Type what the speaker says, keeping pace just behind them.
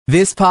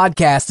This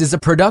podcast is a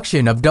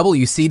production of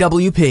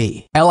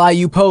WCWP,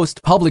 LIU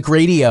Post Public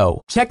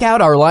Radio. Check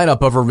out our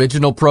lineup of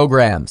original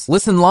programs,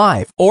 listen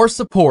live, or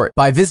support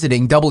by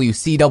visiting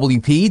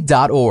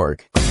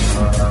WCWP.org.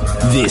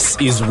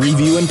 This is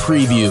Review and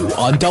Preview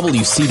on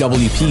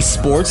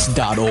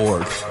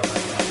WCWPSports.org.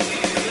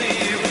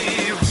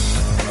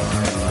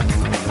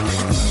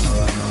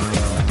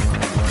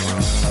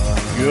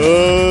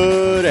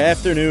 Good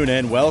afternoon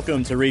and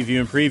welcome to Review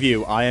and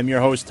Preview. I am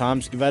your host,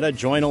 Tom Scavetta,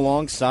 joined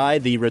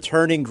alongside the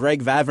returning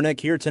Greg Vavrnik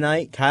here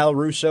tonight, Kyle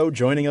Russo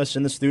joining us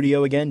in the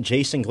studio again,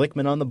 Jason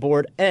Glickman on the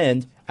board,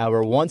 and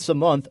our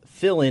once-a-month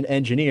fill-in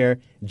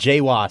engineer,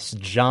 JWAS,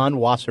 John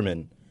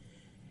Wasserman.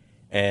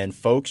 And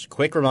folks,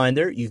 quick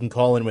reminder, you can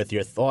call in with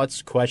your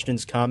thoughts,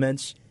 questions,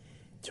 comments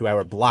to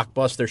our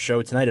blockbuster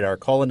show tonight at our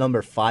call-in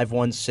number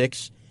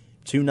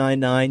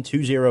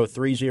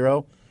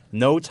 516-299-2030.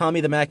 No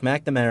Tommy the Mac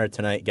McNamara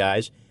tonight,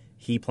 guys.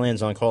 He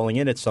plans on calling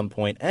in at some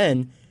point,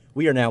 and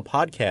we are now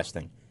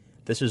podcasting.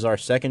 This is our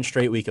second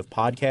straight week of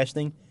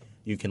podcasting.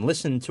 You can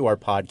listen to our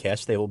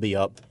podcast. They will be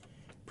up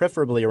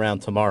preferably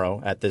around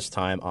tomorrow at this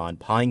time on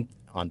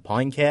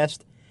Pinecast,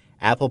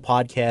 Apple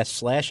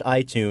Podcasts /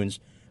 iTunes,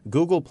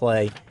 Google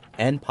Play,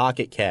 and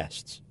Pocket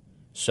Casts.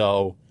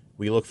 So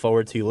we look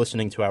forward to you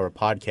listening to our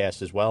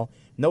podcast as well.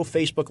 No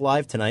Facebook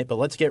Live tonight, but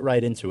let's get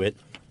right into it.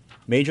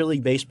 Major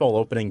League Baseball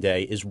opening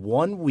day is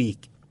 1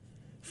 week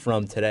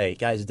from today.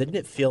 Guys, didn't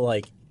it feel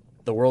like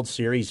the World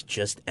Series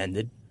just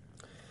ended?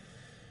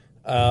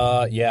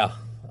 Yeah.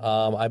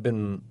 I've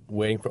been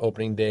waiting for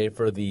opening day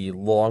for the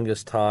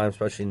longest time,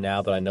 especially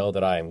now that I know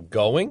that I am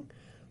going.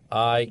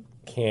 I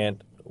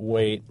can't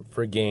wait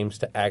for games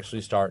to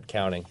actually start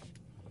counting.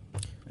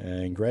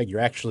 And Greg,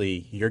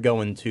 you're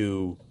going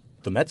to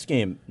the Mets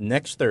game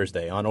next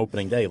Thursday on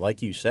opening day,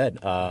 like you said.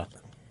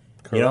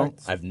 Correct. You know,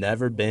 I've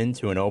never been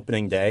to an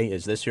opening day.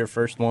 Is this your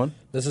first one?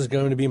 This is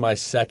going to be my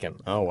second.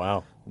 Oh,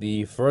 wow.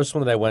 The first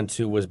one that I went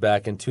to was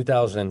back in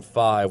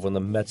 2005 when the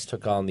Mets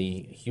took on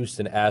the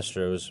Houston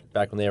Astros,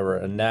 back when they were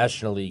a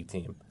National League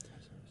team.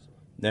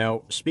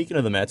 Now, speaking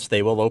of the Mets,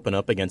 they will open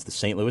up against the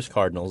St. Louis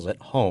Cardinals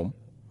at home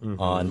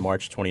on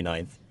March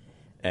 29th.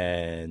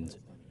 And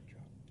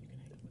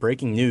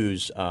breaking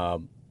news,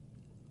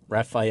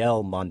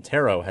 Rafael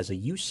Montero has a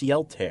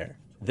UCL tear.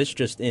 This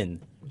just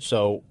in.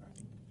 So,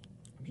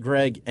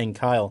 Greg and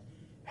Kyle,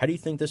 how do you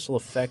think this will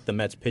affect the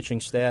Mets pitching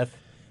staff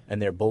and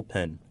their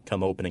bullpen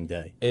come opening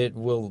day? It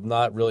will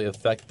not really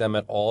affect them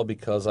at all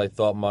because I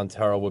thought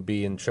Montero would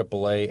be in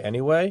AAA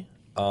anyway.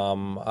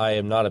 I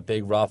am not a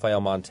big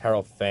Rafael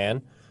Montero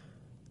fan.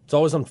 It's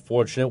always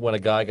unfortunate when a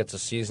guy gets a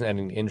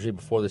season-ending injury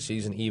before the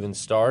season even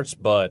starts,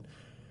 but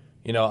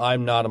you know,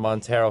 I'm not a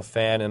Montero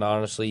fan, and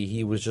honestly,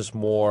 he was just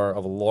more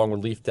of a long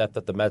relief death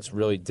that the Mets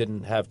really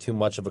didn't have too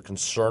much of a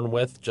concern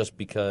with, just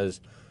because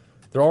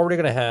they're already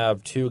going to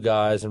have two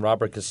guys, and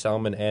Robert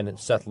Gsellman and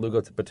Seth Lugo,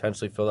 to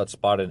potentially fill that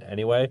spot in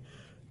anyway,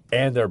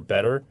 and they're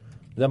better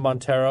than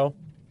Montero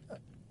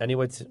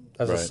anyway,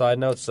 as a side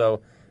note,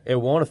 so it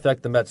won't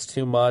affect the Mets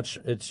too much.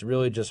 It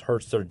really just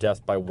hurts their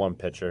depth by one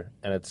pitcher,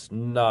 and it's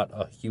not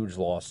a huge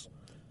loss.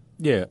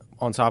 Yeah,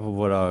 on top of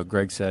what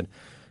Greg said,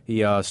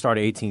 he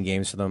started 18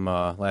 games for them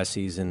last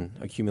season,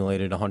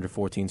 accumulated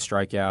 114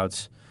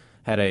 strikeouts,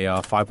 had a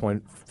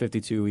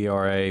 5.52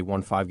 ERA,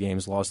 won 5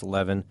 games, lost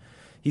 11.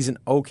 He's an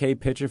okay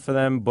pitcher for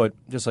them, but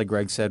just like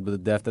Greg said, with the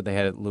depth that they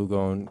had at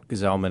Lugo and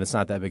Gsellman, it's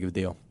not that big of a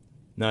deal.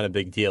 Not a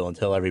big deal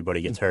until everybody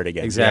gets hurt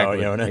again. Exactly.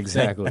 You know what I mean?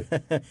 Exactly.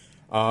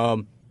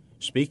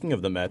 Speaking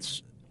of the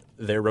Mets,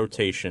 their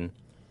rotation,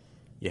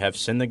 you have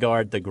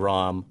Syndergaard,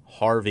 DeGrom,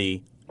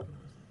 Harvey,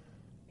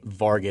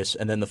 Vargas,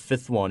 and then the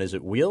fifth one, is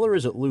it Wheeler or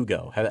is it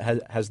Lugo?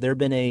 Has there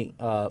been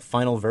a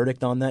final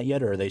verdict on that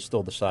yet, or are they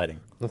still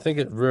deciding? I think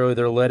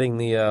they're letting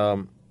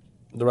the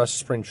rest of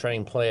spring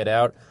training play it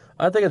out.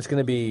 I think it's going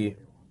to be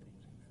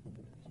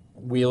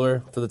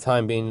Wheeler for the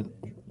time being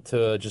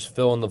to just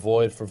fill in the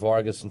void for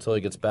Vargas until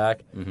he gets back.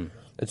 Mm-hmm.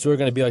 It's really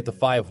going to be like the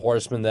five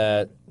horsemen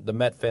that the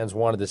Met fans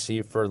wanted to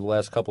see for the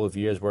last couple of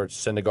years, where it's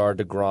Syndergaard,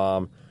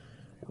 DeGrom,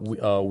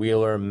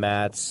 Wheeler,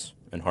 Matz,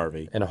 and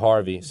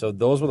Harvey. So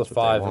those were the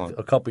five.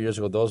 A couple years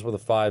ago, those were the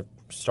five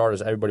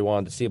starters everybody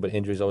wanted to see, but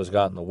injuries always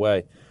got in the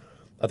way.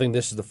 I think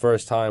this is the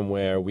first time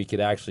where we could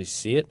actually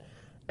see it,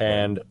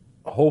 and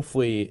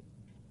hopefully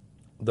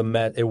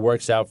it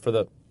works out for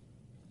the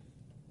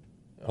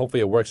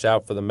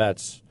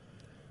Mets.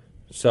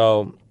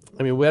 So,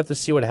 I mean, we have to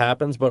see what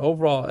happens, but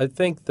overall, I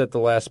think that the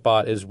last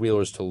spot is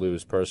Wheeler's to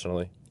lose,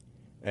 personally.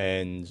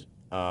 And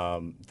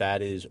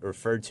that is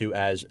referred to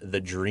as the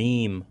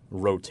dream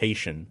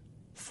rotation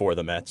for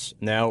the Mets.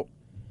 Now,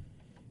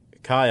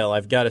 Kyle,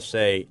 I've got to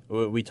say,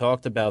 we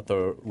talked about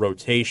the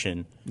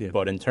rotation,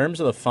 but in terms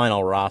of the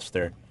final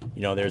roster,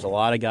 you know, there's a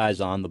lot of guys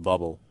on the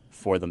bubble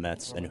for the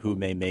Mets and who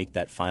may make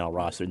that final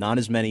roster. Not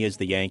as many as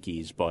the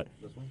Yankees, but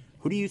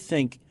who do you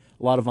think,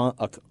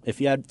 if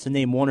you had to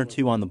name one or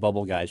two on the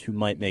bubble guys, who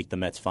might make the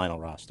Mets final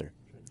roster?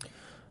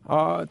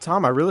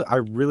 Tom, I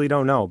really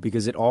don't know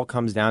because it all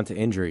comes down to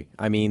injury.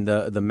 I mean,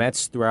 the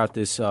Mets throughout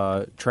this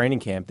training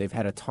camp, they've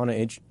had a ton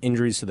of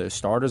injuries to their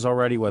starters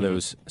already, whether it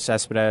was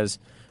Cespedes,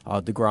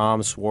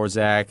 DeGrom,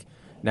 Swarzak,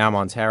 now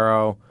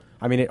Montero.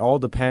 I mean, it all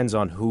depends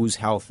on who's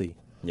healthy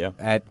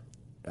at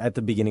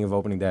the beginning of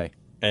opening day.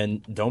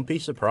 And don't be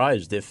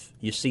surprised if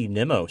you see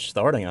Nimmo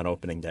starting on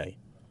opening day.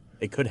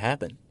 It could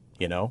happen,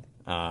 you know.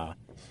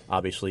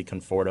 Obviously,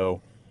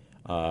 Conforto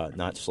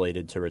not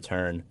slated to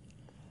return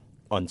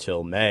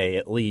until May,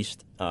 at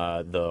least.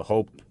 The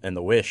hope and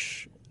the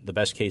wish, the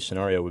best case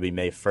scenario would be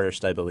May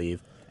 1st, I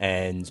believe.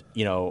 And,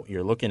 you know,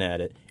 you're looking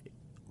at it,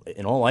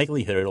 in all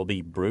likelihood, it'll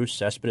be Bruce,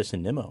 Cespedes,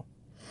 and Nimmo.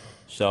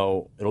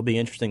 So it'll be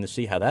interesting to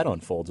see how that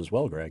unfolds as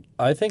well, Greg.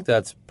 I think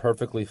that's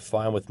perfectly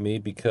fine with me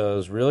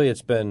because really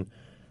it's been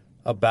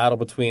a battle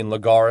between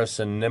Lagares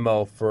and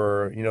Nimmo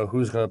for, you know,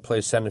 who's going to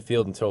play center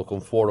field until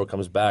Conforto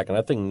comes back. And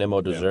I think Nimmo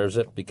deserves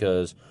it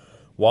because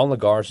Juan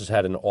Lagares has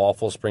had an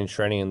awful spring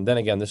training. And then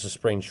again, this is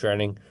spring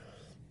training.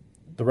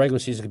 The regular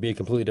season could be a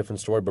completely different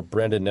story, but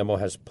Brandon Nimmo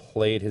has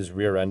played his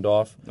rear end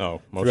off.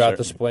 Throughout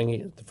the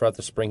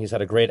spring, he's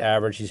had a great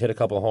average. He's hit a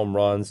couple of home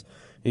runs.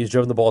 He's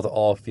driven the ball to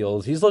all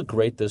fields. He's looked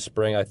great this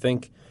spring. I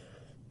think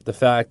the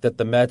fact that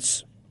the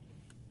Mets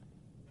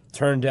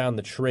turned down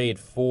the trade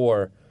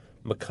for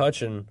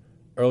McCutchen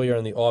earlier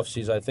in the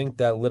offseason, I think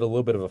that lit a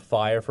little bit of a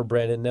fire for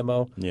Brandon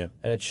Nimmo. Yeah.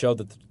 And it showed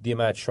that the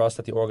amount of trust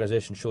that the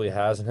organization truly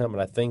has in him.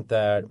 And I think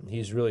that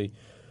he's really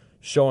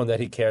showing that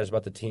he cares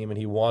about the team and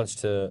he wants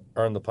to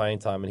earn the playing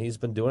time. And he's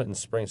been doing it in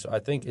spring. So I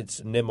think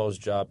it's Nimmo's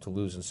job to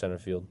lose in center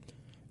field.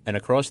 And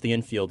across the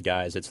infield,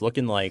 guys, it's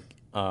looking like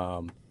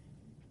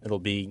it'll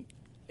be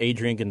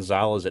Adrian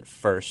Gonzalez at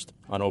first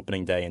on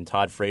opening day and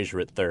Todd Frazier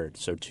at third.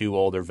 So two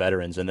older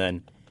veterans. And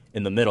then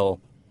in the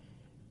middle,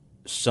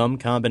 some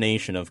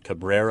combination of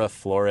Cabrera,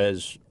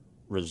 Flores,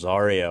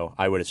 Rosario,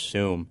 I would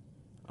assume.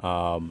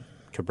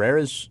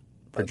 Cabrera's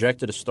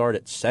projected to start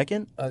at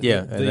second. And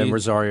then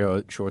Rosario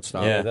at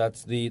shortstop. Yeah,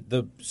 that's the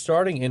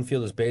starting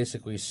infield is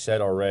basically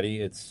set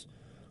already. It's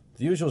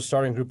the usual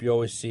starting group you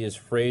always see is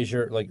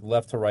Frazier, like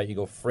left to right. You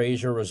go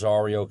Frazier,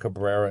 Rosario,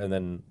 Cabrera, and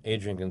then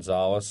Adrian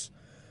Gonzalez.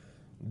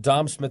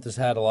 Dom Smith has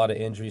had a lot of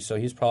injuries, so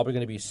he's probably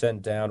going to be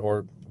sent down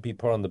or be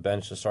put on the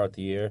bench to start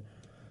the year.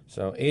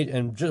 So,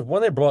 and just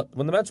when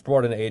the Mets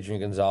brought in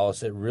Adrian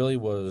Gonzalez, it really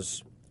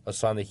was a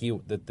sign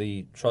that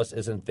the trust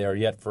isn't there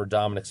yet for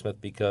Dominic Smith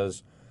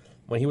because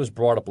when he was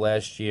brought up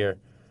last year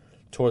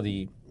toward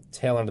the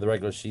tail end of the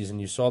regular season,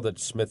 you saw that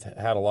Smith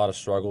had a lot of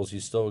struggles.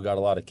 He's still got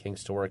a lot of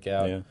kinks to work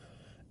out. Yeah.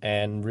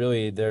 And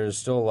really, there's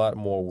still a lot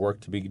more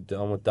work to be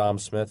done with Dom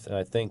Smith. And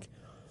I think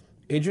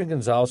Adrian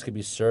Gonzalez could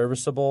be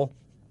serviceable.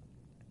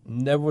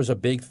 Never was a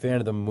big fan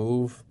of the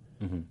move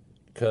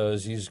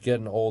because he's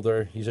getting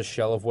older. He's a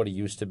shell of what he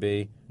used to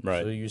be.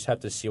 Right. So you just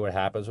have to see what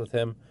happens with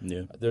him.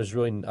 Yeah.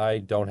 I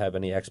don't have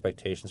any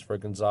expectations for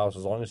Gonzalez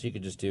as long as he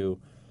could just do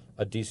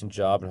a decent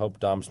job and hope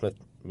Dom Smith,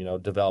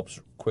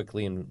 develops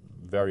quickly and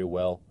very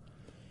well.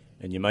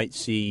 And you might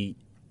see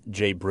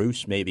Jay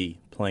Bruce maybe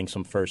playing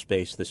some first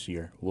base this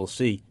year. We'll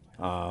see.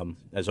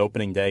 As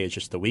opening day is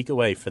just a week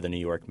away for the New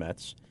York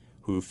Mets,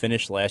 who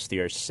finished last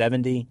year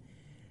 70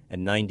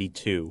 and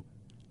 92.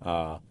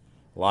 A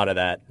lot of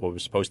that, what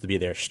was supposed to be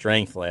their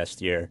strength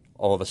last year,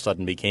 all of a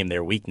sudden became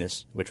their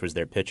weakness, which was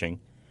their pitching.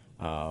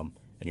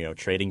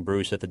 Trading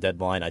Bruce at the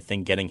deadline, I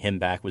think getting him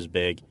back was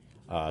big.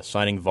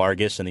 Signing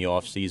Vargas in the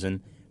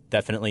offseason,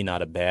 definitely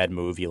not a bad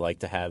move. You like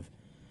to have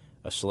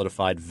a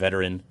solidified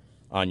veteran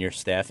on your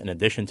staff in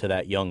addition to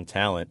that young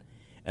talent.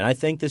 And I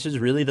think this is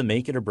really the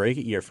make it or break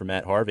it year for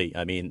Matt Harvey.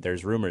 I mean,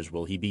 there's rumors.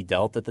 Will he be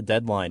dealt at the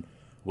deadline?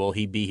 Will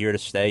he be here to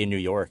stay in New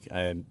York?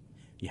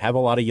 You have a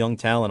lot of young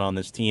talent on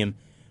this team,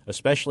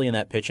 especially in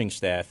that pitching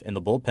staff and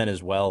the bullpen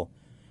as well.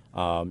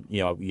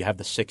 You have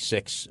the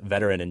 6'6"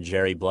 veteran in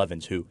Jerry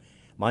Blevins, who,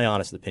 my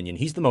honest opinion,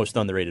 he's the most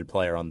underrated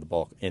player on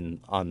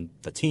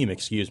the team.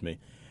 Excuse me.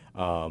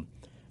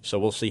 So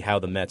we'll see how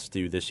the Mets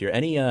do this year.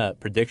 Any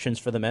predictions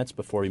for the Mets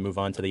before we move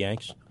on to the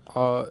Yanks?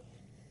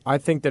 I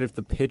think that if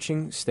the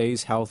pitching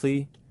stays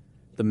healthy,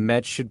 the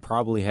Mets should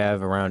probably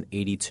have around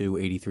 82,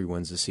 83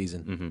 wins this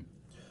season. Mm-hmm.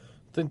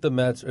 I think the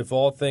Mets, if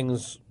all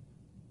things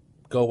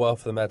go well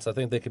for the Mets, I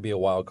think they could be a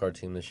wild card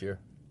team this year.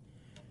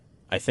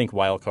 I think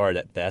wild card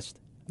at best.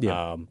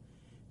 Yeah.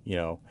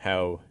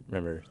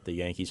 Remember the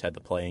Yankees had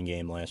the play-in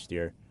game last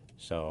year,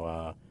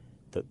 so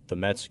the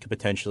Mets could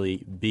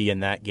potentially be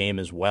in that game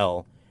as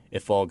well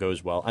if all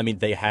goes well. I mean,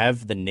 they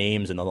have the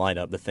names in the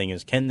lineup. The thing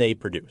is, can they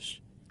produce?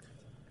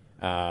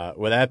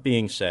 With that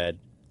being said,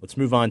 let's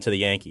move on to the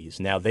Yankees.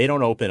 Now, they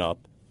don't open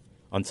up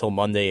until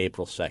Monday,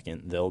 April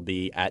 2nd. They'll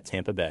be at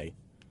Tampa Bay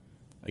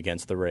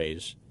against the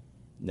Rays.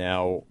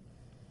 Now,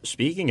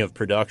 speaking of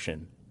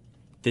production,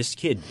 this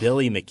kid,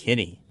 Billy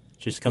McKinney,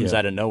 just comes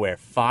out of nowhere.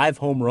 5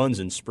 home runs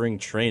in spring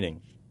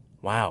training.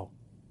 Wow.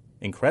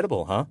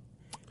 Incredible, huh?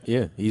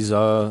 Yeah, he's,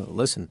 the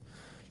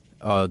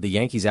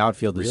Yankees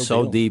outfield is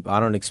so deep, I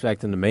don't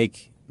expect him to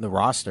make the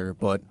roster,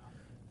 but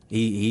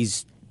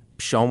he's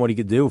shown what he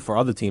could do for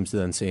other teams to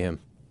then see him.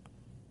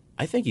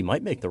 I think he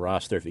might make the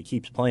roster if he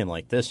keeps playing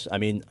like this. I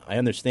mean, I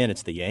understand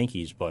it's the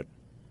Yankees, but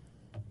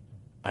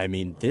I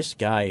mean, this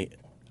guy,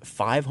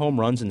 5 home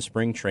runs in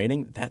spring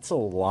training, that's a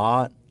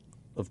lot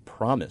of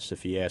promise,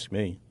 if you ask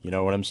me. You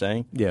know what I'm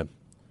saying? Yeah.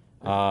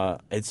 I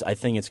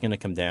think it's going to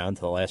come down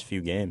to the last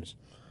few games.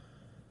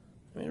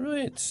 I mean,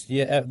 really,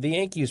 the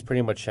Yankees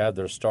pretty much have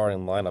their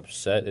starting lineup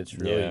set. It's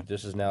really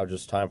This is now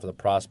just time for the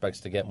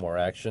prospects to get more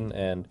action.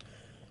 And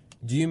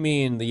do you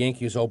mean the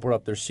Yankees open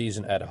up their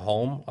season at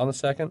home on the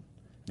 2nd?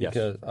 Yes.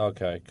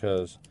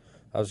 Because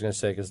I was going to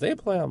say because they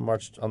play on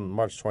March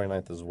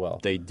 29th as well.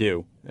 They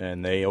do,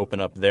 and they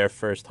open up their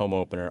first home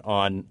opener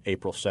on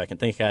April 2nd. I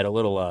think I had a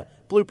little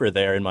blooper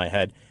there in my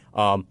head.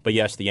 But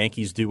yes, the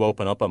Yankees do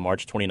open up on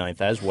March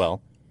 29th as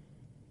well,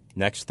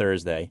 next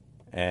Thursday,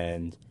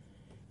 and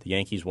the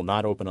Yankees will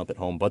not open up at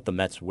home, but the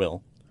Mets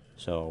will.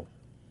 So,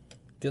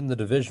 getting the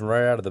division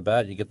right out of the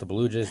bat, you get the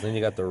Blue Jays, and then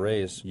you got the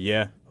Rays.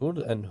 Yeah. Who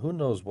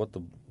knows what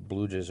the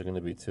Blue Jays are going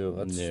to be too?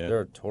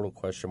 They're a total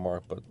question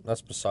mark, but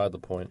that's beside the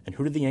point. And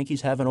who do the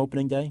Yankees have on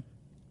opening day?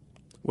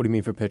 What do you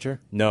mean for pitcher?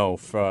 No,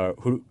 for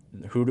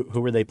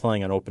who are they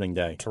playing on opening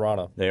day?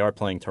 Toronto. They are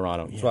playing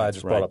Toronto. That's why I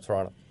just brought up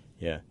Toronto.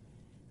 Yeah.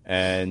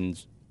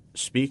 And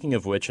speaking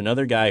of which,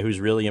 another guy who's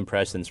really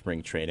impressed in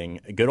spring training,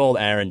 good old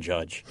Aaron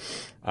Judge,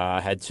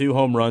 had 2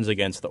 home runs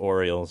against the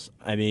Orioles.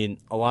 I mean,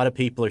 a lot of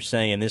people are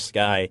saying this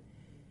guy,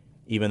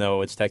 even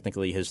though it's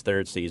technically his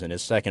 3rd season,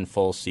 his 2nd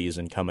full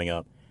season coming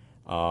up,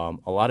 a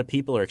lot of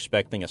people are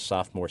expecting a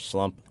sophomore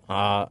slump.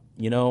 Yeah,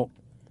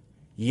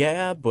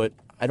 but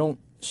I don't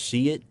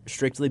see it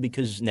strictly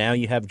because now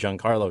you have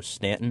Giancarlo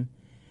Stanton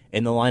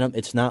in the lineup.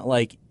 It's not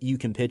like you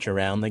can pitch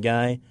around the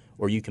guy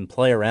or you can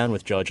play around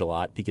with Judge a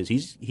lot because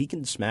he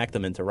can smack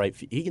them into right.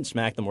 He can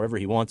smack them wherever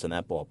he wants in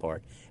that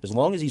ballpark. As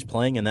long as he's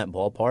playing in that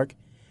ballpark,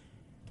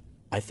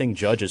 I think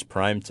Judge is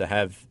primed to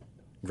have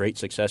great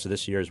success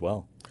this year as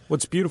well.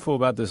 What's beautiful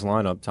about this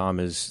lineup, Tom,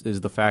 is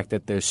the fact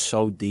that they're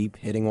so deep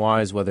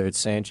hitting-wise, whether it's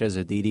Sanchez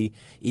or Didi.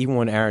 Even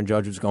when Aaron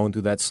Judge was going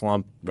through that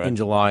slump in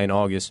July and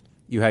August,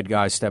 you had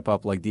guys step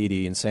up like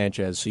Didi and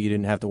Sanchez, so you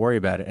didn't have to worry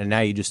about it. And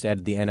now you just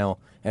added the NL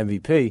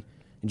MVP,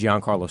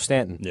 Giancarlo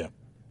Stanton. Yeah.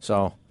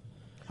 So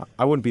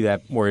I wouldn't be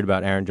that worried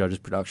about Aaron Judge's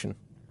production.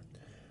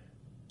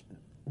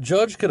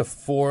 Judge could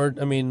afford,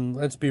 I mean,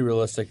 let's be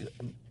realistic.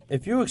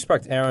 If you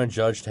expect Aaron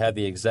Judge to have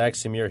the exact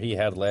same year he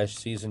had last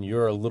season,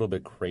 you're a little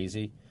bit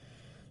crazy.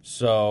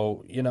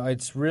 So,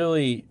 it's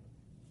really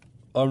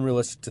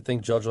unrealistic to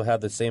think Judge will have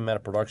the same amount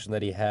of production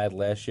that he had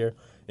last year.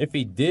 If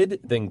he did,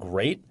 then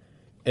great.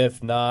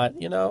 If not,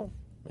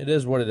 it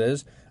is what it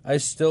is. I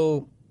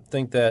still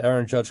think that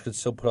Aaron Judge could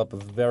still put up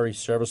very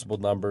serviceable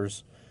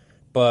numbers.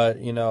 But,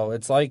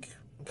 it's like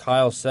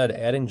Kyle said,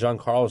 adding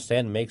Giancarlo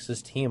Stanton makes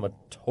this team a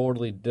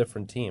totally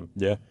different team.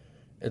 Yeah.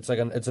 It's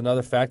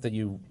another fact that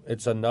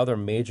it's another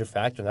major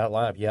factor in that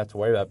lineup you have to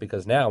worry about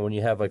because now when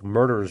you have like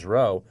Murderer's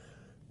Row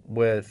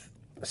with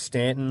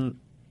Stanton,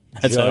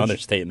 that's an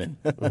understatement.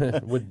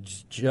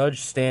 with Judge,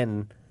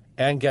 Stanton,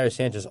 and Gary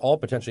Sanchez all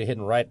potentially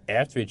hitting right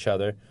after each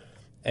other,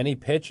 any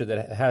pitcher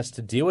that has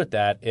to deal with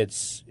that,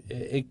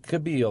 it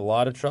could be a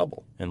lot of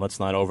trouble. And let's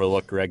not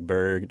overlook Greg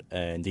Bird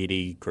and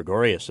Didi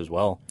Gregorius as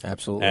well.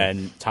 Absolutely.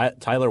 And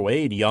Tyler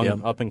Wade,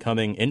 young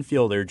up-and-coming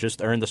infielder,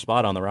 just earned a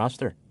spot on the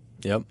roster.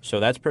 Yep. So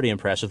that's pretty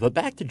impressive. But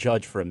back to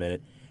Judge for a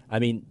minute. I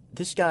mean,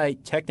 this guy,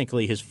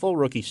 technically, his full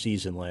rookie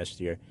season last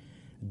year,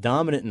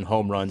 dominant in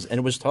home runs, and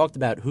it was talked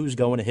about who's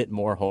going to hit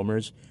more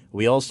homers.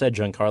 We all said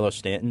Giancarlo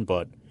Stanton,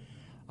 but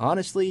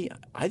honestly,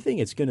 I think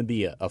it's going to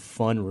be a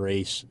fun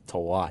race to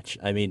watch.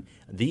 I mean,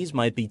 these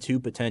might be 2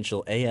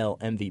 potential AL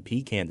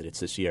MVP candidates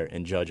this year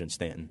in Judge and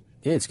Stanton.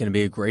 Yeah, it's going to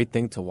be a great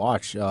thing to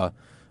watch.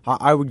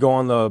 I would go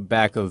on the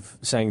back of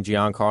saying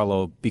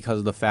Giancarlo because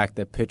of the fact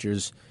that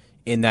pitchers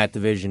in that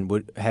division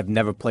would have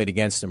never played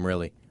against him,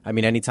 really. I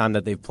mean, anytime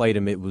that they've played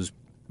him, it was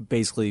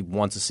basically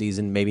once a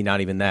season, maybe not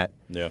even that.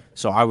 Yeah.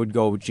 So I would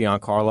go with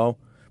Giancarlo,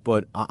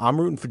 but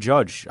I'm rooting for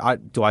Judge.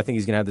 Do I think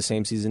he's going to have the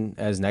same season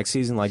as next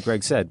season? Like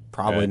Greg said,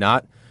 probably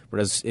not.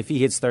 But if he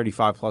hits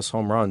 35-plus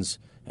home runs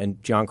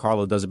and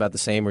Giancarlo does about the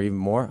same or even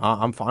more,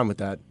 I'm fine with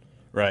that.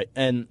 Right.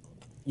 And,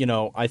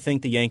 I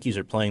think the Yankees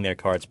are playing their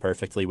cards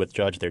perfectly with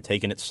Judge. They're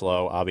taking it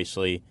slow.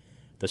 Obviously,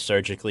 the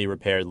surgically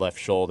repaired left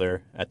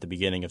shoulder at the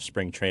beginning of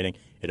spring training,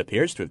 it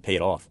appears to have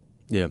paid off.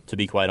 Yeah. To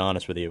be quite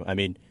honest with you. I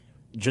mean,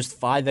 just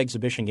 5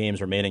 exhibition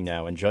games remaining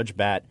now, and Judge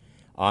Bat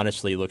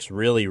honestly looks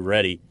really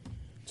ready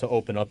to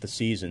open up the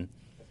season,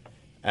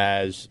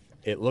 as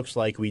it looks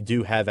like we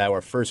do have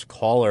our first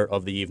caller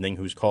of the evening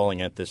who's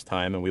calling at this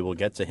time, and we will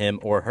get to him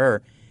or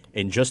her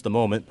in just a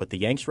moment. But the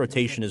Yanks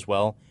rotation as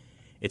well,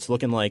 it's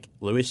looking like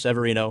Luis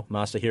Severino,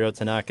 Masahiro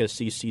Tanaka,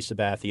 CC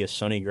Sabathia,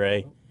 Sonny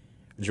Gray,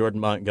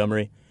 Jordan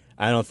Montgomery.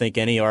 I don't think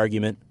any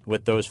argument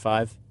with those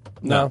 5.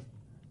 No.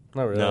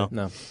 Not really.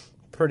 No.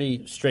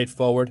 Pretty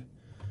straightforward.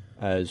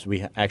 As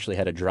we actually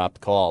had a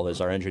dropped call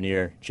as our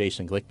engineer,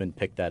 Jason Glickman,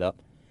 picked that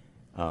up.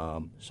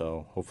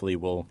 So hopefully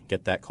we'll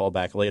get that call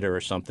back later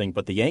or something.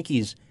 But the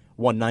Yankees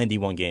won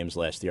 91 games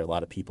last year, a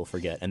lot of people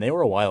forget. And they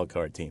were a wild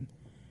card team.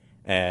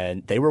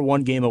 And they were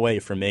one game away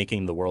from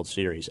making the World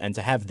Series. And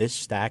to have this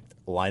stacked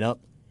lineup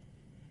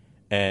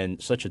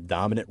and such a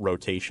dominant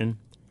rotation,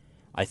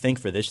 I think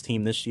for this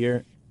team this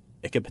year,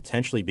 it could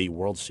potentially be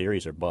World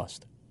Series or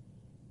bust.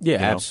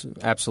 Yeah,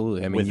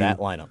 absolutely. I mean, with that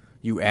lineup.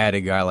 You add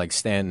a guy like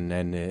Stanton,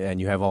 and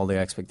you have all the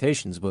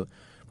expectations. But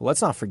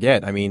let's not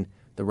forget, I mean,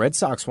 the Red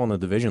Sox won the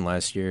division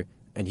last year,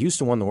 and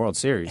Houston won the World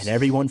Series. And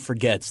everyone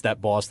forgets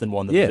that Boston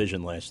won the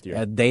division last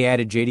year. They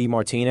added J.D.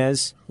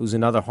 Martinez, who's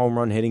another home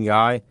run hitting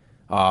guy.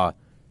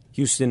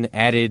 Houston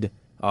added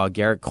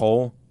Garrett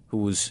Cole, who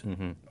was,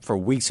 for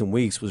weeks and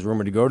weeks, was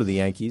rumored to go to the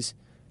Yankees.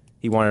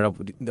 He wound up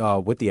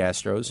with the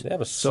Astros. They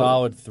have a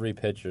solid 3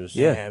 pitchers.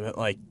 Yeah, but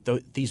like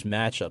these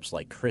matchups,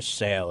 like Chris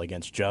Sale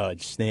against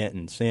Judge,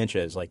 Stanton,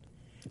 Sanchez, like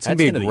it's going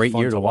to be a great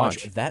year to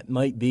watch. That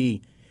might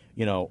be,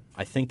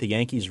 I think the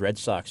Yankees, Red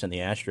Sox, and the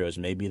Astros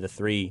may be the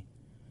 3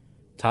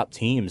 top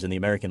teams in the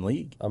American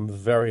League. I'm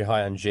very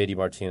high on J.D.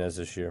 Martinez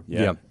this year.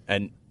 Yeah.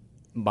 And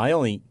my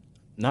only,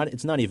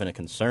 it's not even a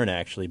concern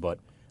actually, but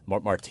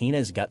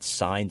Martinez got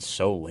signed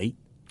so late.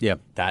 Yeah.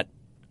 That,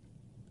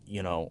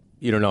 you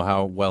don't know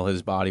how well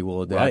his body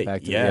will adapt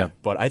back to it.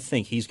 But I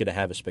think he's going to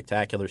have a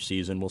spectacular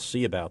season. We'll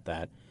see about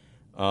that.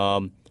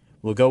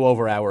 We'll go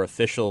over our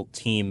official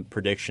team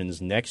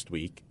predictions next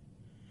week.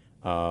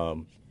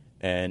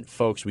 And,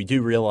 folks, we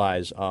do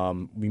realize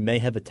we may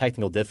have a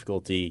technical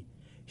difficulty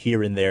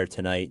here and there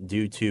tonight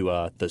due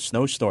to the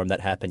snowstorm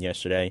that happened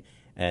yesterday.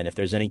 And if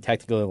there's any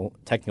technical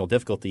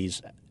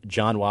difficulties,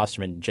 John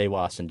Wasserman, Jay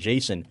Wass, and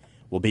Jason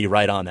will be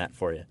right on that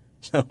for you.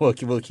 So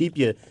we'll keep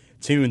you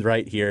tuned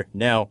right here.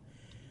 Now,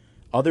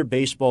 other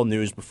baseball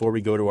news before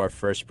we go to our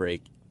first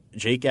break.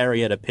 Jake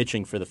Arrieta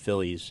pitching for the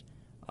Phillies.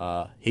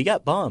 He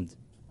got bombed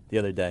the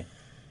other day.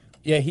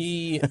 Yeah,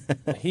 he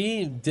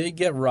did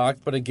get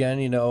rocked, but again,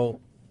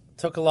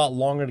 took a lot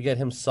longer to get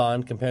him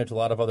signed compared to a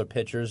lot of other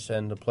pitchers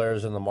and the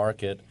players in the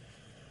market.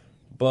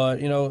 But,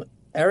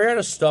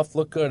 Arrieta's stuff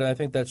looked good, and I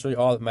think that's really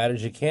all that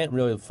matters. You can't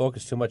really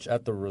focus too much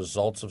at the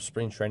results of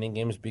spring training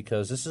games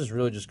because this is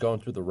really just going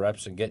through the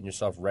reps and getting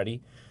yourself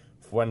ready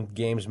for when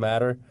games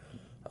matter.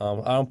 I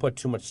don't put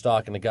too much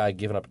stock in a guy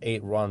giving up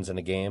 8 runs in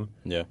a game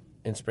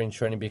in spring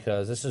training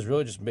because this is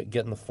really just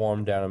getting the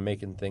form down and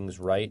making things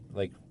right,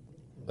 like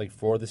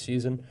for the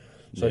season.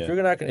 So if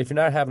you're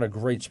not having a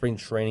great spring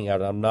training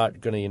out, I'm not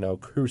gonna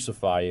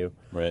crucify you.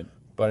 Right.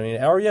 But I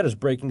mean, Arrieta's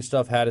breaking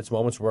stuff had its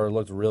moments where it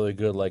looked really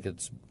good, like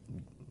it's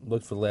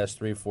looked for the last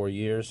 3-4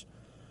 years.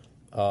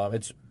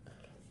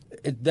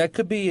 That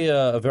could be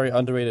a very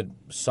underrated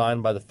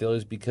sign by the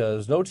Phillies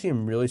because no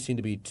team really seemed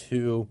to be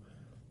too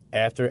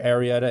after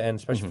Arrieta, and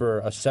especially for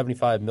a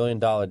 $75 million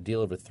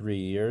deal over 3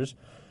 years.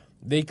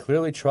 They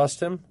clearly trust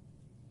him.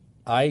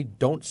 I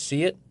don't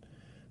see it,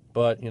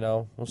 but,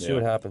 we'll see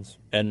what happens.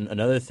 And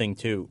another thing,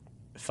 too,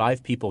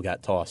 5 people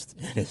got tossed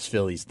in his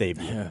Phillies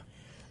debut.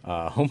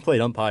 Home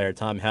plate umpire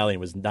Tom Hallion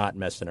was not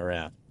messing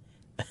around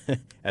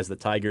as the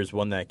Tigers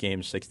won that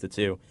game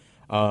 6-2.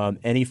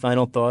 Any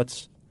final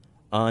thoughts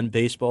on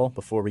baseball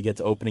before we get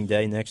to opening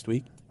day next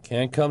week?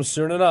 Can't come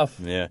soon enough.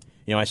 Yeah.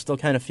 I still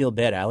kind of feel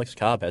bad. Alex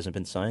Cobb hasn't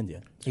been signed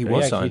yet. He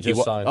was signed. He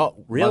just signed. Oh,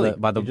 really?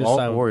 By the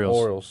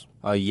Orioles.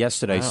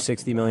 Yesterday,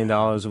 $60 million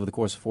over the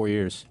course of 4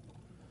 years.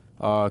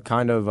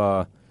 Kind of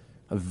a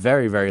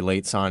very, very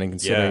late signing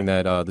considering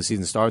that the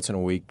season starts in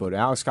a week. But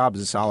Alex Cobb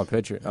is a solid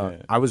pitcher.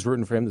 I was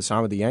rooting for him to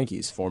sign with the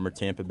Yankees. Former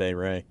Tampa Bay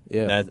Ray.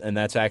 Yeah. And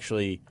that's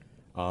actually,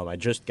 I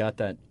just got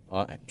that.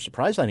 I'm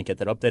surprised I didn't get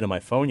that update on my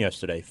phone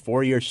yesterday.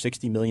 4-year,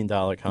 $60 million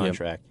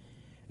contract. Yep.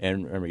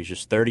 And remember, he's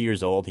just 30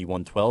 years old. He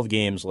won 12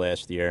 games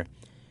last year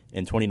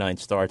and 29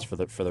 starts for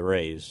the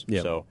Rays.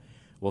 Yep. So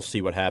we'll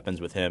see what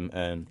happens with him.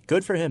 And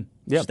good for him.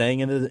 Yep. Staying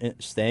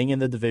in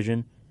the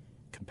division,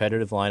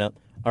 competitive lineup.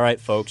 All right,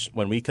 folks,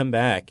 when we come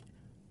back,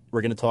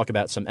 we're going to talk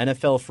about some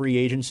NFL free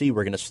agency.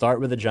 We're going to start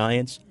with the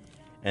Giants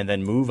and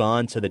then move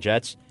on to the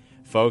Jets.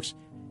 Folks,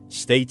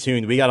 stay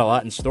tuned. We got a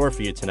lot in store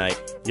for you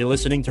tonight. You're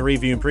listening to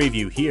Review and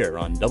Preview here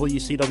on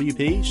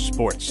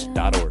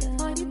WCWPSports.org.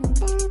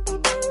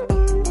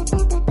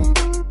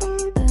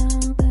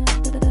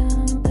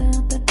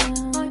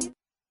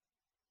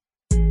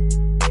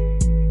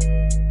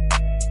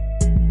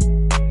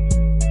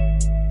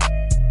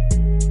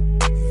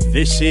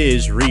 This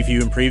is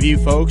Review and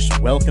Preview, folks.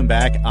 Welcome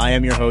back. I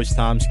am your host,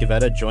 Tom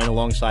Scavetta, joined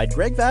alongside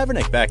Greg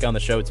Vavernick back on the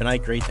show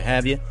tonight. Great to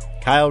have you.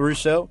 Kyle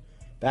Russo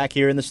back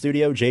here in the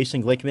studio,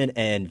 Jason Glickman,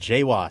 and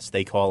Jay Wass.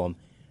 They call him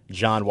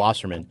John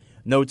Wasserman.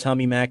 No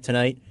Tommy Mack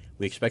tonight.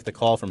 We expect a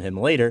call from him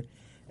later.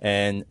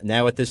 And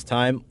now at this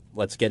time,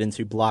 let's get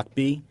into Block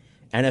B.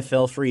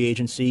 NFL free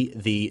agency.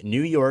 The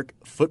New York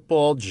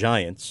Football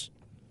Giants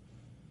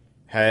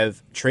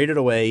have traded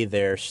away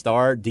their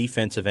star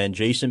defensive end,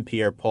 Jason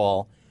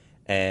Pierre-Paul,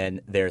 and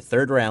their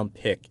third-round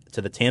pick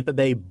to the Tampa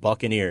Bay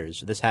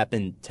Buccaneers. This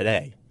happened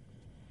today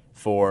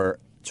for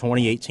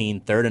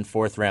 2018 third and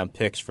fourth-round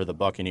picks for the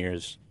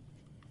Buccaneers.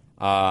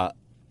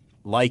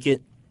 Like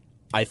it.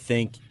 I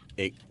think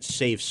it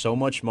saves so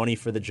much money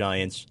for the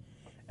Giants,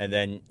 and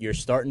then you're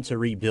starting to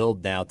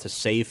rebuild now to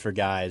save for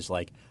guys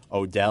like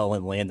Odell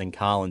and Landon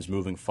Collins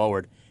moving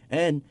forward.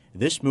 And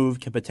this move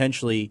can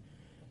potentially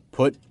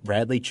put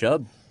Bradley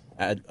Chubb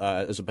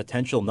as a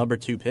potential number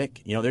 2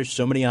 pick. You know, there's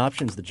so many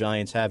options the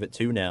Giants have it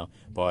too now.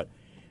 But,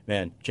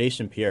 man,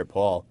 Jason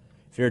Pierre-Paul,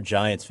 if you're a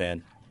Giants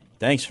fan,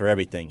 thanks for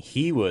everything.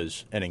 He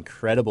was an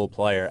incredible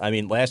player. I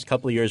mean, last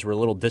couple of years were a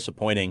little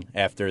disappointing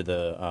after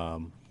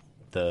the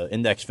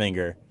index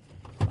finger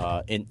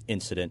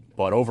incident.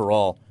 But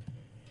overall,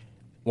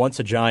 once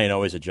a Giant,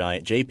 always a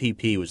Giant.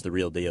 JPP was the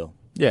real deal.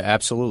 Yeah,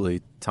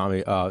 absolutely,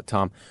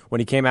 Tom. When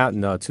he came out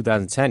in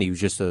 2010, he was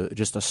just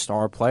a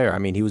star player. I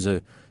mean, he was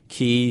a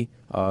key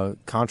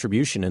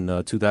contribution in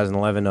the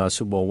 2011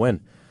 Super Bowl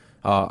win.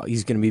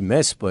 He's going to be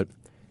missed, but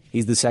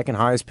he's the second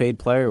highest paid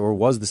player, or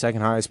was the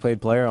second highest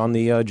paid player on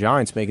the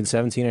Giants, making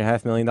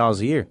 $17.5 million a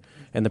year.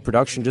 And the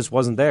production just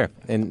wasn't there.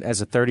 And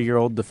as a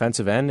 30-year-old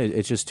defensive end,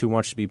 it's just too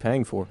much to be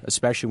paying for,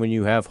 especially when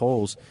you have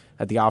holes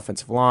at the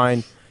offensive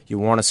line. You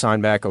want to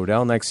sign back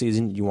Odell next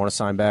season. You want to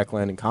sign back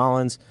Landon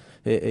Collins.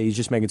 He's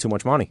just making too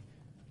much money.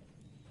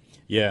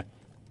 Yeah,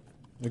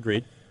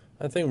 agreed.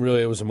 I think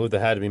really it was a move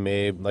that had to be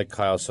made. Like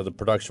Kyle said, the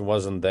production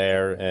wasn't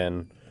there,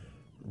 and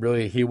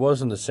really he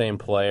wasn't the same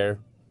player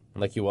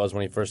like he was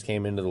when he first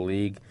came into the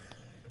league.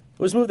 It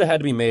was a move that had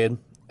to be made,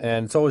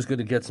 and it's always good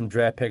to get some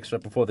draft picks right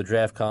before the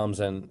draft comes.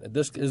 And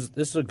this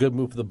is a good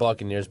move for the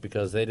Buccaneers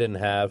because they didn't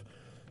have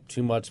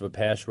too much of a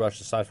pass rush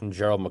aside from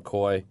Gerald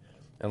McCoy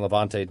and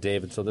Levante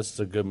David, so this is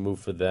a good move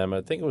for them.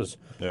 I think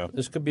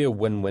this could be a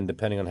win-win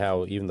depending on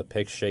how even the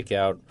picks shake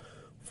out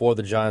for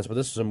the Giants, but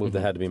this is a move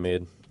that had to be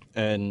made.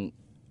 And,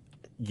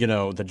 you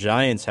know, the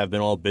Giants have been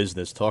all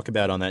business. Talk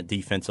about on that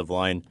defensive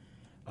line,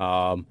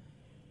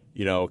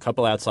 you know, a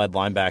couple outside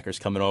linebackers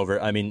coming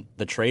over. I mean,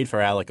 the trade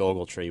for Alec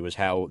Ogletree was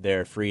how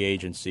their free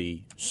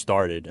agency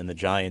started, and the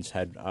Giants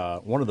had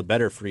one of the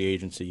better free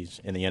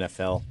agencies in the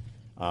NFL.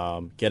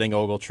 Getting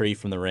Ogletree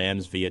from the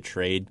Rams via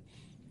trade.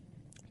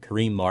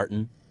 Kareem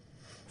Martin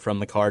from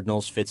the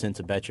Cardinals fits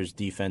into Betcher's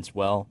defense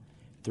well.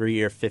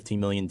 3-year, $15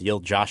 million deal.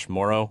 Josh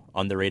Morrow,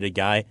 underrated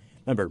guy.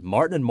 Remember,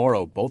 Martin and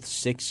Morrow, both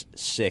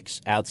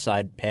 6'6"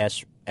 outside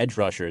pass edge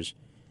rushers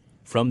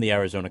from the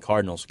Arizona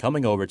Cardinals,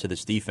 coming over to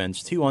this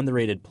defense. 2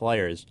 underrated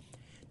players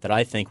that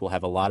I think will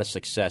have a lot of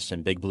success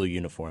in big blue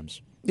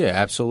uniforms. Yeah,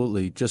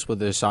 absolutely. Just with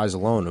their size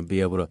alone, and be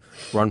able to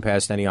run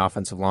past any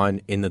offensive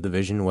line in the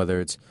division,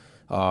 whether it's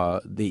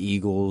the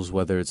Eagles,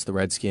 whether it's the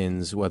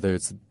Redskins, whether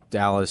it's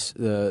Dallas,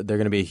 they're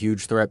going to be a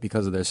huge threat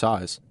because of their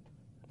size.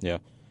 Yeah.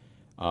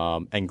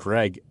 And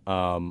Greg,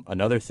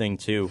 another thing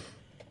too,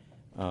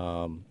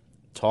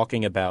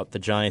 talking about the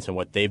Giants and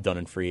what they've done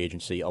in free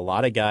agency, a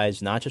lot of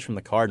guys, not just from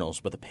the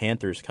Cardinals, but the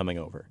Panthers coming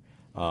over.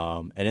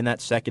 And in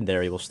that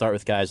secondary, we'll start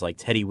with guys like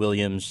Teddy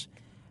Williams,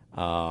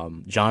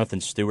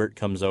 Jonathan Stewart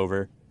comes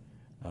over,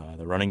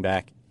 the running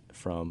back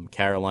from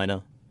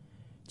Carolina,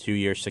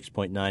 2-year,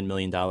 $6.9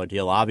 million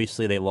deal.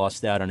 Obviously, they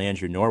lost out on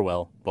Andrew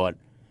Norwell, but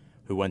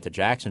who went to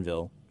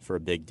Jacksonville for a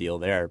big deal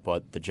there.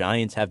 But the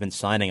Giants have been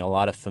signing a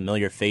lot of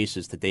familiar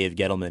faces to Dave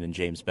Gettleman and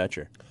James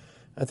Betcher.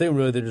 I think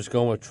really they're just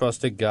going with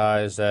trusted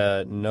guys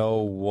that know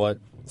what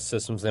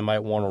systems they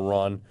might want to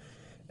run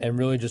and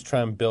really just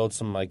try and build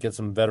some, get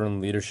some veteran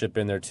leadership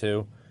in there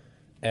too.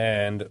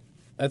 And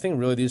I think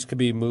really these could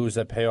be moves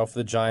that pay off for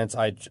the Giants.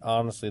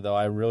 Honestly, though,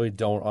 I really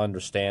don't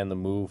understand the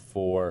move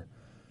for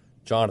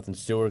Jonathan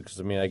Stewart because,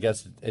 I mean, I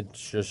guess it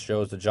just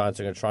shows the Giants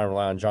are going to try and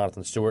rely on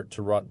Jonathan Stewart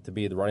to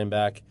be the running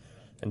back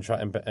and try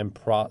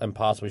and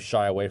possibly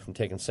shy away from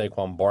taking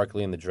Saquon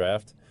Barkley in the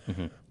draft.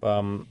 Mm-hmm.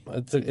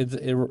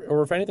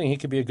 Or if anything, he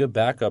could be a good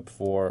backup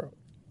for,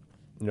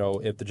 you know,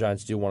 if the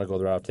Giants do want to go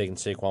the route of taking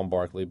Saquon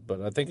Barkley.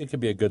 But I think it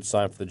could be a good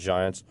sign for the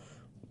Giants.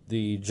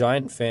 The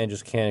Giant fan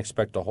just can't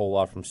expect a whole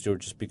lot from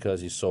Stewart just because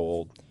he's so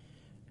old.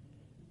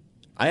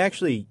 I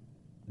think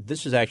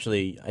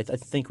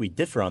we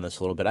differ on this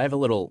a little bit. I have a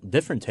little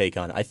different take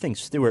on it. I think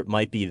Stewart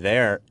might be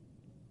there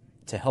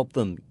to help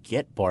them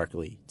get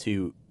Barkley,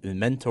 to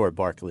mentor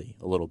Barkley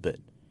a little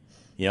bit.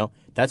 You know,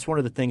 that's one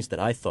of the things that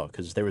I thought,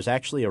 because there was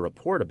actually a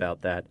report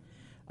about that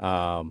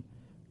a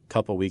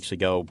couple weeks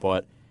ago.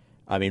 But,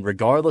 I mean,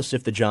 regardless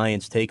if the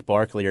Giants take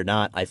Barkley or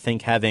not, I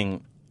think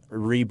having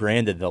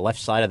rebranded the left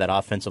side of that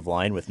offensive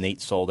line with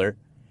Nate Solder,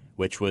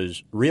 which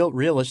was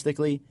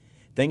realistically,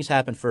 things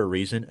happen for a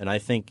reason, and I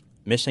think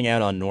missing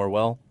out on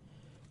Norwell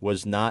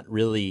was not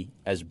really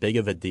as big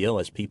of a deal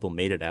as people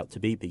made it out to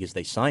be because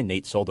they signed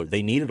Nate Solder.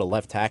 They needed a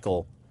left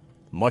tackle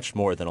much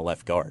more than a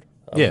left guard.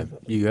 Yeah,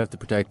 you have to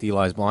protect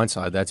Eli's blind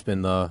side. That's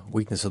been the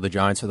weakness of the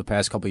Giants for the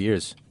past couple of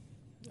years.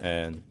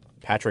 And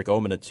Patrick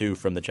Omena, too,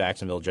 from the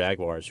Jacksonville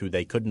Jaguars, who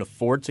they couldn't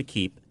afford to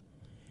keep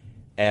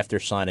after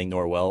signing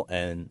Norwell,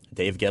 and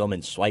Dave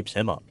Gettleman swipes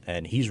him up.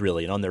 And he's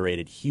really an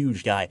underrated,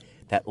 huge guy.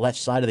 That left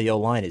side of the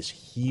O-line is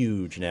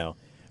huge now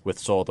with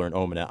Solder and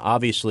Omena.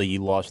 Obviously,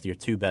 you lost your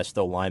 2 best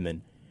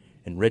O-linemen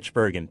in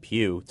Richburg and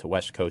Pugh to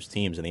West Coast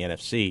teams in the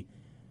NFC,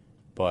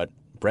 but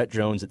Brett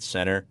Jones at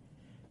center,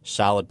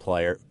 solid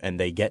player, and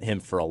they get him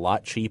for a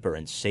lot cheaper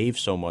and save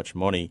so much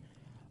money.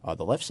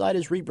 The left side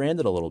is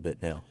rebranded a little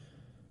bit now.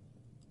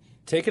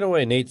 Taking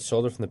away Nate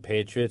Solder from the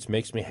Patriots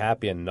makes me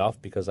happy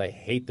enough because I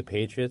hate the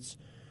Patriots,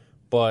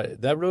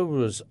 but that really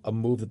was a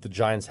move that the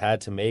Giants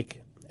had to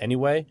make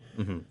anyway.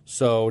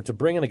 So to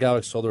bring in a guy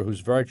like Solder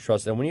who's very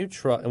trusted, and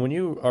when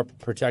you are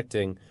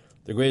protecting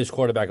the greatest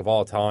quarterback of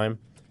all time,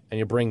 and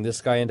you bring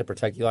this guy in to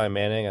protect Eli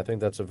Manning, I think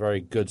that's a very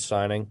good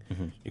signing.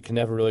 You can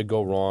never really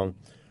go wrong.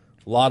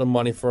 A lot of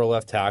money for a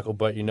left tackle,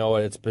 but you know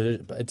what?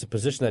 It's a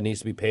position that needs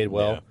to be paid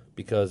well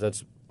because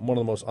that's one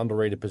of the most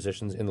underrated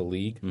positions in the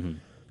league.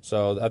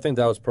 So I think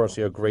that was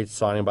personally a great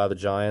signing by the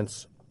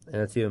Giants,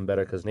 and it's even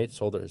better because Nate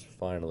Solder is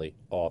finally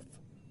off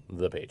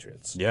the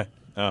Patriots. Yeah.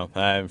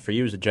 Oh, for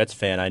you as a Jets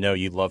fan, I know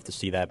you'd love to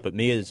see that. But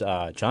me as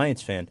a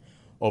Giants fan,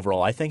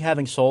 overall, I think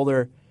having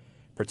Solder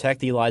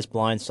protect Eli's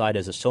blind side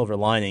as a silver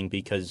lining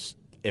because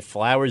if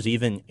Flowers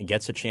even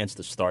gets a chance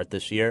to start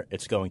this year,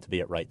 it's going to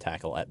be at right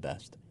tackle at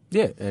best.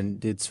 Yeah,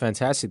 and it's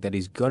fantastic that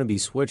he's going to be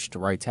switched to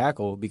right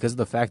tackle because of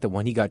the fact that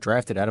when he got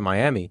drafted out of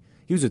Miami,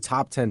 he was a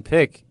top 10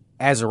 pick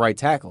as a right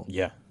tackle.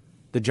 Yeah.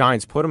 The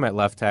Giants put him at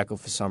left tackle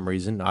for some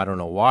reason. I don't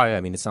know why.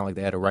 I mean, it's not like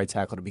they had a right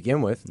tackle to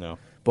begin with. No.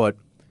 But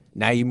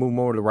now you move him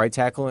over to the right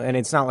tackle, and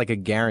it's not like a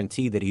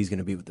guarantee that he's going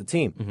to be with the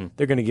team.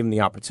 They're going to give him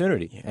the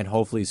opportunity, and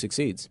hopefully he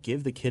succeeds.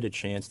 Give the kid a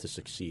chance to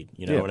succeed.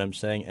 You know what I'm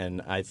saying?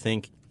 And I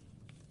think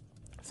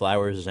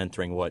Flowers is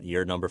entering,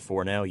 year number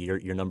 4 now?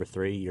 Year number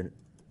 3?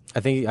 I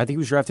think he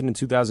was drafted in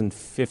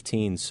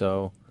 2015,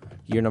 so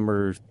year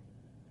number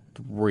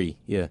 3,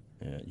 yeah.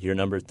 Year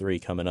number 3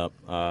 coming up.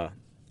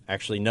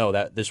 Actually, no,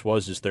 this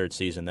was his 3rd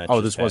season.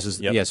 This was his,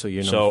 yeah, so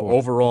year number 4. So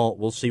overall,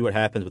 we'll see what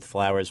happens with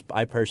Flowers.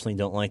 I personally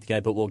don't like the guy,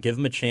 but we'll give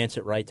him a chance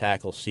at right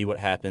tackle, see what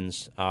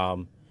happens.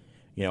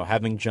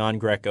 Having John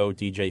Greco,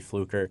 DJ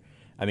Fluker,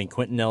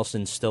 Quentin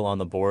Nelson's still on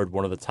the board,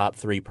 one of the top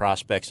 3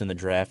 prospects in the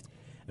draft.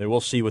 And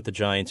we'll see what the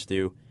Giants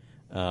do.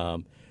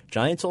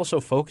 Giants also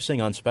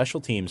focusing on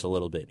special teams a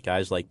little bit.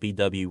 Guys like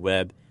B.W.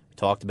 Webb, we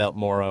talked about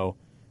Morrow,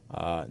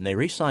 and they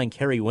re-signed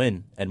Kerry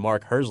Wynn and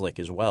Mark Herzlich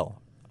as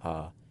well.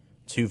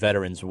 2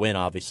 veterans. Wynn,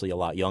 obviously, a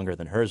lot younger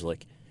than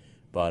Herzlich.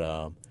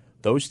 But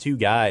those 2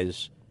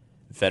 guys,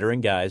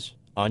 veteran guys,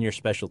 on your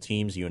special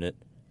teams unit,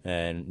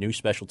 and new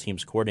special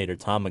teams coordinator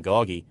Tom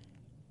McGaughey,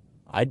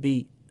 I'd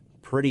be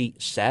pretty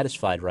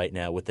satisfied right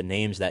now with the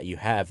names that you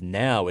have.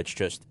 Now it's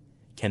just,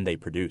 can they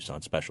produce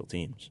on special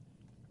teams?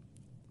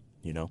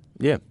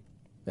 Yeah,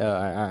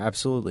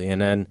 absolutely.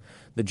 And then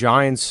the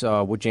Giants,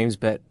 with James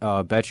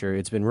Betcher,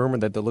 it's been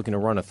rumored that they're looking to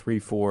run a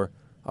 3-4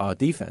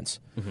 defense.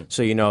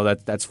 So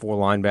that's 4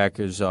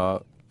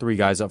 linebackers, 3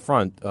 guys up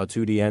front,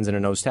 2 DNs and a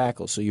nose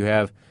tackle. So you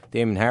have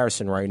Damon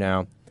Harrison right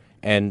now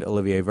and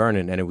Olivier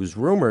Vernon. And it was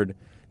rumored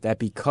that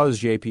because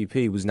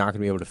JPP was not going to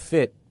be able to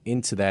fit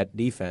into that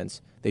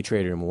defense, they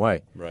traded him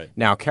away. Right.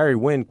 Now, Kerry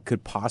Wynn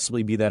could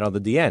possibly be that other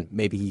DN.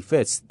 Maybe he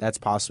fits. That's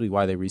possibly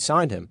why they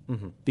re-signed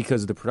him,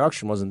 because the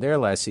production wasn't there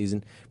last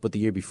season, but the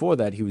year before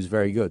that, he was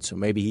very good. So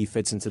maybe he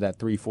fits into that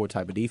 3-4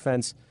 type of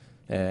defense,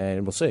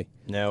 and we'll see.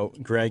 Now,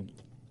 Greg,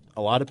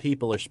 a lot of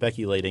people are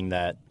speculating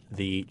that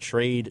the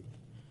trade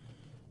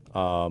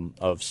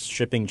of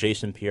shipping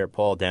Jason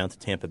Pierre-Paul down to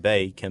Tampa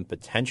Bay can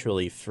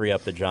potentially free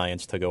up the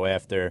Giants to go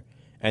after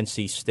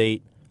NC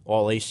State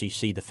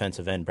All-ACC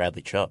defensive end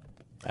Bradley Chubb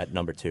at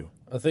number 2.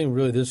 I think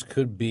really this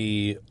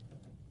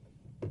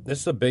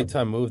is a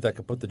big-time move that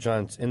could put the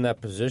Giants in that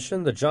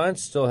position. The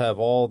Giants still have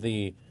all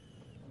the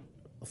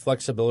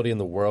flexibility in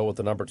the world with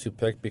the number 2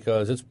 pick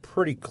because it's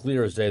pretty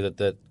clear as day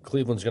that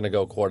Cleveland's going to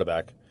go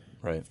quarterback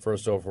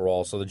first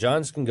overall. So the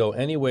Giants can go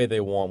any way they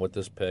want with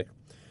this pick.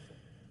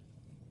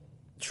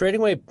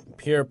 Trading away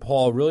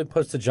Pierre-Paul really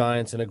puts the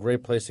Giants in a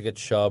great place to get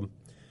Chubb.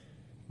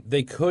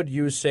 They could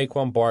use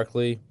Saquon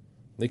Barkley.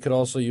 They could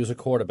also use a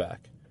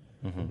quarterback.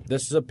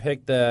 This is a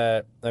pick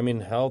that,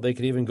 they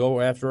could even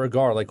go after a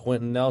guard like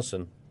Quentin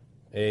Nelson,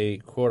 a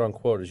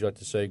quote-unquote, as you like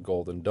to say,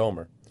 Golden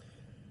Domer.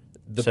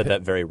 Said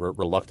that very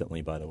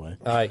reluctantly, by the way.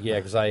 Yeah,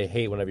 because I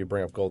hate whenever you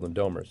bring up Golden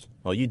Domers.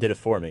 Well, you did it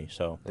for me,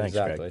 so thanks,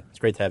 Exactly. Greg. It's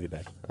great to have you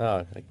back. Oh,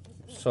 I'm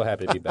so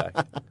happy to be back.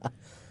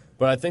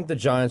 But I think the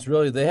Giants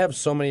they have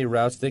so many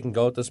routes they can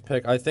go with this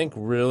pick. I think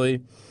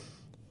really,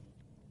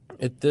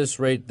 at this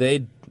rate,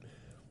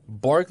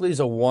 Barkley's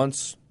a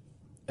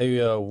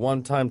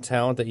one-time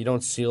talent that you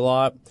don't see a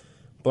lot,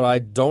 but I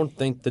don't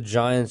think the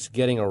Giants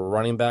getting a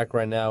running back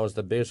right now is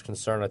the biggest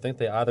concern. I think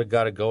they either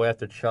got to go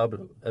after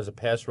Chubb as a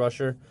pass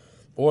rusher,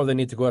 or they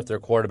need to go after a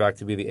quarterback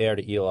to be the heir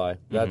to Eli.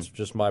 That's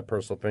just my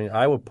personal opinion.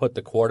 I would put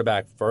the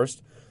quarterback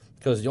first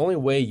because the only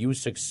way you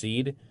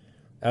succeed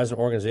as an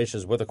organization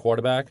is with a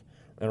quarterback,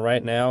 and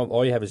right now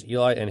all you have is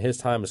Eli, and his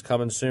time is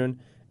coming soon.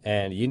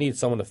 And you need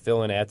someone to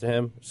fill in after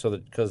him,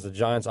 because the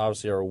Giants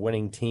obviously are a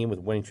winning team with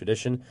winning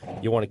tradition.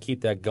 You want to keep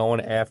that going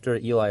after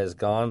Eli is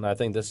gone. I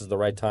think this is the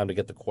right time to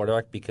get the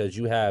quarterback because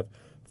you have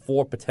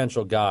 4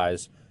 potential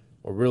guys,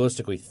 or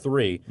realistically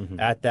 3,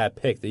 at that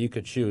pick that you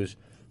could choose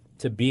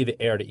to be the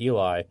heir to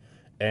Eli.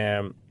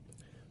 And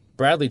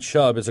Bradley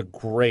Chubb is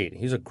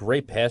he's a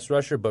great pass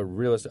rusher, but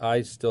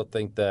I still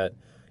think that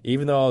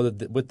even though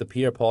with the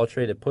Pierre-Paul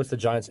trade it puts the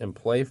Giants in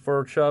play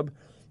for Chubb,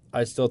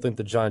 I still think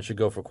the Giants should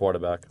go for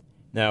quarterback.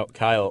 Now,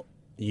 Kyle,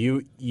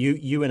 you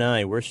and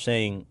I, we're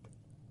saying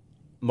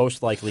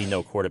most likely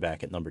no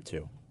quarterback at number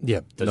 2.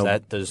 Yeah.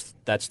 Does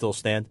that still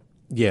stand?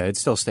 Yeah, it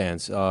still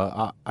stands.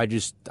 I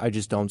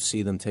just don't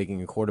see them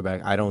taking a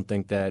quarterback. I don't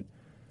think that.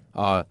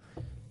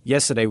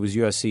 Yesterday was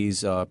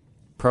USC's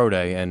pro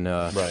day, and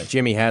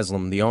Jimmy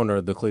Haslam, the owner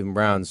of the Cleveland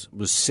Browns,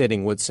 was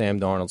sitting with Sam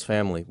Darnold's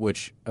family,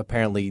 which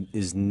apparently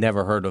is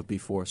never heard of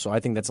before. So I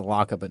think that's a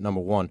lockup at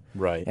number one.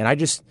 Right. And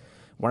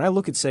when I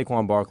look at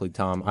Saquon Barkley,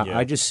 Tom,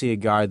 I just see a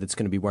guy that's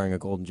going to be wearing a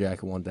golden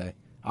jacket one day.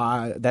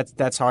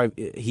 That's how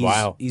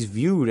he's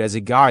viewed as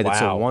a guy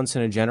that's a once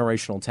in a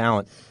generational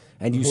talent,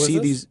 and you see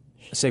these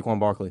Saquon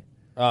Barkley.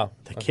 Oh,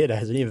 the kid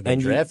hasn't even been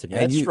drafted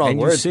yet. That's strong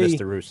words,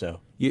 Mr. Russo.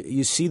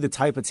 You see the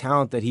type of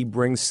talent that he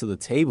brings to the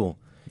table,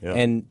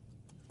 and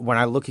when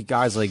I look at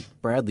guys like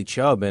Bradley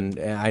Chubb, and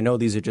I know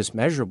these are just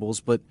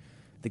measurables, but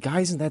the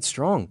guy isn't that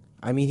strong.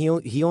 I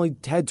mean, he only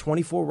had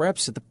 24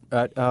 reps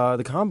at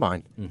the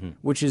combine,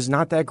 which is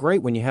not that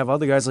great when you have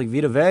other guys like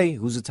Vita Vea,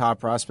 who's a top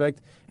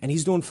prospect, and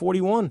he's doing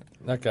 41.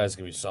 That guy's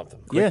going to be something.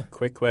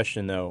 Quick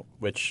question, though,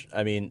 which,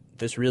 I mean,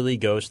 this really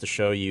goes to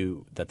show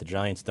you that the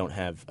Giants don't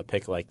have a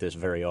pick like this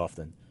very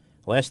often.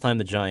 Last time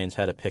the Giants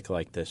had a pick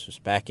like this was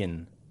back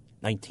in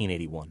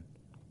 1981,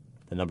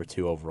 the number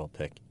 2 overall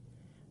pick.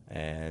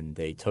 And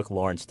they took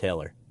Lawrence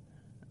Taylor,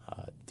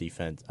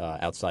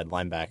 outside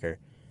linebacker,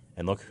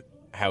 and look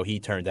how he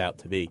turned out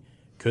to be.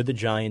 Could the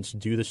Giants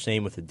do the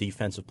same with a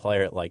defensive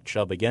player like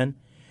Chubb again?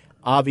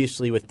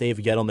 Obviously, with Dave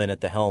Gettleman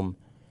at the helm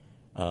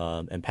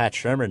and Pat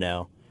Shurmur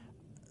now,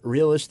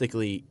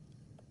 realistically,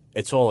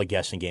 it's all a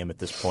guessing game at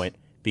this point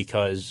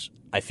because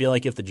I feel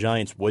like if the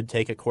Giants would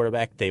take a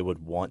quarterback, they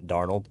would want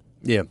Darnold.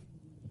 Yeah.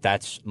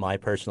 That's my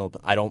personal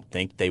 – I don't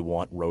think they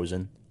want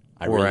Rosen.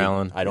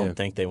 Allen. I don't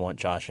think they want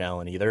Josh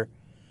Allen either.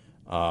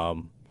 But,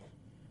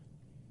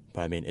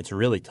 I mean, it's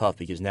really tough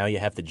because now you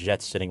have the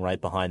Jets sitting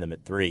right behind them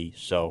at 3.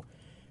 So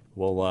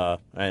we'll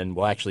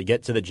actually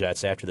get to the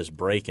Jets after this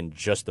break in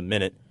just a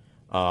minute.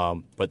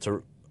 But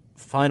to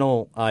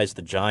finalize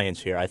the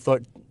Giants here, I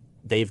thought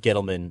Dave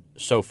Gettleman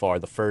so far,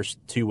 the first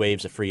 2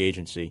 waves of free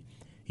agency,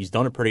 he's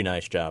done a pretty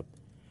nice job.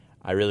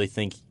 I really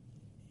think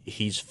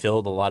he's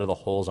filled a lot of the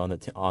holes on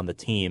the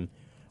team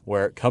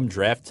where come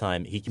draft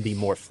time, he can be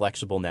more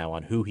flexible now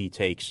on who he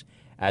takes,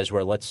 as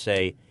where, let's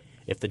say,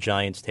 if the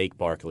Giants take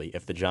Barkley,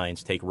 if the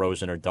Giants take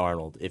Rosen or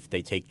Darnold, if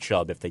they take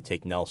Chubb, if they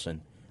take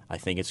Nelson, I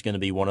think it's going to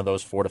be one of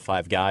those 4 to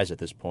 5 guys at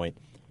this point.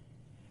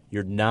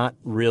 You're not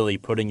really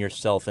putting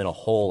yourself in a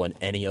hole in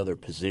any other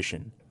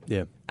position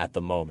at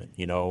the moment.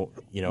 You know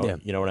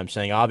what I'm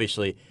saying?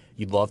 Obviously,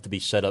 you'd love to be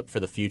set up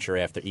for the future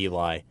after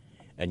Eli,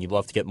 and you'd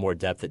love to get more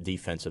depth at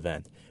defensive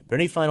end. But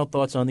any final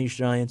thoughts on these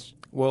Giants?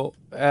 Well,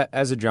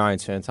 as a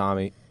Giants fan,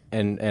 Tommy,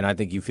 and I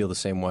think you feel the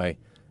same way,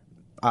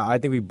 I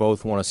think we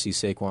both want to see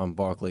Saquon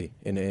Barkley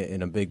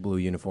in a big blue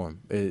uniform.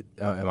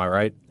 Am I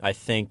right? I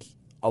think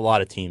a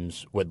lot of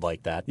teams would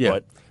like that. Yeah,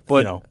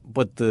 but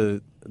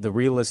the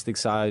realistic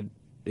side,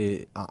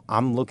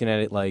 I'm looking at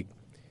it like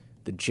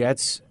the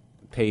Jets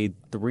paid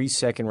 3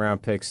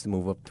 second-round picks to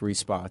move up 3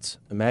 spots.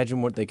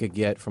 Imagine what they could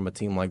get from a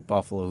team like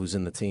Buffalo who's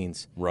in the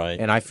teens. Right.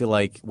 And I feel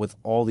like with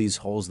all these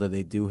holes that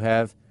they do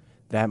have,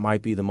 that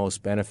might be the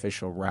most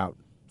beneficial route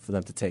for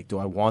them to take. Do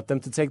I want them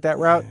to take that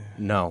route?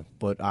 No.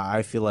 But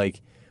I feel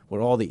like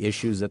with all the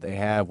issues that they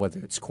have, whether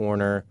it's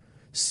corner,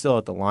 still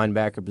at the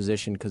linebacker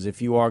position, because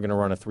if you are going to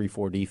run a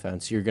 3-4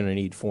 defense, you're going to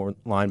need 4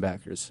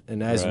 linebackers.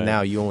 And as of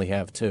now, you only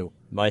have 2.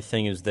 My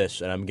thing is this,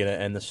 and I'm going to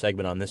end the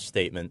segment on this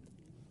statement.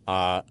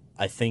 I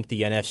think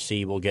the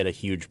NFC will get a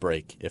huge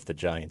break if the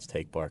Giants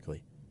take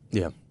Barkley.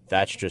 Yeah.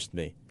 That's just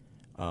me.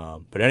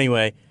 But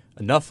anyway,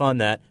 enough on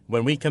that.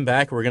 When we come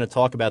back, we're going to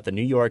talk about the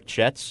New York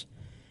Jets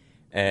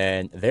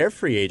and their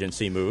free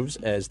agency moves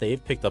as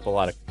they've picked up a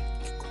lot of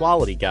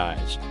quality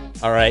guys.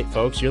 All right,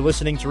 folks, you're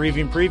listening to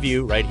Review and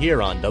Preview right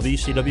here on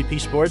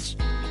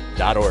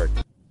WCWPSports.org.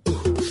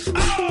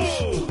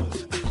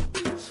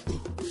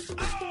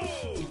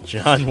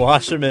 John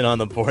Wasserman on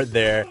the board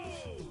there.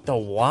 The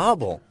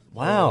wobble.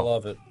 Wow. I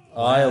love it.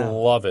 I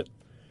love it.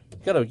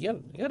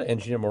 You gotta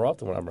engineer more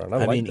often when I'm around.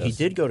 I mean, he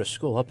did go to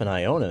school up in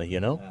Iona, you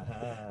know?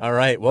 All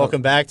right,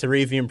 welcome back to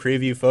Review and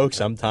Preview, folks.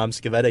 I'm Tom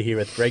Scavetta here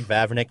with Greg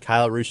Vavernick,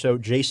 Kyle Russo.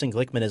 Jason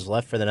Glickman is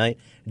left for the night.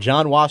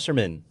 John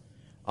Wasserman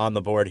on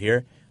the board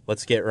here.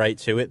 Let's get right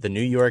to it. The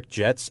New York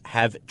Jets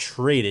have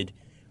traded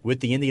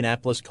with the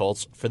Indianapolis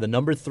Colts for the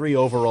number 3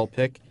 overall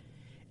pick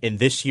in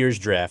this year's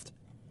draft.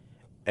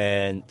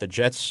 And the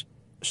Jets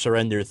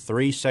surrender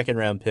 3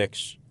 second-round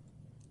picks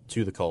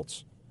to the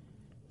Colts.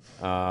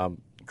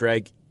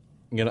 Greg,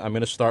 I'm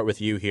going to start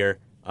with you here.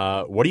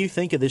 What do you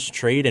think of this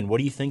trade, and what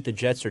do you think the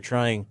Jets are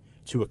trying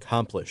to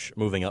accomplish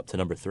moving up to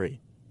number 3?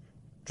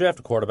 Draft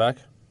a quarterback.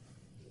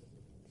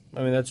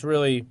 I mean, that's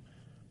really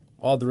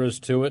all there is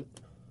to it.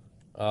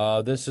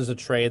 This is a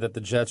trade that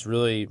the Jets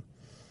really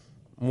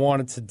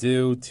wanted to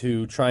do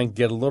to try and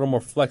get a little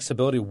more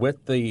flexibility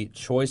with the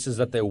choices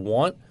that they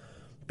want,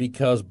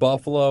 because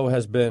Buffalo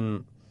has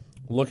been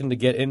looking to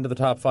get into the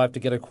top 5 to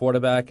get a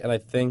quarterback, and I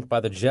think by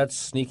the Jets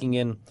sneaking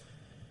in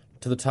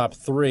to the top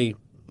 3,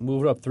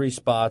 moving up 3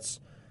 spots,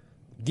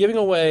 giving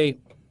away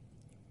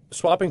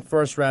swapping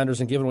first rounders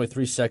and giving away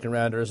 3 second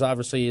rounders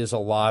obviously is a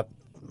lot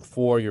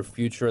for your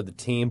future of the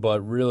team,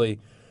 but really,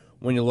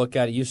 when you look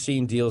at it, you've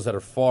seen deals that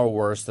are far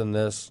worse than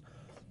this.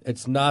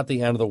 It's not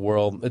the end of the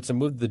world. It's a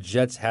move the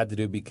Jets had to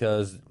do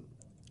because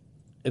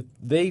if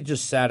they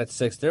just sat at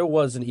 6, there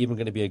wasn't even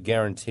going to be a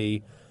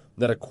guarantee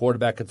that a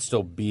quarterback could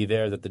still be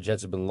there that the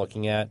Jets have been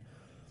looking at.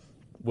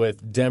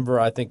 With Denver,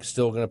 I think,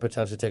 still going to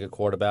potentially take a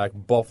quarterback.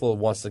 Buffalo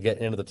wants to get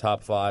into the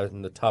top 5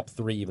 and the top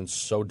 3 even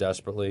so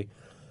desperately.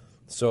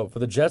 So for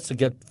the Jets to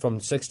get from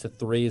 6 to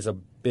 3 is a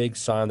big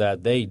sign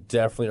that they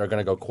definitely are going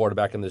to go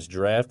quarterback in this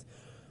draft.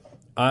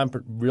 I'm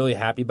really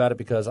happy about it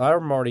because I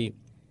already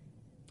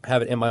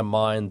have it in my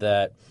mind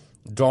that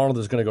Darnold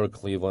is going to go to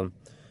Cleveland.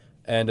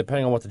 And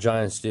depending on what the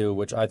Giants do,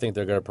 which I think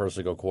they're going to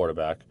personally go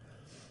quarterback.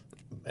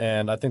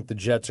 And I think the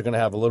Jets are going to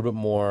have a little bit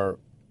more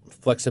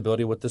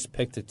flexibility with this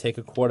pick to take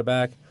a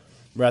quarterback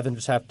rather than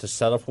just have to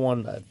settle for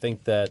one. I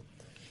think that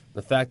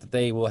the fact that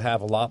they will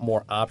have a lot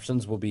more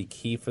options will be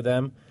key for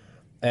them.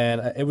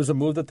 And it was a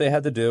move that they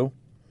had to do.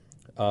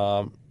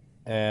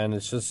 And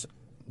it's just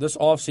this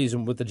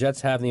offseason, with the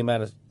Jets having the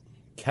amount of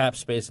cap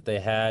space that they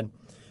had,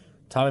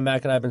 Tommy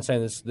Mack and I have been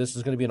saying this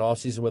is going to be an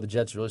offseason where the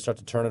Jets really start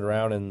to turn it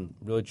around and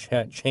really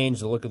change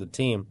the look of the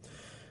team.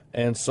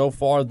 And so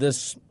far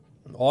this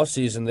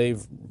offseason,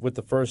 they've, with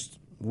the first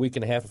week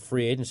and a half of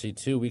free agency,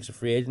 2 weeks of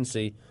free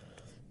agency,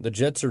 the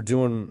Jets are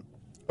doing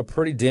a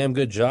pretty damn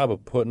good job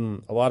of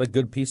putting a lot of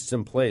good pieces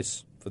in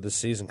place for this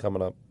season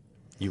coming up.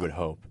 You would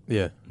hope.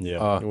 Yeah.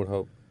 I would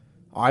hope.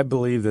 I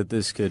believe that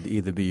this could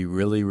either be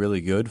really,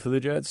 really good for the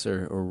Jets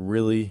or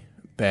really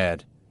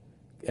bad.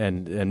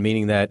 And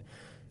meaning that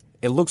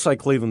it looks like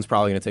Cleveland's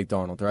probably going to take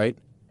Darnold, right?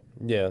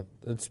 Yeah.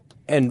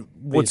 And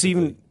what's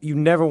even, you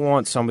never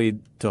want somebody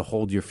to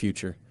hold your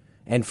future.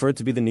 And for it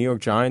to be the New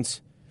York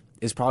Giants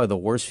is probably the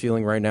worst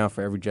feeling right now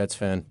for every Jets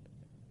fan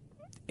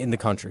in the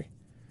country.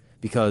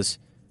 Because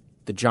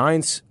the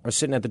Giants are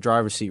sitting at the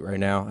driver's seat right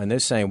now, and they're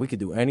saying we could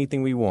do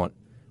anything we want.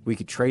 We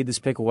could trade this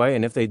pick away,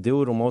 and if they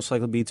do, it'll most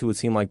likely be to a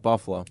team like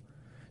Buffalo.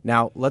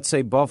 Now, let's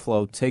say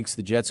Buffalo takes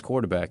the Jets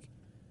quarterback.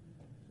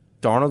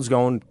 Darnold's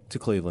going to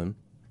Cleveland.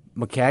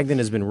 McCagnon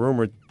has been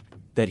rumored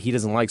that he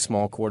doesn't like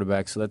small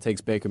quarterbacks, so that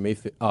takes Baker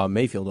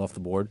Mayfield off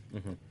the board.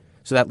 Mm-hmm.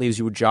 So that leaves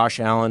you with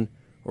Josh Allen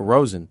or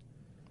Rosen.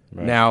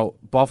 Right. Now,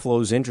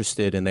 Buffalo's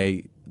interested, and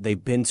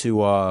they've been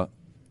to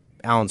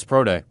Allen's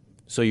pro day.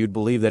 So you'd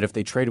believe that if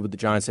they traded with the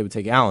Giants, they would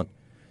take Allen.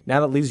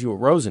 Now that leaves you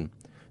with Rosen.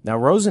 Now,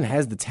 Rosen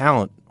has the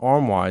talent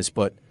arm-wise,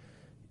 but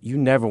you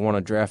never want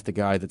to draft a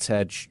guy that's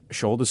had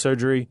shoulder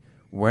surgery,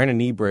 wearing a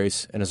knee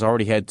brace, and has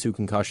already had 2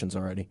 concussions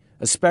already,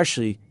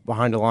 especially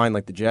behind a line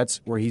like the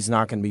Jets where he's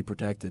not going to be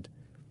protected.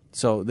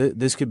 So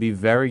this could be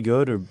very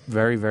good or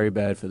very, very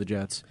bad for the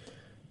Jets.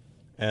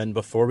 And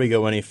before we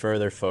go any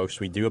further, folks,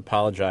 we do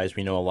apologize.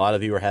 We know a lot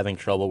of you are having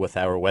trouble with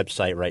our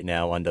website right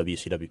now on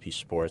WCWP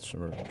Sports.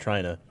 We're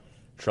trying to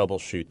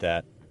troubleshoot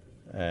that,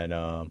 and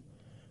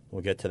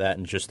we'll get to that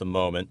in just a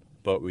moment.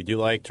 But we do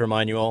like to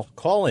remind you all,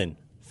 call in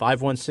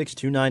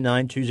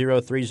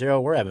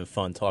 516-299-2030. We're having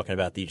fun talking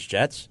about these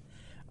Jets.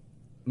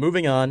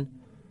 Moving on,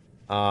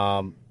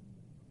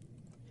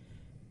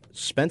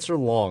 Spencer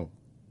Long.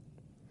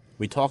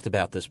 We talked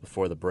about this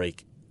before the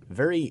break.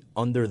 Very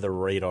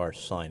under-the-radar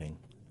signing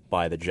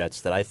by the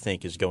Jets that I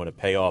think is going to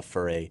pay off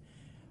for a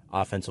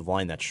offensive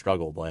line that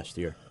struggled last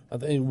year. I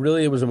think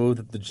really it was a move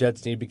that the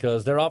Jets need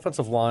because their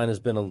offensive line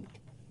has been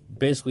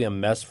basically a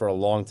mess for a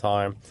long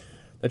time.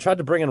 They tried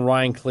to bring in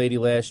Ryan Clady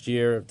last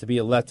year to be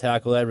a left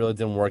tackle. That really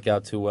didn't work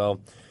out too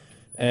well.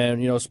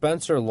 And,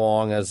 Spencer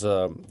Long as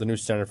the new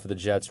center for the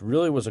Jets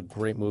really was a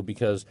great move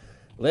because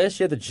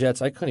last year the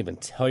Jets, I couldn't even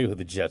tell you who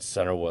the Jets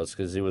center was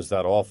because he was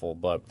that awful.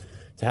 But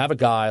to have a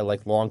guy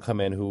like Long come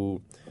in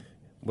who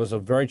was a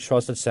very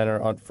trusted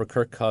center for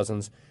Kirk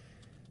Cousins,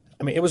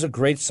 I mean, it was a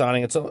great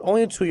signing. It's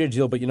only a 2-year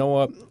deal, but you know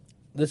what?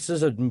 This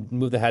is a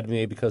move that had to be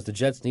made because the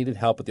Jets needed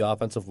help with the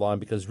offensive line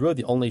because really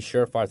the only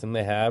surefire thing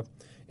they have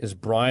is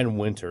Brian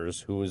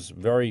Winters, who is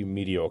very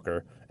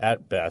mediocre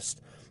at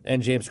best,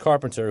 and James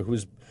Carpenter,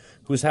 who's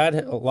had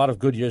a lot of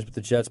good years with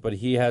the Jets, but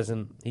he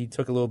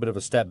took a little bit of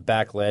a step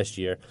back last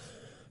year.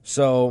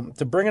 So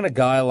to bring in a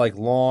guy like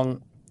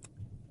Long,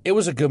 it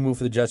was a good move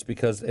for the Jets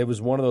because it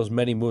was one of those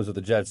many moves that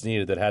the Jets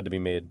needed that had to be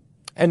made.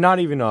 And not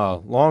even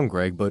Long,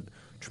 Greg, but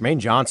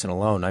Tremaine Johnson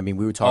alone. I mean,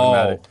 we were talking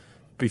about it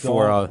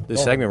before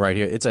this segment right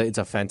here. It's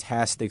a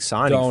fantastic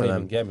signing for them. Don't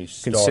even get me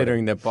started.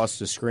 Considering that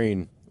Buster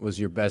Skrine was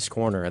your best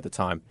corner at the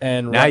time.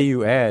 And now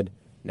you add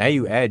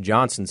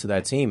Johnson to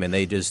that team, and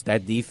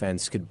that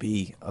defense could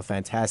be a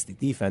fantastic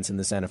defense in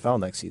this NFL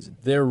next season.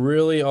 They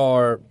really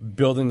are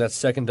building that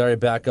secondary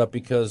back up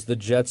because the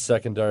Jets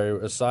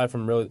secondary, aside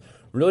from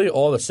really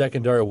all the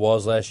secondary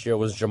was last year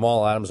was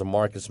Jamal Adams and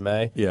Marcus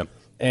May. Yeah.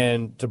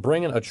 And to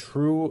bring in a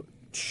true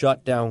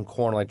shutdown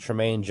corner like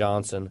Tremaine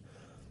Johnson,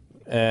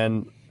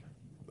 and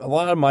a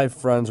lot of my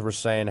friends were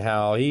saying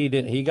how he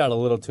got a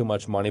little too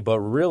much money, but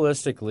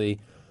realistically,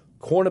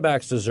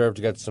 cornerbacks deserve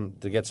to get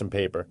some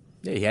paper.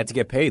 Yeah, he had to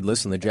get paid.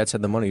 Listen, the Jets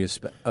had the money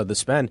to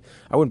spend.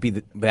 I wouldn't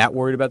be that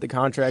worried about the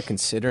contract,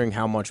 considering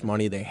how much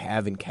money they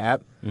have in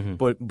cap.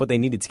 But they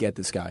needed to get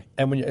this guy.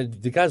 And when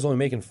the guy's only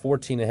making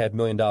 $14.5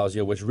 million a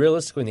year, which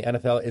realistically in the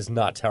NFL is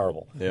not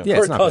terrible. Yeah. Yeah,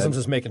 it's Kirk not Cousins bad.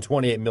 is making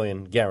 $28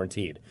 million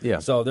guaranteed. Yeah.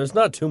 So there's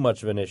not too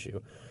much of an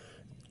issue.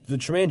 The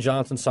Tremaine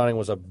Johnson signing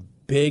was a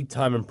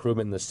big-time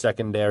improvement in the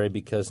secondary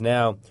because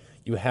now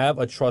you have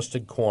a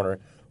trusted corner.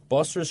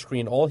 Buster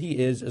Screen, all he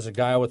is a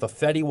guy with a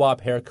Fetty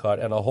Wap haircut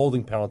and a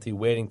holding penalty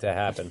waiting to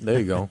happen. There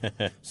you go.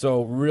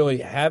 So really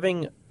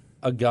having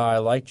a guy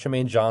like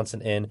Tremaine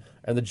Johnson in,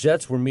 and the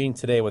Jets were meeting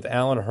today with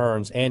Allen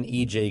Hurns and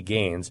E.J.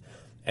 Gaines.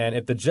 And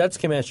if the Jets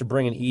can manage to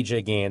bring in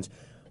E.J. Gaines,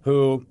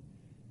 who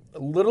a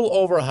little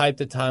overhyped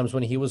at times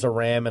when he was a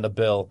Ram and a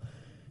Bill,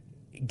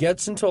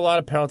 gets into a lot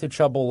of penalty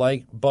trouble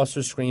like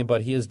Buster Screen,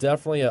 but he is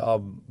definitely a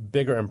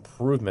bigger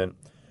improvement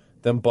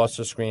than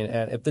Buster Screen.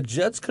 And if the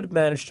Jets could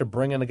manage to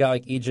bring in a guy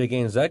like E.J.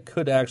 Gaines, that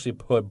could actually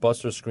put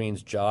Buster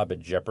Screen's job at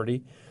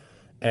jeopardy.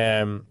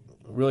 And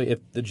really, if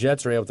the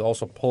Jets are able to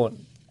also pull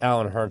in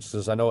Allen Hurns,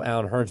 because I know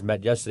Allen Hurns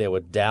met yesterday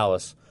with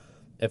Dallas,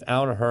 if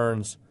Allen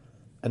Hurns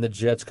and the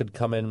Jets could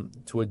come in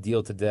to a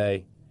deal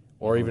today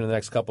or even in the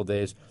next couple of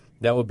days,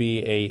 that would be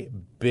a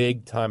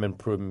big-time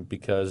improvement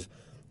because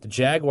the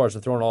Jaguars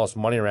are throwing all this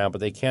money around, but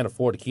they can't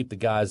afford to keep the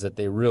guys that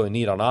they really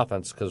need on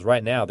offense because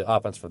right now the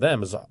offense for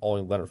them is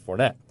only Leonard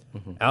Fournette.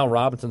 Allen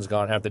Robinson's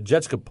gone. And if the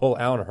Jets could pull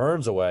Allen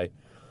Hurns away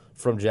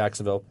from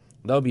Jacksonville,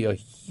 that would be a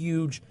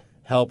huge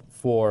help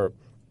for,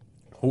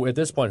 at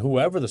this point,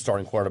 whoever the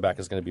starting quarterback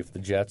is going to be for the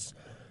Jets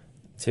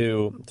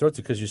to throw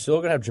to, because you're still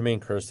going to have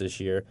Jermaine Kearse this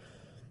year.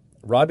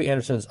 Robbie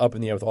Anderson's up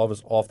in the air with all of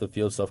his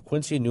off-the-field stuff.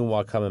 Quincy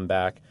Enunwa coming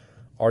back.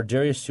 Our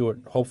Darius Stewart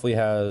hopefully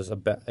has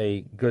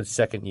a good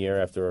second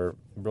year after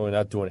really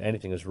not doing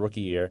anything his rookie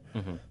year.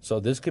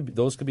 So those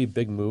could be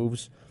big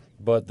moves.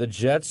 But the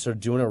Jets are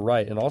doing it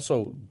right, and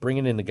also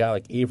bringing in a guy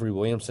like Avery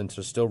Williamson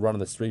to still run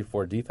this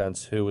 3-4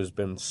 defense, who has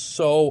been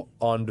so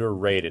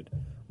underrated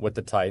with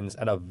the Titans,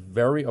 and a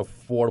very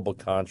affordable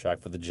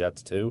contract for the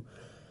Jets too.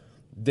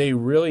 They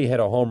really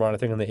hit a home run, I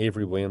think, on the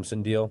Avery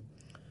Williamson deal.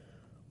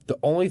 The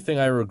only thing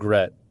I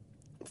regret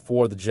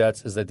for the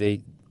Jets is that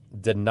they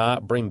did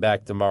not bring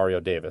back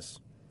DeMario Davis.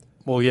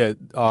 Well, yeah,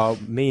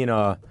 me,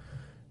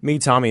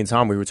 Tommy, and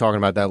Tom, we were talking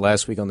about that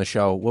last week on the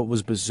show. What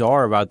was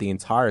bizarre about the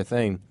entire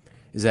thing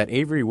is that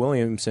Avery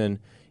Williamson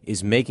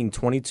is making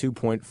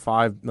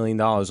 $22.5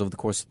 million over the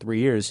course of 3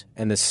 years,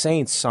 and the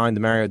Saints signed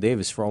DeMario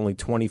Davis for only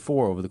 $24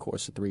 over the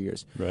course of 3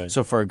 years. Right.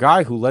 So for a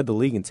guy who led the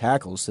league in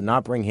tackles to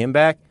not bring him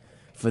back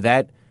for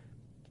that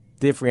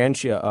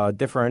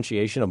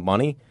differentiation of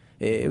money,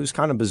 it was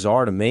kind of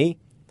bizarre to me.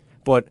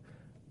 But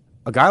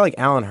a guy like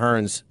Allen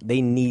Hurns,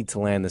 they need to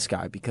land this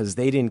guy because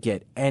they didn't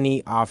get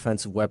any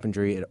offensive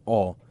weaponry at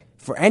all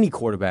for any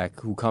quarterback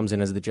who comes in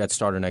as the Jets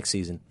starter next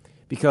season.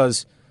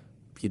 Because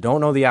you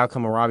don't know the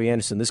outcome of Robbie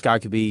Anderson. This guy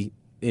could be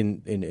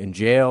in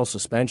jail,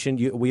 suspension.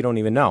 We don't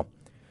even know.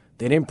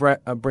 They didn't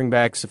bring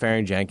back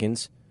Safarian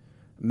Jenkins.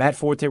 Matt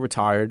Forte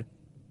retired.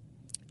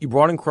 You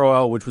brought in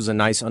Crowell, which was a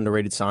nice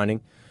underrated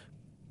signing.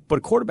 But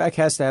a quarterback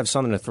has to have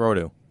something to throw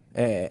to.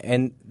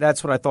 And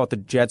that's what I thought the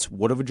Jets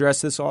would have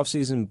addressed this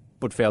offseason,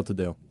 but failed to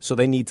do. So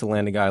they need to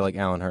land a guy like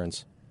Allen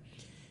Hurns.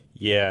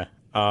 Yeah.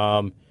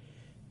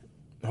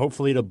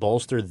 Hopefully to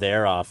bolster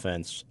their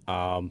offense.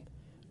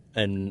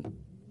 And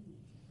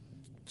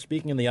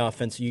speaking of the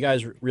offense, you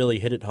guys really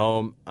hit it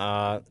home.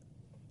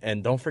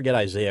 And don't forget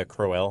Isaiah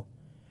Crowell.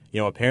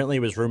 Apparently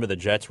it was rumored the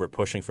Jets were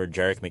pushing for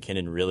Jerick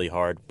McKinnon really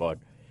hard, but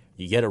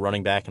you get a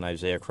running back in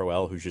Isaiah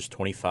Crowell who's just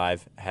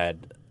 25,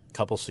 had a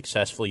couple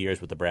successful years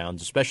with the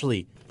Browns,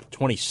 especially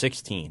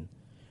 2016,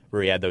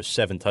 where he had those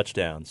 7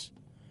 touchdowns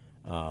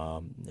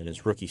in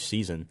his rookie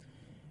season.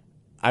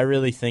 I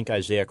really think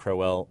Isaiah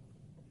Crowell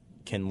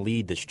can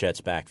lead this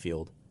Jets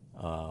backfield.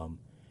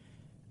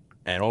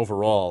 And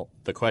overall,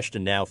 the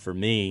question now for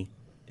me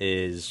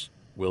is,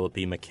 will it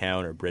be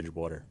McCown or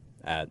Bridgewater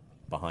at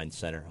behind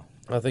center?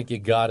 I think you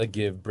got to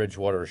give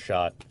Bridgewater a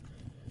shot.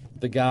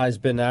 The guy's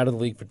been out of the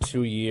league for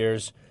 2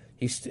 years.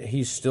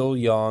 He's still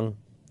young.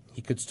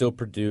 He could still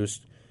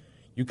produce.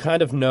 You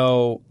kind of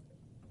know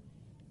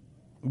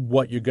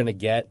what you're going to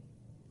get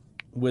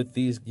with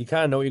these. You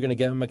kind of know what you're going to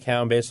get with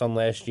McCown based on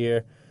last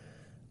year.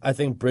 I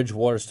think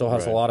Bridgewater still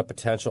has a lot of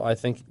potential. I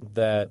think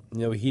that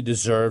he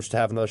deserves to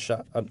have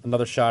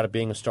another shot at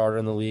being a starter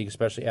in the league,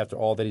 especially after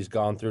all that he's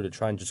gone through to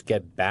try and just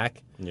get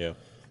back. Yeah.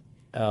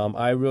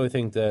 I really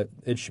think that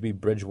it should be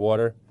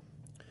Bridgewater.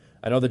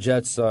 I know the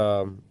Jets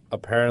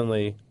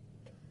apparently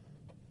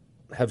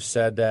have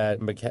said that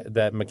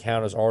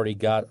McCown has already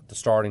got the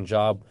starting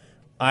job.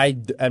 I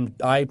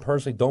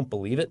personally don't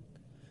believe it.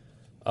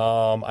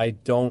 I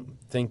don't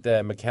think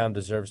that McCown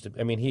deserves to.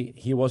 I mean,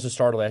 he was a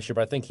starter last year,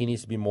 but I think he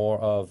needs to be more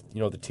of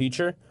the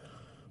teacher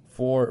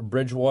for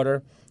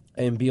Bridgewater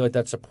and be like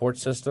that support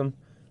system.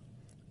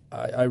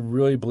 I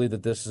really believe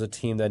that this is a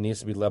team that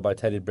needs to be led by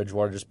Teddy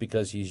Bridgewater just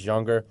because he's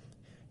younger.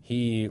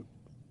 He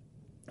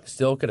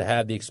still could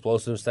have the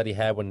explosiveness that he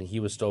had when he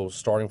was still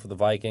starting for the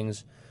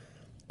Vikings.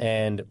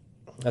 And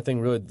I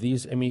think really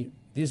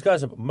these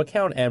guys,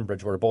 McCown and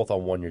Bridgewater, are both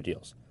on one-year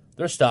deals.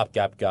 They're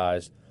stopgap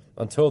guys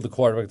until the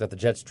quarterback that the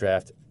Jets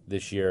draft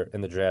this year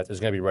in the draft is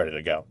going to be ready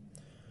to go.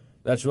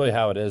 That's really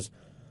how it is.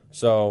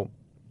 So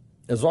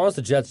as long as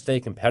the Jets stay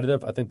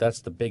competitive, I think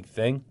that's the big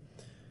thing.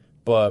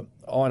 But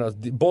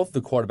both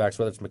the quarterbacks,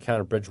 whether it's McCown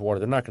or Bridgewater,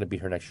 they're not going to be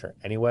here next year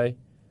anyway.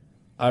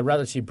 I'd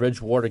rather see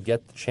Bridgewater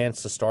get the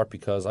chance to start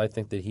because I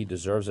think that he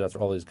deserves it after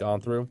all he's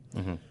gone through.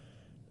 Mm-hmm.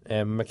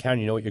 And McCown,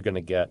 you know what you're going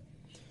to get.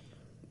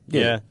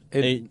 Yeah,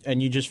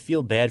 and you just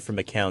feel bad for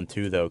McCown,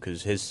 too, though,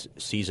 because his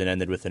season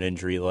ended with an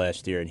injury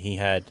last year, and he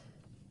had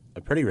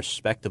a pretty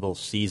respectable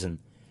season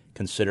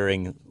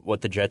considering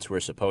what the Jets were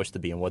supposed to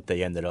be and what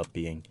they ended up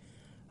being.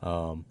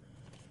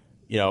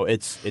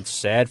 It's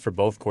sad for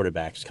both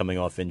quarterbacks coming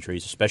off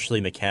injuries,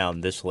 especially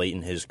McCown this late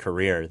in his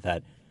career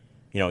that,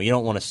 you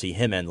don't want to see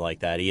him end like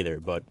that either.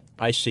 But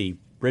I see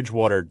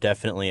Bridgewater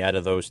definitely out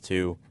of those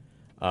two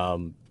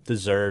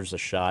deserves a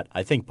shot.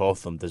 I think both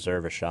of them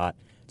deserve a shot,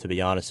 to be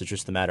honest. It's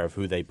just a matter of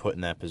who they put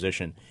in that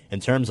position.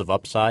 In terms of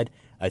upside,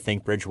 I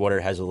think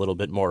Bridgewater has a little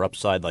bit more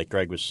upside, like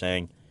Greg was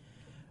saying.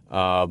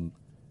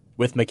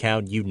 With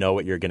McCown, you know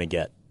what you're going to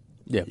get.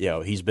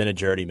 Yeah. He's been a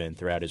journeyman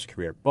throughout his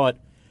career. But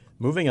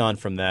moving on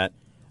from that,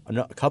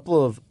 a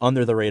couple of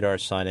under-the-radar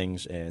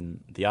signings,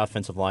 and the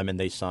offensive lineman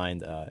they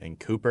signed in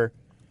Cooper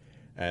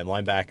and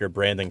linebacker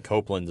Brandon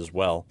Copeland as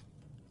well.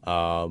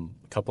 A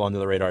couple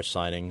under-the-radar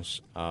signings.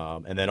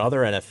 And then other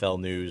NFL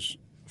news,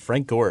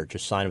 Frank Gore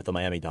just signed with the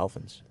Miami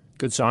Dolphins.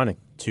 Good signing.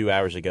 2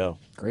 hours ago.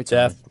 Great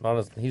signing.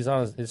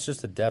 It's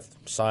just a depth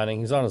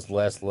signing. He's on his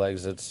last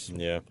legs.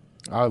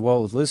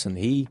 Well, listen,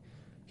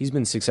 he's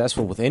been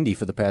successful with Indy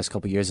for the past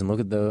couple of years, and look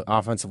at the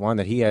offensive line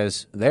that he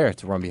has there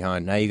to run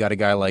behind. Now you got a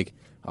guy like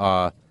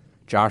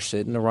Josh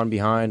Sitton to run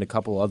behind, a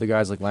couple other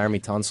guys like Laramie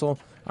Tunsil.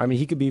 I mean,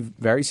 he could be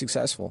very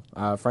successful.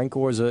 Frank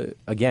Gore is,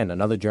 again,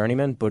 another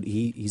journeyman, but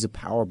he's a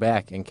power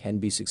back and can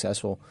be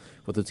successful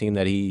with the team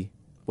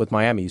with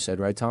Miami, you said,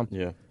 right, Tom?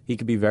 Yeah. He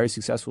could be very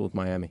successful with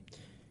Miami.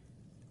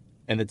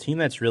 And the team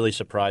that's really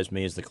surprised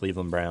me is the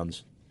Cleveland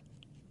Browns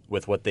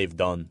with what they've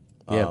done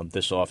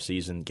this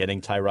offseason.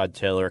 Getting Tyrod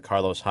Taylor,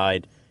 Carlos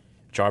Hyde,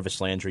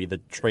 Jarvis Landry, the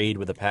trade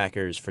with the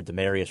Packers for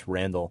Demarius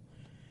Randall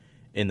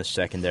in the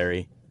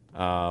secondary,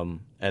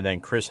 and then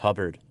Chris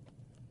Hubbard,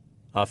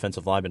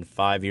 offensive lineman,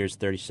 5 years,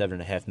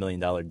 $37.5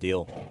 million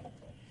deal.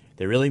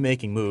 They're really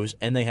making moves,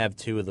 and they have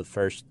two of the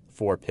first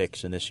 4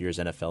 picks in this year's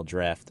NFL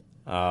draft.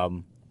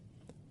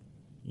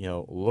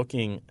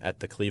 Looking at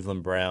the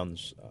Cleveland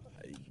Browns,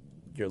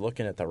 you're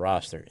looking at the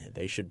roster.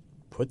 They should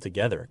put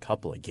together a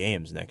couple of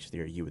games next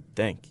year, you would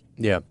think.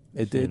 Yeah,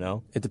 it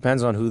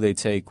depends on who they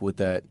take with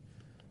that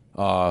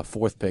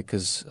 4th pick,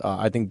 because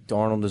I think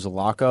Darnold is a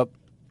lockup.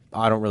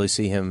 I don't really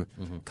see him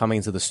coming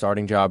into the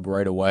starting job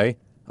right away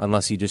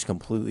unless he just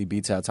completely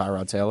beats out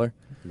Tyrod Taylor.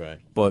 Right.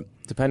 But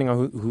depending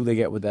on who they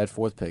get with that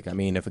 4th pick, I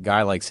mean, if a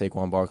guy like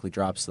Saquon Barkley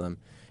drops them,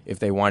 if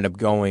they wind up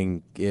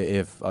going,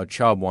 if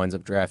Chubb winds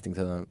up drafting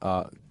to them,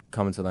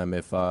 coming to them,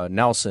 if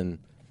Nelson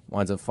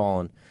winds up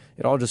falling,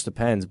 it all just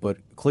depends. But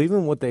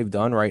Cleveland, what they've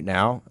done right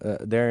now,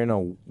 they're in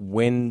a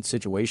win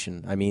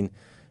situation. I mean,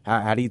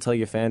 how do you tell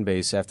your fan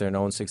base after an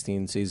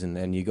 0-16 season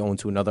and you go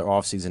into another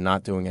offseason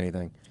not doing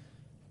anything?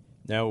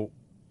 Kyle,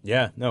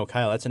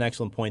 that's an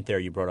excellent point there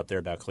you brought up there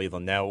about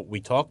Cleveland. Now,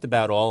 we talked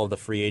about all of the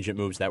free agent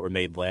moves that were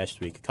made last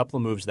week, a couple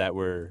of moves that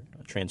were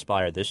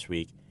transpired this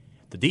week.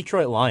 The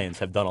Detroit Lions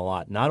have done a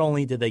lot. Not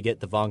only did they get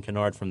Devon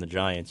Kennard from the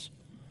Giants,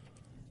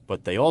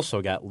 but they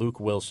also got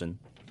Luke Wilson,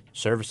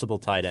 serviceable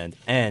tight end,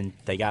 and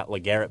they got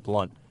LeGarrette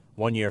Blount,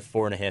 1 year,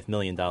 $4.5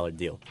 million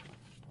deal.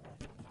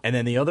 And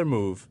then the other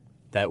move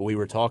that we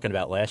were talking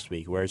about last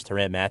week, where's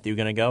Tyrann Mathieu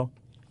going to go?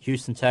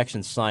 Houston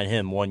Texans sign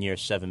him 1 year,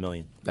 $7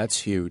 million. That's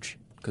huge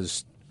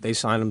because they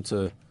signed him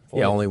to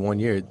only 1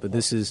 year, but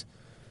that's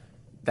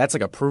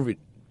like a prove-it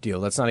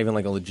deal. That's not even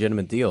like a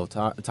legitimate deal.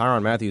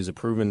 Tyrann Mathieu is a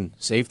proven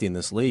safety in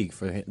this league.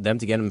 For them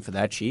to get him for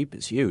that cheap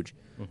is huge.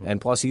 Mm-hmm.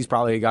 And plus, he's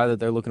probably a guy that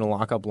they're looking to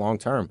lock up long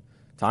term.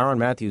 Tyrann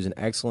Mathieu is an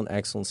excellent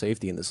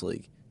safety in this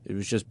league. It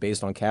was just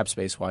based on cap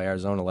space why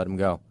Arizona let him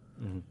go.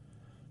 Mm-hmm.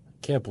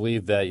 Can't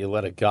believe that you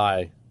let a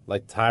guy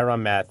like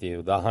Tyrann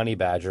Mathieu, the Honey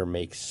Badger,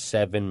 make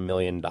 $7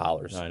 million.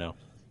 I know.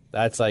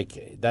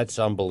 That's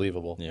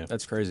unbelievable. Yeah.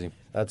 That's crazy.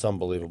 That's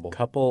unbelievable.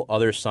 Couple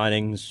other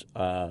signings.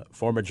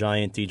 Former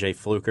Giant DJ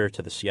Fluker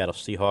to the Seattle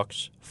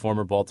Seahawks.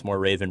 Former Baltimore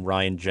Raven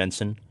Ryan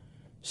Jensen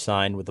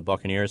signed with the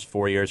Buccaneers,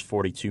 4 years,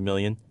 $42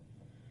 million.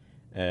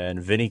 And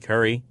Vinny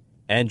Curry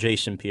and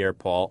Jason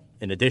Pierre-Paul,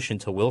 in addition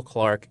to Will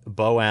Clark,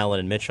 Bo Allen,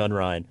 and Mitch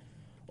Unrein,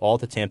 all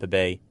to Tampa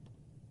Bay.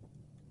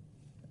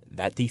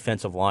 That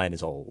defensive line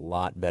is a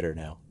lot better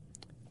now.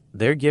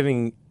 They're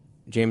giving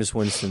Jameis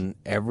Winston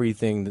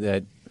everything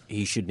that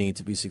he should need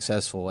to be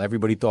successful.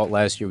 Everybody thought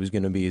last year was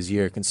going to be his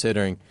year,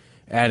 considering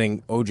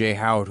adding O.J.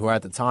 Howard, who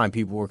at the time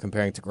people were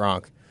comparing to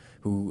Gronk,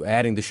 who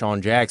adding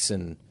Deshaun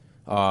Jackson,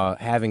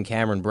 having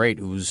Cameron Brate,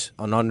 who's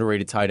an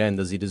underrated tight end.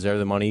 Does he deserve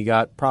the money he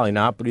got? Probably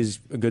not, but he's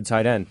a good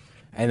tight end.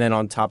 And then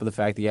on top of the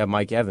fact that you have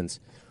Mike Evans.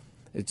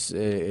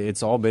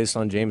 It's all based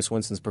on Jameis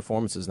Winston's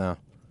performances now.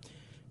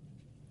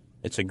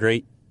 It's a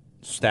great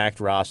stacked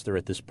roster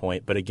at this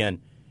point. But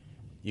again,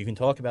 you can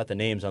talk about the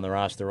names on the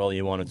roster all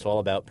you want. It's all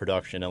about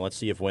production, and let's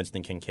see if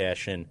Winston can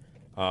cash in.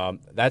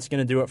 That's going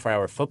to do it for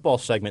our football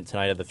segment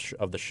tonight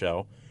of the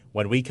show.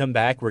 When we come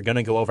back, we're going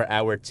to go over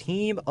our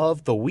team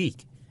of the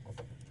week.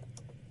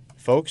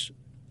 Folks,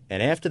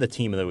 and after the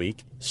team of the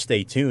week,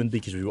 stay tuned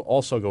because we will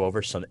also go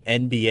over some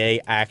NBA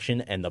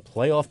action, and the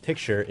playoff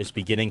picture is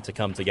beginning to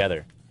come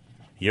together.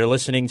 You're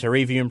listening to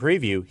Review and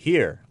Preview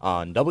here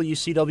on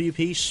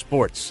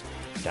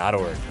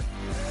WCWPSports.org.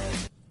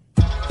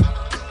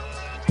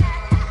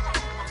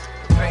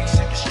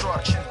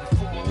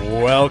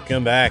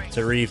 Welcome back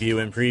to Review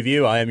and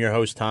Preview. I am your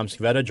host, Tom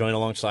Scavetta, joined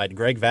alongside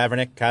Greg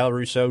Vavernick, Kyle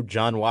Russo,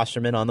 John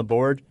Wasserman on the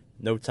board.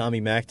 No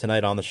Tommy Mack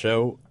tonight on the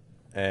show.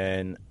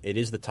 And it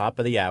is the top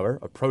of the hour,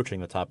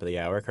 approaching the top of the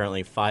hour,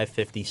 currently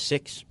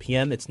 5:56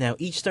 p.m. It's now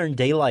Eastern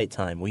Daylight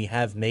Time. We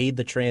have made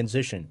the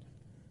transition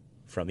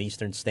from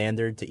Eastern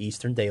Standard to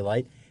Eastern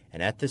Daylight.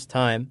 And at this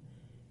time,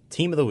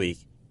 Team of the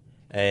Week.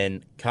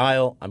 And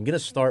Kyle, I'm going to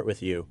start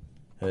with you,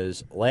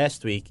 because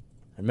last week,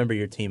 I remember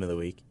your Team of the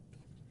Week.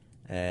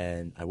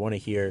 And I want to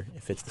hear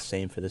if it's the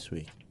same for this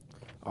week.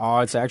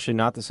 Oh, it's actually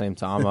not the same,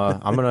 Tom.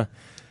 I'm gonna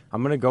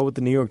go with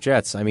the New York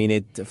Jets. I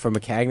mean, for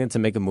McCagnon to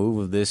make a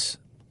move of this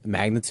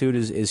magnitude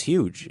is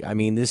huge. I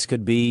mean, this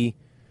could be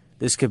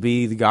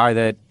the guy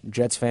that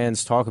Jets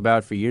fans talk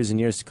about for years and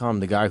years to come.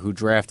 The guy who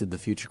drafted the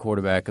future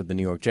quarterback of the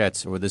New York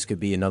Jets, or this could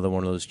be another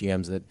one of those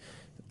GMs that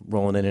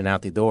rolling in and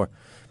out the door.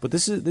 But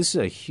this is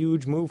a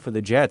huge move for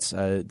the Jets.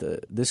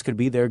 This could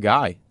be their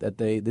guy.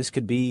 This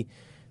could be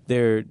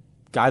their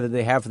guy that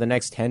they have for the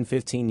next 10,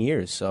 15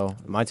 years. So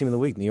my team of the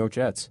week, New York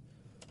Jets.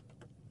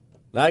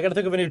 Now I got to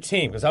think of a new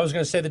team, because I was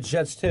going to say the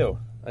Jets too.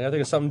 I got to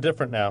think of something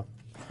different now.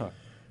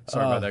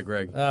 Sorry about that,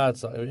 Greg.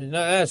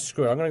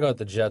 Screw it. I'm going to go with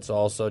the Jets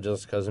also,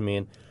 just because, I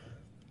mean,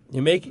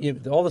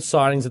 all the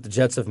signings that the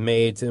Jets have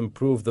made to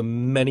improve the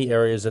many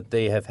areas that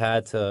they have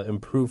had to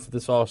improve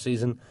this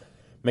offseason.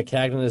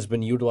 McCagnon has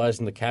been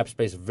utilizing the cap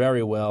space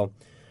very well.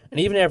 And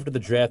even after the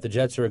draft, the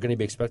Jets are going to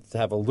be expected to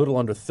have a little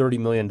under $30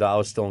 million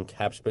still in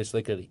cap space, so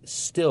they could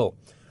still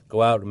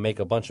go out and make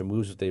a bunch of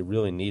moves if they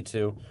really need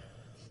to.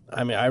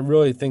 I mean, I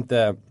really think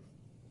that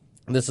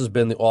this has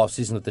been the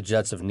offseason that the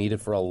Jets have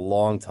needed for a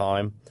long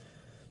time.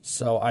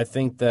 So I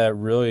think that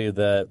really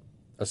that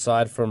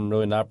aside from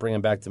really not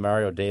bringing back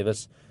DeMario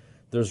Davis,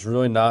 there's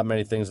really not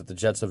many things that the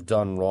Jets have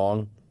done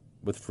wrong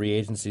with free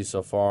agency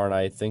so far, and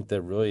I think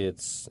that really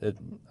it's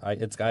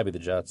got to be the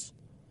Jets.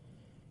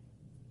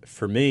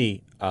 For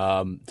me,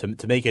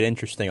 to make it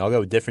interesting, I'll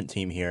go with a different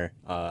team here.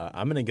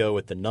 I'm going to go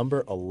with the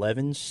number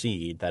 11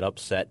 seed that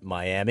upset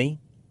Miami,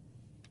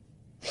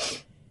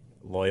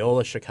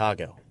 Loyola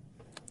Chicago.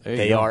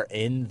 They are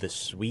in the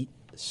Sweet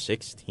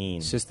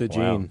 16. Sister Wow.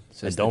 Jean.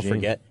 And don't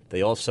forget,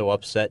 they also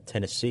upset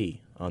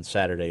Tennessee on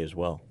Saturday as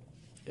well.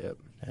 Yep.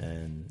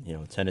 And,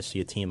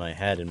 Tennessee, a team I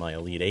had in my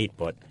Elite Eight,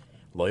 but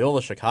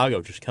Loyola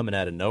Chicago just coming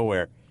out of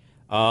nowhere.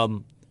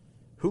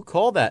 Who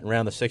called that in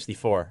round of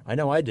 64? I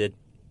know I did.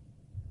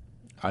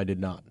 I did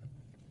not.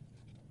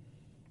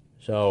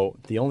 So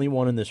the only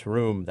one in this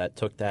room that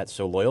took that.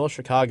 So Loyola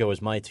Chicago is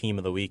my team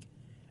of the week.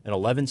 An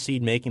 11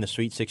 seed making the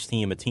Sweet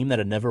 16, a team that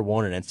had never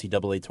won an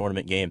NCAA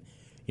tournament game.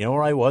 You know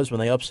where I was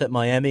when they upset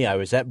Miami? I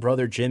was at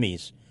Brother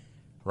Jimmy's,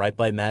 right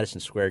by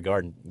Madison Square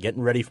Garden,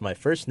 getting ready for my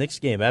first Knicks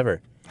game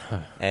ever.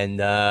 And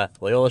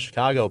Loyola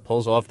Chicago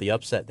pulls off the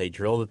upset. They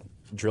drill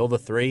the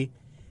three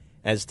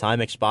as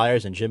time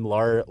expires, and Jim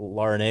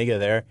Larinaga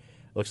there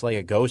looks like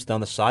a ghost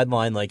on the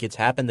sideline, like it's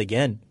happened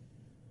again.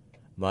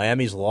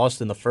 Miami's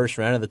lost in the first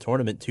round of the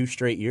tournament 2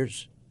 straight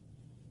years.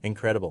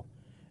 Incredible.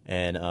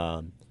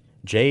 And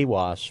Jay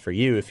Was, for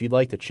you, if you'd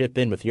like to chip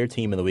in with your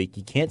team of the week,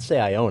 you can't say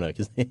Iona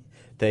because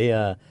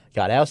they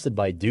got ousted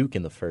by Duke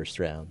in the first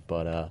round.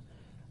 But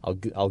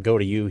I'll go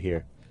to you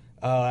here.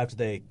 After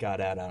they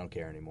got out, I don't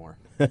care anymore.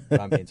 If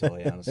I'm being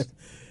totally honest.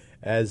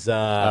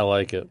 I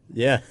like it.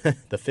 Yeah,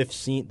 the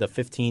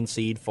 15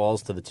 seed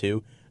falls to the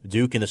 2.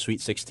 Duke in the Sweet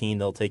 16.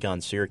 They'll take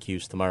on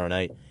Syracuse tomorrow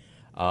night.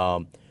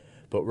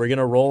 But we're going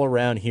to roll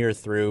around here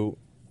through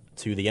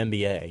to the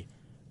NBA.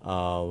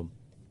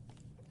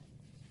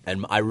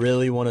 And I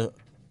really want to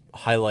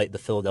highlight the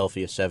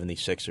Philadelphia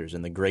 76ers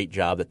and the great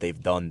job that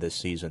they've done this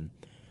season.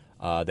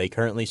 They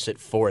currently sit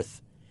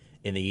 4th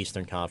in the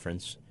Eastern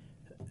Conference.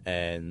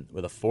 And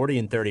with a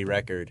 40-30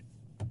 record,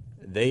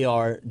 they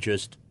are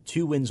just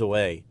 2 wins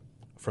away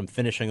from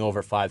finishing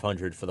over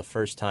 500 for the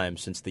first time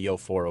since the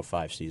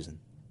 04-05 season.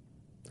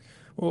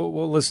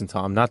 Well, listen,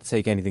 Tom, not to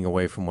take anything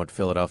away from what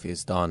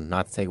Philadelphia's done,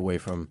 not to take away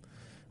from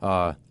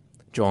Joel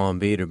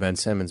Embiid or Ben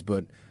Simmons,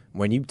 but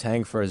when you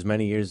tank for as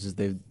many years as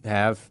they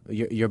have,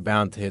 you're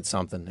bound to hit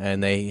something.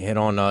 And they hit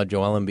on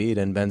Joel Embiid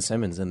and Ben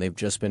Simmons, and they've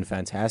just been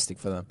fantastic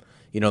for them.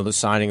 You know, the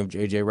signing of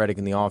J.J. Redick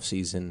in the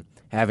offseason,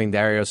 having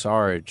Dario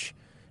Saric,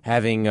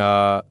 having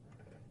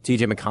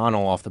T.J.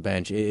 McConnell off the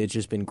bench. It's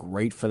just been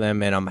great for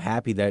them, and I'm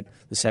happy that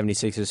the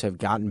 76ers have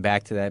gotten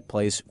back to that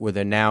place where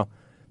they're now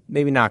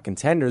maybe not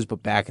contenders,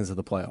 but back into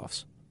the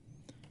playoffs.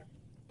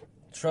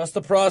 Trust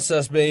the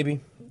process,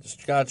 baby.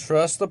 Just got to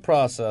trust the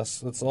process.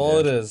 That's all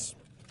it is.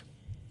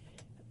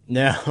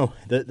 Now,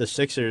 the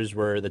Sixers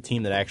were the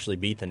team that actually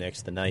beat the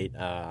Knicks tonight.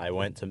 I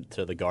went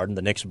to the Garden.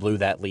 The Knicks blew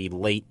that lead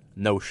late.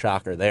 No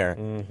shocker there.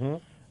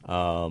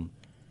 Mm-hmm.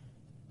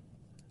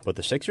 But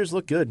the Sixers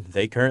look good.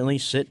 They currently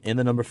sit in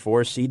the number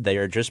 4 seed. They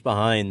are just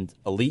behind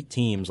elite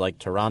teams like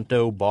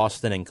Toronto,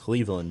 Boston, and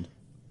Cleveland.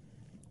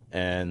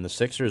 And the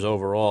Sixers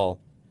overall,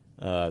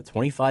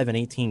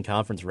 25-18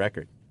 conference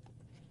record.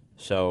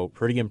 So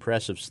pretty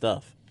impressive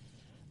stuff.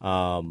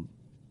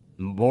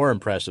 More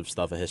impressive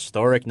stuff, a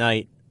historic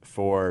night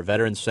for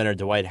veteran center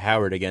Dwight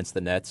Howard against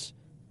the Nets.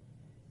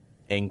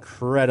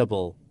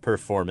 Incredible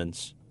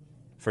performance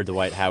for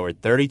Dwight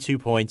Howard. 32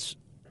 points,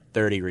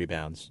 30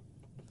 rebounds.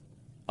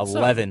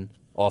 11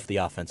 off the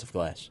offensive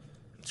glass.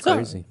 It's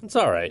crazy. It's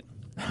all right.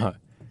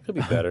 Could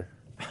be better.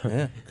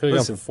 Yeah. Could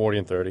have gone for 40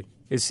 and 30.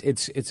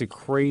 It's a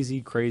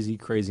crazy, crazy,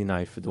 crazy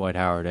night for Dwight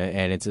Howard,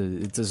 and it's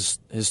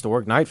a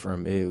historic night for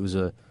him. It was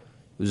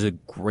a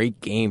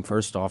great game.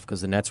 First off, because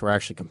the Nets were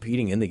actually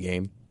competing in the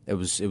game. It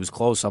was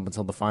close up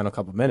until the final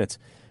couple minutes,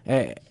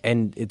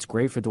 and it's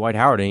great for Dwight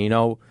Howard.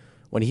 And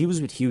when he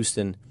was with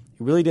Houston,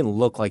 he really didn't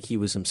look like he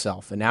was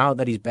himself. And now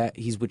that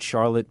he's with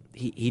Charlotte,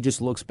 he just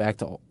looks back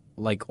to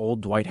like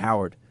old Dwight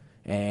Howard,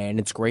 and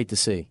it's great to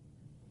see.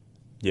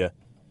 Yeah.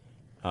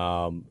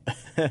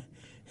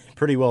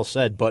 Pretty well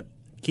said, but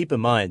keep in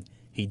mind,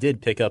 he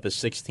did pick up his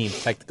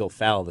 16th technical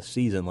foul of the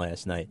season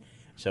last night,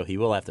 so he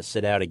will have to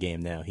sit out a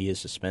game now. He is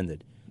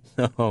suspended.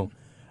 So,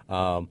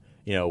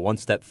 one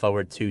step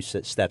forward, 2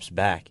 steps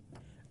back.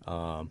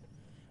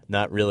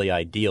 Not really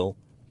ideal,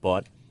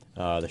 but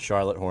the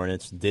Charlotte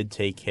Hornets did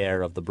take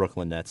care of the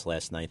Brooklyn Nets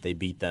last night. They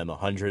beat them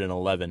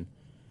 111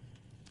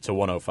 to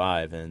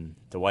 105, and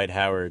Dwight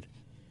Howard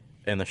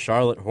and the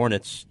Charlotte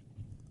Hornets,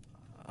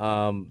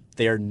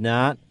 they are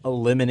not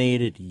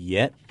eliminated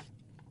yet,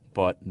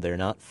 but they're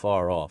not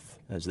far off,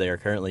 as they are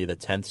currently the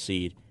 10th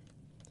seed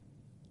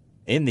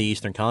in the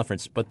Eastern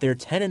Conference, but they're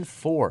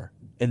 10-4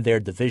 in their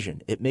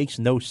division. It makes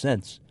no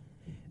sense.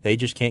 They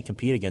just can't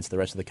compete against the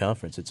rest of the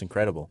conference. It's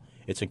incredible.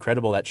 It's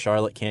incredible that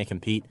Charlotte can't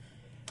compete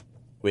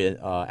with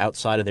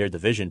outside of their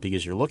division,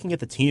 because you're looking at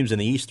the teams in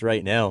the East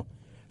right now.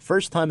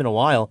 First time in a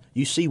while,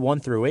 you see 1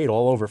 through 8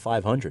 all over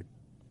 500.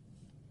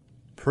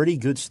 Pretty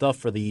good stuff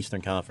for the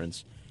Eastern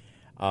Conference.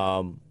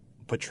 But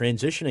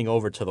transitioning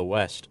over to the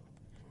West,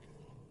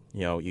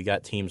 you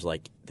got teams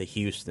like the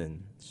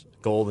Houstons,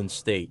 Golden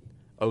State,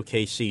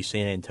 OKC,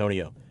 San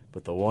Antonio.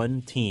 But the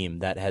one team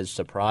that has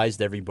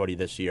surprised everybody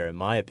this year, in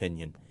my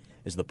opinion,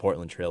 is the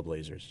Portland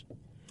Trailblazers.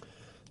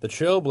 The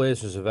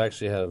Trailblazers have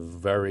actually had a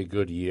very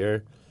good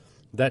year.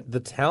 That the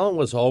talent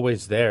was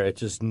always there. It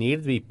just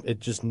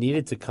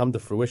needed to come to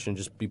fruition,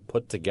 just be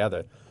put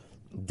together.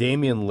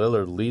 Damian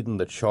Lillard leading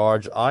the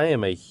charge. I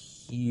am a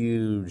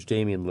huge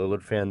Damian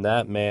Lillard fan.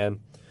 That man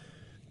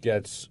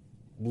gets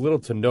little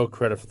to no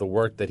credit for the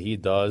work that he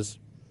does.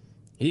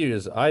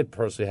 I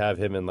personally have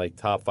him in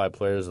top 5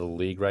 players of the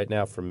league right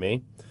now for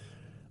me.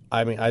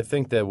 I mean, I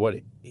think that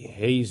what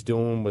he's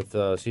doing with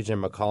C.J.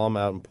 McCollum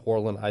out in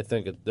Portland, I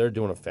think they're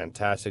doing a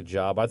fantastic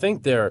job. I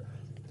think they're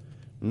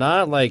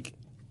not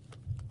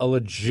a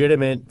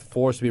legitimate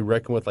force to be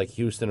reckoned with like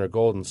Houston or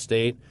Golden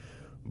State,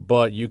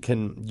 but you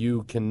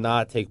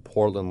cannot take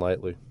Portland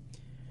lightly.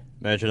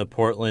 Imagine a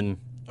Portland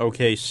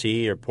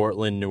OKC or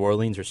Portland New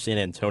Orleans or San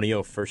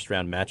Antonio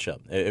first-round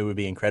matchup. It would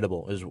be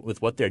incredible.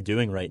 With what they're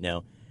doing right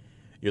now,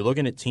 you're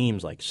looking at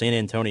teams like San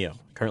Antonio,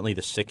 currently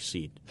the 6th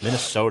seed.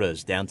 Minnesota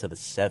is down to the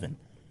 7,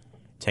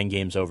 10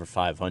 games over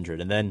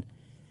 500. And then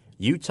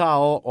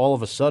Utah, all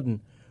of a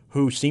sudden,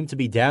 who seemed to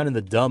be down in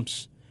the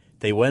dumps,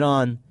 they went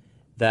on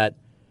that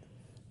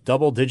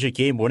double-digit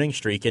game winning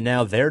streak, and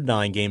now they're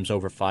 9 games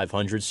over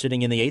 500,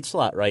 sitting in the 8th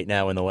slot right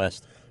now in the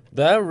West.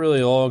 That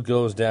really all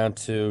goes down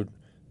to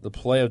the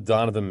play of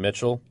Donovan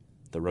Mitchell,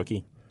 the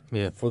rookie,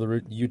 for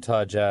the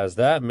Utah Jazz.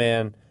 That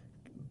man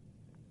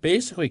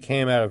basically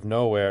came out of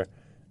nowhere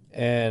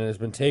and has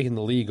been taking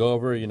the league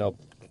over,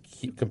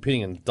 keep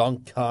competing in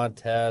dunk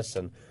contests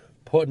and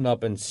putting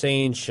up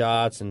insane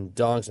shots and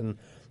dunks. And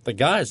the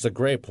guy's a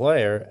great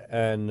player,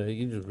 and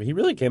he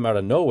really came out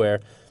of nowhere.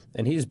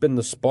 And he's been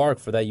the spark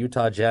for that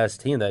Utah Jazz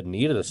team that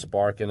needed a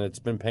spark, and it's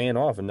been paying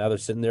off. And now they're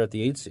sitting there at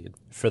the 8th seed.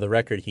 For the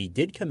record, he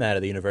did come out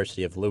of the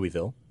University of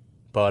Louisville.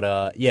 But,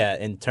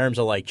 in terms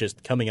of,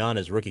 just coming on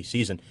his rookie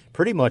season,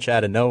 pretty much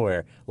out of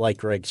nowhere, like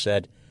Greg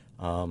said.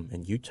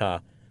 And Utah,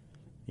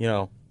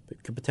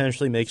 could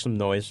potentially make some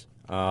noise.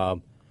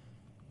 And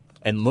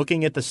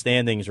looking at the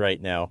standings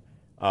right now,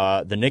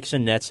 the Knicks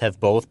and Nets have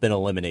both been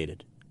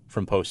eliminated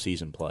from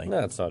postseason play.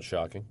 That's not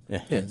shocking.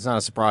 Yeah, it's not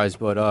a surprise,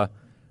 but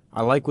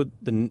I like what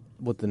the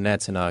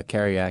Nets and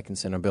Kenny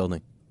Atkinson are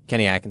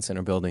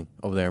building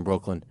over there in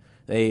Brooklyn.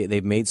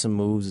 They've made some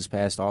moves this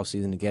past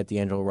offseason to get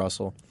D'Angelo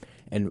Russell,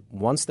 and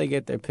once they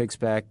get their picks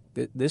back,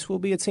 this will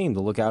be a team to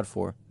look out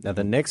for. Now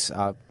the Knicks,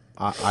 I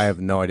have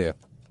no idea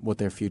what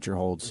their future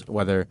holds,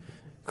 whether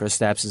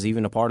Kristaps is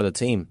even a part of the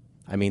team.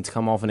 I mean, to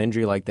come off an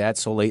injury like that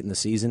so late in the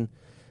season,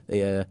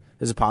 there's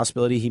a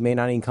possibility he may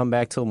not even come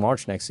back till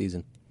March next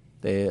season.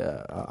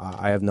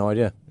 I have no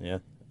idea. Yeah.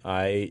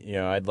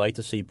 I'd like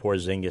to see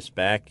Porzingis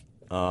back.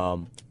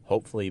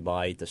 hopefully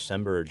by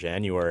December or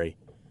January.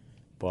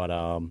 But,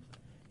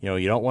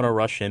 you don't want to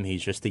rush him.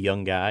 He's just a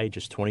young guy,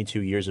 just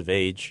 22 years of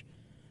age.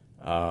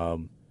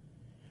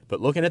 But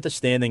looking at the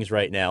standings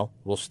right now,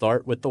 we'll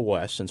start with the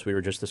West since we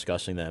were just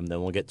discussing them.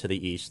 Then we'll get to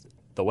the East.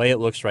 The way it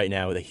looks right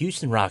now, the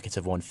Houston Rockets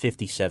have won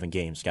 57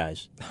 games,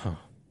 guys.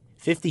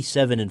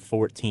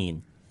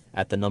 57-14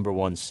 at the number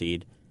 1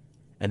 seed.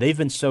 And they've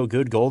been so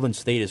good. Golden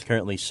State is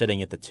currently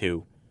sitting at the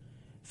 2.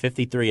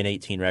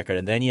 53-18 record.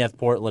 And then you have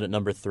Portland at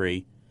number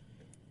 3,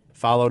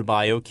 followed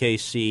by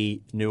OKC,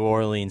 New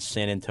Orleans,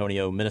 San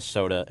Antonio,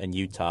 Minnesota, and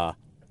Utah.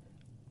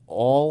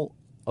 All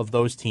of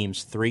those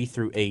teams, 3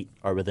 through 8,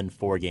 are within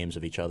 4 games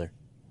of each other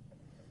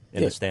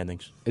in the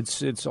standings.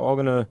 It's all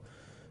going to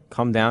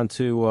come down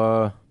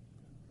to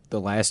the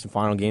last and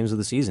final games of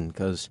the season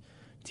because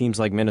teams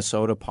like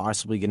Minnesota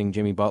possibly getting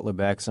Jimmy Butler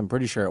back. 'Cause I'm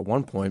pretty sure at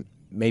one point,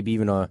 maybe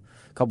even a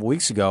couple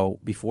weeks ago,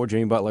 before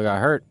Jimmy Butler got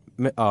hurt,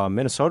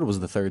 Minnesota was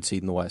the 3rd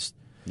seed in the West.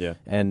 Yeah.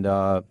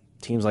 And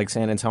teams like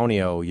San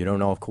Antonio, you don't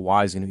know if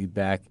Kawhi's going to be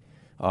back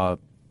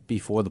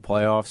before the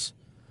playoffs.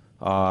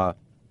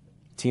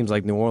 Teams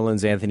like New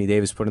Orleans, Anthony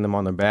Davis putting them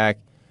on their back.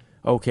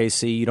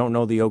 OKC, you don't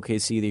know the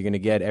OKC that you're going to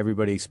get.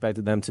 Everybody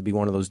expected them to be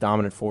one of those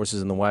dominant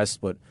forces in the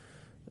West, but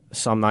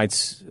some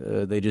nights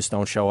they just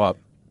don't show up.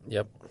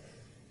 Yep.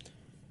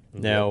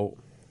 Now,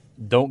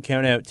 don't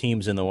count out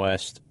teams in the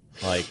West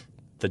like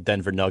the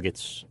Denver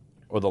Nuggets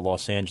or the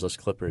Los Angeles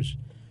Clippers.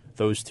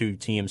 Those 2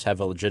 teams have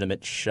a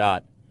legitimate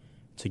shot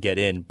to get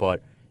in,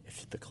 but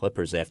if the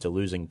Clippers, after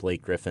losing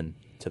Blake Griffin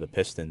to the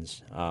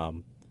Pistons,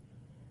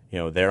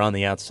 they're on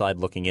the outside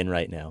looking in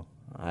right now.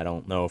 I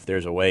don't know if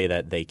there's a way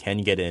that they can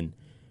get in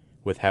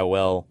with how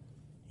well,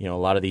 a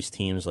lot of these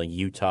teams like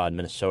Utah and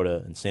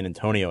Minnesota and San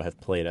Antonio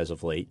have played as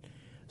of late.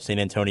 San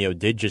Antonio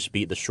did just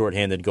beat the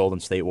shorthanded Golden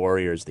State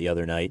Warriors the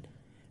other night.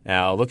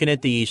 Now, looking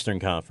at the Eastern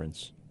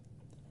Conference,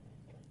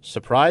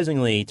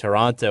 surprisingly,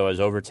 Toronto has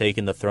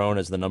overtaken the throne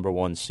as the number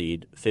 1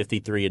 seed,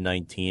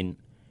 53-19,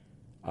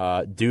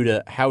 due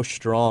to how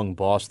strong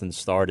Boston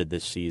started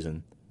this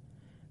season.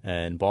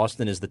 And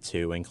Boston is the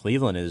 2, and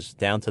Cleveland is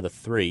down to the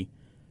 3,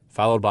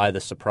 followed by the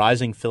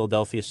surprising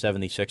Philadelphia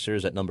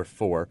 76ers at number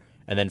 4.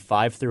 And then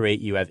 5 through 8,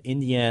 you have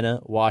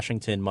Indiana,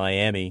 Washington,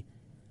 Miami,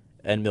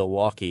 and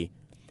Milwaukee.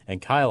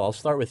 And Kyle, I'll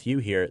start with you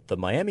here. The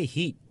Miami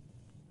Heat,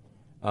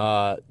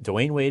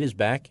 Dwayne Wade is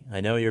back. I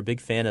know you're a big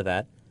fan of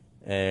that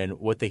and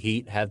what the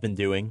Heat have been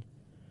doing,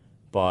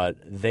 but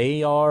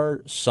they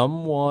are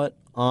somewhat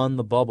on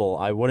the bubble.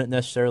 I wouldn't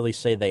necessarily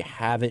say they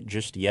haven't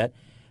just yet.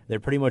 They're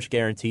pretty much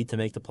guaranteed to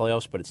make the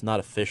playoffs, but it's not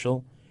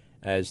official,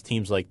 as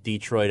teams like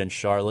Detroit and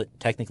Charlotte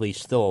technically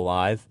still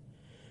alive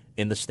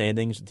in the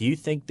standings. Do you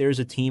think there's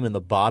a team in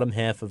the bottom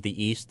half of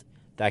the East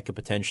that could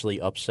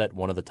potentially upset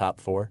one of the top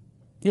 4?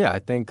 Yeah, I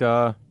think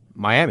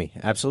Miami,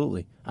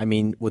 absolutely. I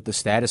mean, with the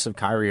status of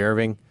Kyrie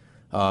Irving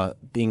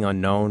being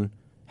unknown,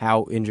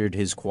 how injured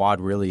his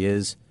quad really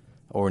is,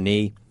 or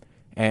knee,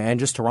 and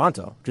just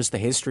Toronto, just the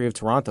history of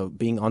Toronto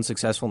being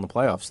unsuccessful in the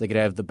playoffs. They could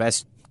have the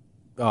best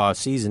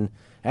season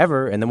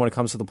ever, and then when it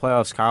comes to the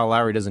playoffs, Kyle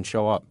Lowry doesn't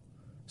show up.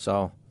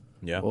 So,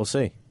 we'll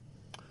see.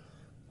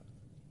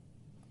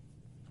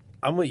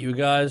 I'm with you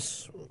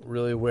guys,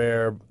 really,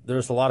 where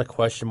there's a lot of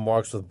question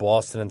marks with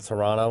Boston and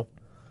Toronto.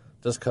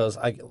 Just because,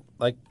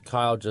 like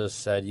Kyle just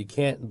said,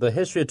 the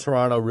history of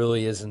Toronto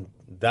really isn't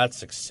that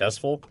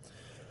successful.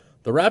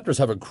 The Raptors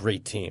have a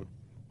great team.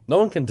 No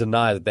one can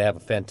deny that they have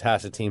a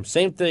fantastic team.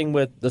 Same thing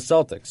with the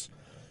Celtics.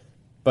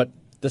 But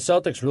the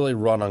Celtics really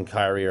run on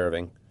Kyrie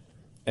Irving.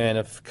 And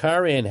if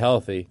Kyrie ain't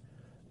healthy,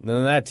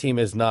 then that team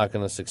is not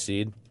going to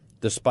succeed,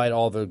 despite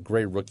all the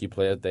great rookie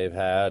play that they've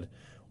had,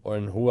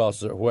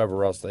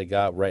 whoever else they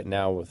got right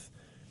now with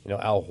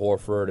Al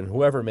Horford and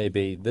whoever it may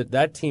be.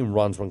 That team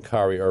runs when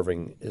Kyrie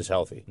Irving is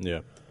healthy. Yeah.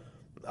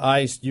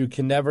 You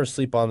can never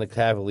sleep on the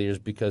Cavaliers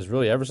because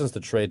really ever since the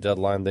trade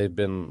deadline, they've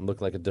been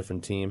looking like a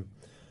different team.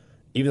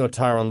 Even though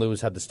Tyronn Lue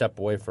has had to step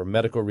away for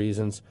medical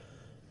reasons.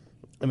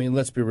 I mean,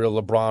 let's be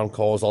real. LeBron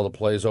calls all the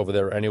plays over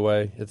there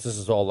anyway. This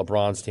is all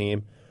LeBron's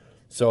team.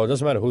 So it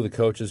doesn't matter who the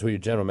coach is, who your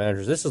general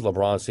manager is. This is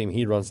LeBron's team.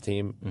 He runs the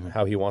team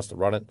how he wants to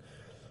run it.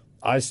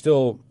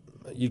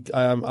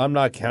 I'm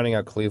not counting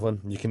out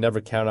Cleveland. You can never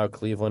count out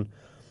Cleveland.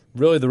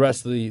 Really, the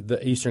rest of the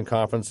Eastern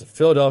Conference,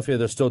 Philadelphia,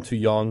 they're still too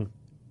young.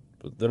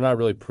 They're not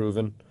really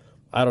proven.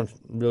 I don't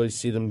really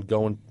see them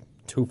going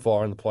too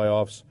far in the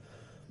playoffs.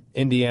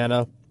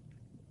 Indiana,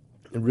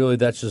 and really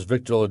that's just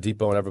Victor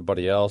Oladipo and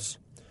everybody else.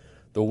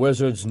 The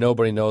Wizards,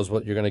 nobody knows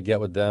what you're going to get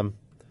with them.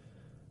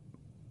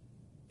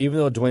 Even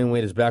though Dwayne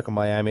Wade is back in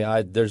Miami,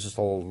 there's just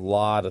a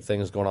lot of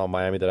things going on in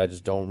Miami that I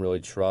just don't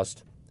really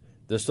trust.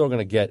 They're still going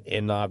to get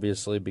in,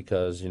 obviously,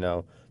 because there's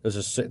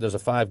a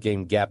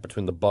 5-game gap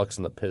between the Bucks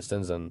and the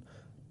Pistons, and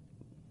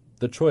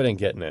Detroit ain't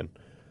getting in.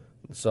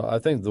 So I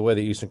think the way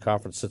the Eastern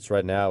Conference sits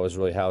right now is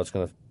really how it's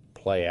going to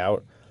play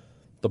out.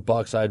 The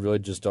Bucks I really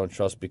just don't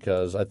trust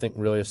because I think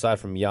really aside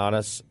from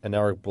Giannis and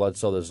Eric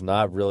Bledsoe, there's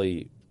not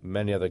really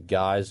many other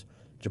guys.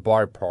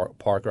 Jabari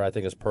Parker I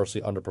think has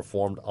personally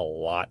underperformed a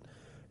lot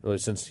really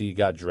since he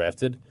got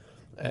drafted.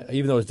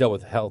 even though he's dealt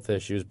with health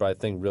issues, but I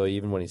think really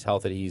even when he's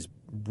healthy, he's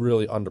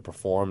really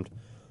underperformed.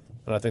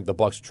 And I think the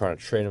Bucks are trying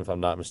to trade him, if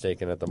I'm not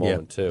mistaken, at the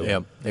moment too.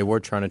 Yeah, they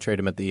were trying to trade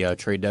him at the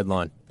trade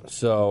deadline.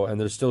 So,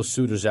 and there's still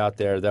suitors out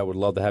there that would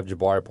love to have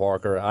Jabari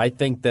Parker. I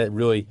think that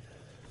really,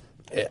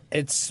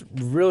 it's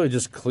really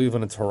just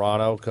Cleveland and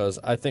Toronto, because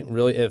I think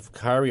really if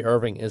Kyrie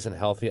Irving isn't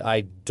healthy,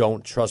 I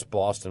don't trust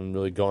Boston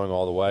really going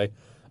all the way.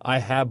 I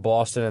have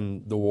Boston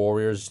and the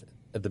Warriors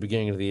at the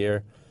beginning of the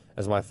year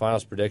as my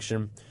finals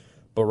prediction.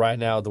 But right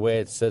now, the way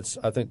it sits,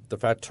 I think the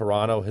fact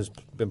Toronto has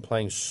been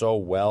playing so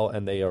well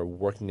and they are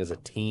working as a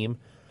team,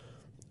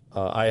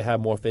 I have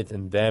more faith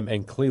in them.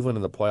 And Cleveland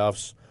in the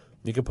playoffs,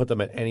 you can put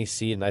them at any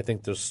seed, and I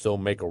think they'll still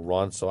make a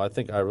run. So I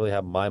think I really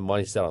have my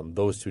money set on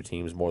those two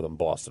teams more than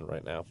Boston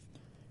right now.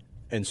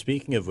 And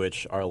speaking of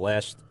which, our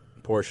last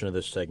portion of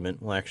this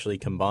segment will actually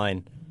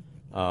combine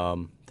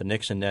the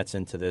Knicks and Nets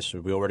into this.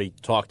 We already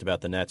talked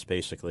about the Nets,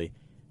 basically.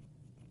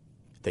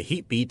 The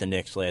Heat beat the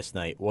Knicks last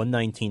night,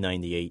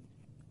 119-98.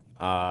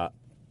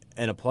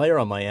 And a player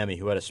on Miami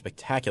who had a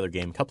spectacular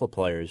game, a couple of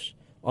players,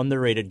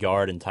 underrated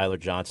guard, and Tyler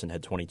Johnson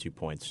had 22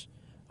 points.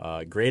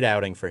 Great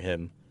outing for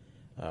him,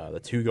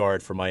 the two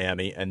guard for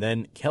Miami. And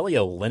then Kelly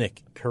Olynyk,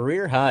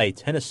 career high,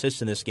 10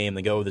 assists in this game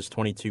to go with his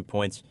 22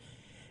 points.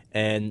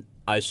 And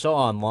I saw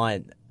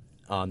online,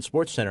 on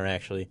SportsCenter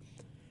actually,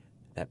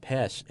 that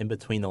pass in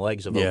between the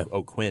legs of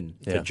O'Quinn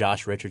to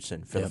Josh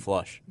Richardson for the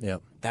flush.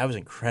 Yep. That was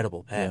an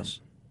incredible pass.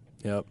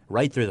 Yep.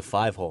 Right through the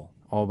 5-hole.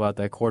 All about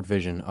that court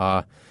vision.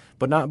 But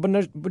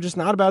just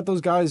not about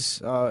those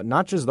guys.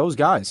 Not just those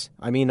guys.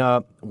 I mean,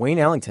 Wayne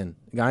Ellington,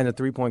 a guy in the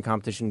 3-point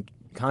competition,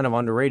 kind of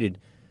underrated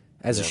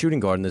as a shooting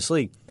guard in this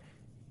league.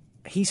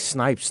 He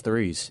snipes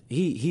threes.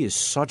 He is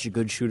such a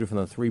good shooter from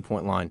the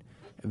 3-point line.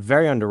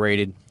 Very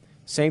underrated.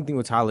 Same thing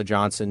with Tyler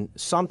Johnson.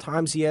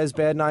 Sometimes he has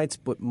bad nights,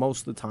 but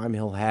most of the time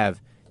he'll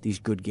have these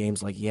good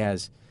games like he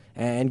has.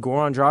 And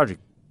Goran Dragic,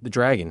 the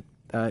Dragon,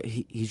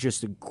 he's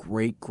just a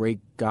great, great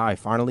guy.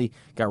 Finally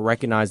got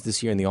recognized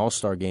this year in the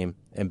All-Star game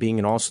and being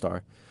an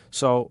All-Star.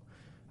 So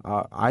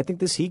I think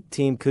this Heat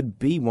team could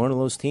be one of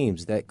those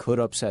teams that could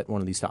upset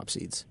one of these top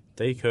seeds.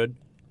 They could,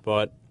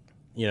 but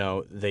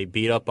they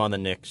beat up on the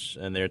Knicks,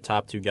 and their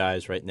top two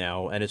guys right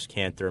now, Enes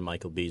Kanter and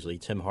Michael Beasley.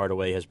 Tim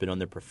Hardaway has been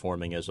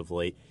underperforming as of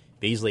late.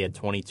 Beasley had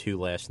 22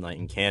 last night,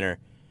 and Kanter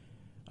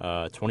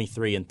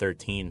 23 and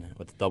 13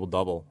 with a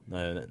double-double.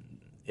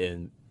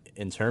 In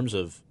terms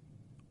of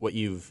what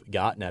you've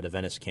gotten out of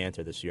Enes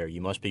Kanter this year, you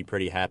must be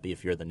pretty happy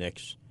if you're the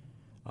Knicks.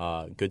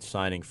 Good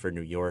signing for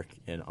New York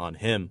and on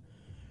him.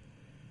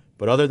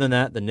 But other than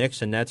that, the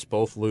Knicks and Nets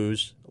both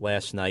lose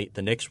last night.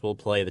 The Knicks will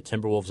play the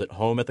Timberwolves at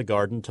home at the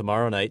Garden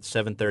tomorrow night,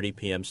 7:30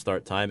 p.m.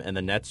 start time, and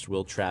the Nets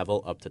will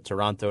travel up to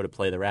Toronto to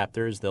play the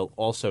Raptors. They'll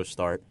also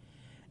start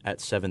at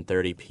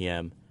 7:30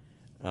 p.m.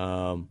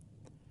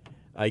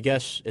 I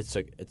guess it's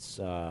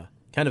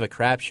kind of a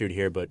crapshoot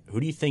here, but who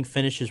do you think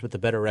finishes with the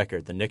better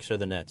record, the Knicks or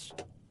the Nets?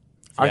 If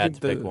you had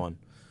to pick one.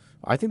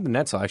 I think the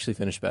Nets will actually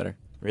finish better.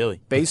 Really?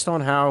 Based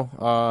on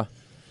how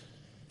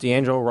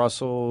D'Angelo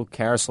Russell,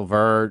 Karis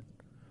LeVert,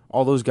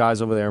 all those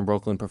guys over there in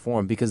Brooklyn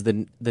perform, because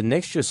the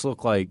Knicks just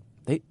look like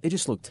they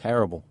just look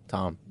terrible,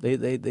 Tom.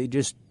 They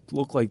just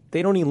look like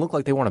they don't even look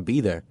like they want to be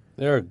there.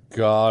 They're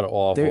god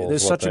awful. They're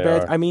such a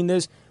bad. I mean,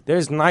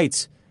 there's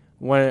nights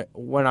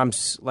when I'm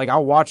like,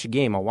 I'll watch a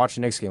game, I'll watch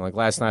the Knicks game. Like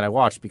last night, I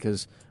watched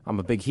because I'm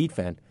a big Heat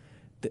fan.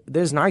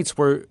 There's nights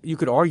where you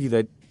could argue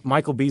that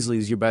Michael Beasley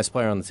is your best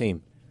player on the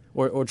team,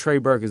 or Trey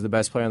Burke is the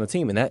best player on the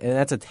team, and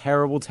that's a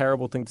terrible,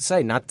 terrible thing to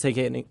say. Not to take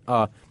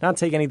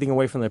anything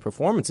away from their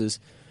performances,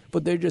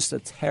 but they're just a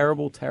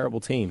terrible, terrible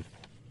team.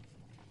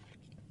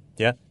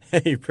 Yeah,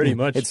 you pretty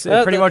much. It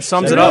pretty much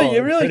sums it up.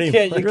 You really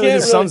can't. It really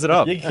just sums it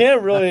up. You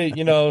can't really,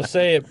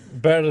 say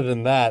it better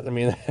than that. I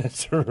mean,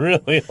 that's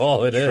really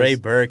all it is. Trey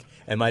Burke.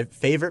 And my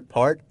favorite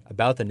part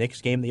about the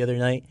Knicks game the other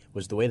night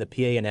was the way the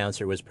PA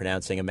announcer was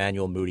pronouncing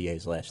Emmanuel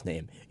Moutier's last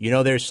name. You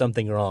know there's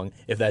something wrong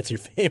if that's your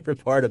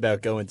favorite part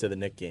about going to the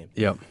Knicks game.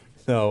 Yep.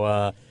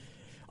 So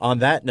on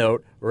that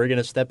note, we're going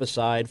to step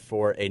aside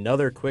for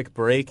another quick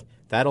break.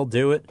 That'll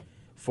do it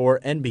for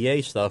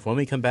NBA stuff. When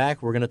we come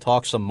back, we're going to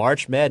talk some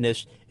March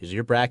Madness. Is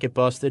your bracket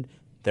busted?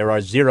 There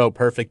are 0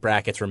 perfect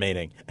brackets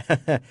remaining.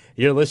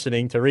 You're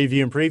listening to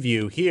Review and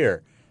Preview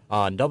here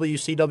on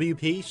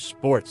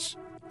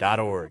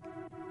WCWPSports.org.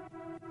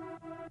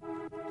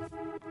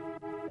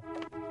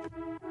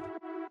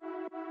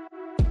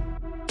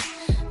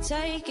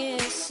 Take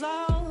it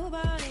slow,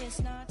 but it's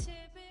not typical.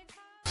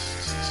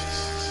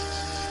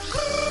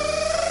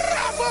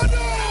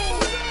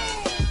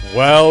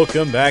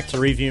 Welcome back to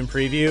Review and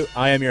Preview.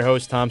 I am your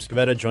host, Tom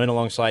Scavetta, joined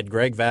alongside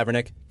Greg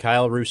Vavernick,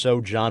 Kyle Russo,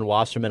 John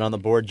Wasserman on the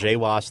board. Jay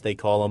Was, they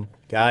call him.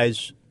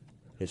 Guys,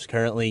 it's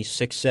currently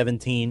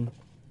 6:17.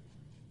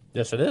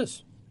 Yes, it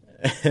is.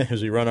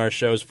 As we run our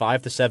shows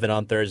 5 to 7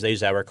 on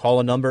Thursdays. Our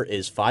call-in number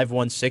is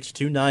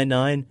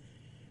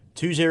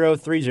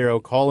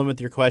 516-299-2030. Call in with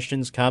your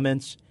questions,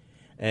 comments.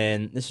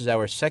 And this is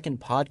our second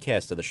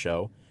podcast of the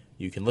show.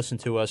 You can listen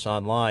to us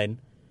online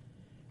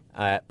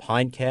at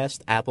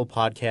Pinecast, Apple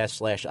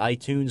Podcasts /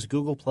 iTunes,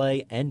 Google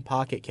Play, and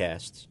Pocket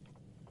Casts.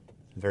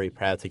 Very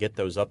proud to get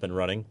those up and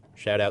running.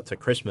 Shout out to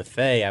Chris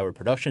Maffei, our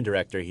production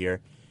director here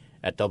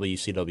at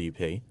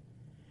WCWP.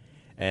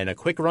 And a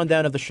quick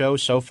rundown of the show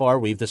so far.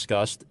 We've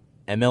discussed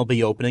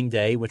MLB opening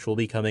day, which will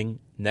be coming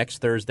next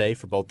Thursday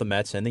for both the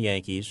Mets and the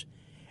Yankees.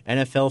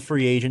 NFL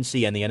free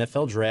agency and the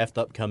NFL draft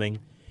upcoming.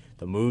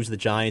 The moves the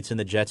Giants and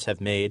the Jets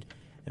have made.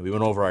 And we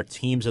went over our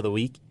teams of the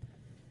week.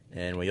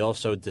 And we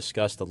also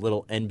discussed a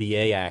little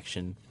NBA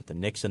action with the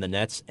Knicks and the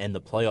Nets and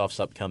the playoffs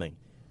upcoming.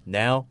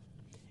 Now,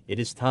 it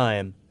is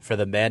time for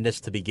the madness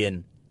to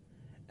begin.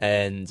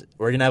 And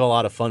we're going to have a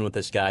lot of fun with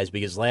this, guys,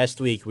 because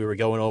last week we were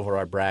going over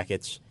our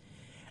brackets,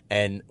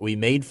 and we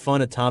made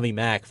fun of Tommy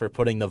Mack for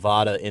putting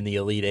Nevada in the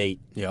Elite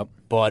Eight. Yep.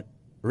 But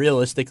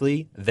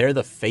realistically, they're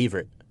the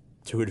favorite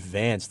to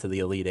advance to the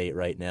Elite Eight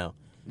right now.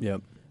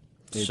 Yep.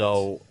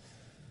 So,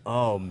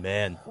 oh,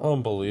 man.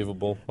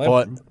 Unbelievable.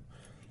 But,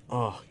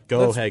 go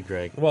ahead,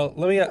 Greg. Well,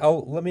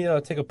 let me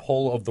take a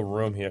poll of the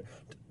room here.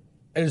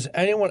 Is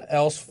anyone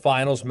else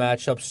finals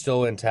matchup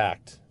still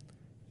intact?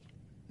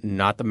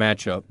 Not the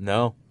matchup,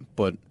 No?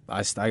 but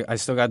I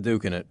still got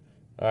Duke in it.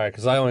 All right,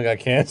 because I only got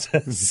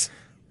Kansas.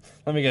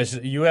 Let me guess.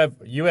 You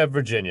have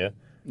Virginia.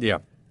 Yeah.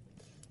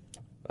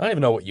 I don't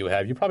even know what you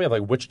have. You probably have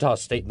like Wichita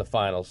State in the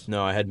finals.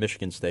 No, I had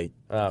Michigan State.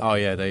 Oh,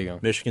 yeah, there you go.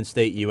 Michigan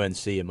State,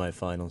 UNC in my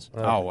finals.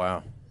 Oh,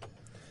 wow.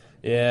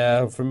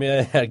 Yeah, for me,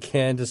 I had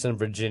Kansas and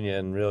Virginia,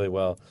 and really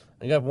well.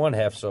 I got one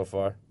half so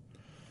far.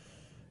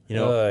 You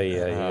know,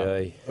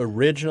 Ay.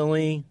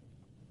 originally,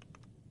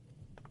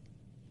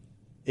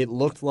 it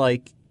looked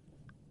like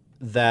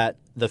that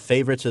the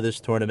favorites of this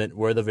tournament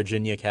were the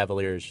Virginia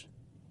Cavaliers,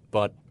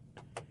 but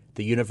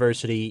the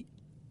University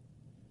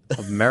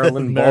Of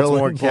Maryland,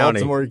 Baltimore County.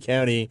 Baltimore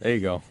County There you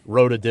go.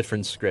 wrote a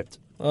different script,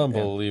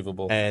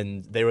 Unbelievable.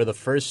 and they were the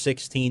first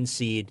 16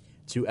 seed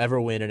to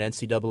ever win an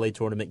NCAA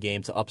tournament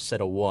game to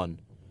upset a 1.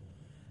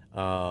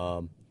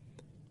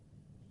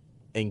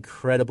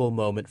 Incredible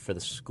moment for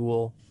the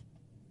school,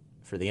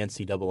 for the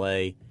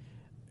NCAA.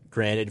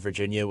 Granted,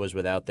 Virginia was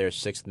without their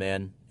 6th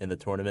man in the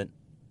tournament,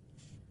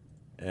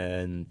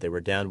 and they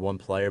were down 1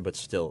 player, but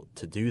still,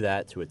 to do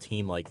that to a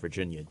team like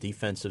Virginia,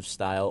 defensive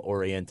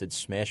style-oriented,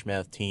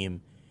 smash-mouth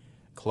team,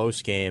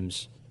 close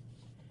games,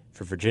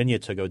 for Virginia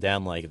to go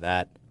down like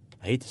that,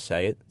 I hate to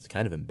say it, it's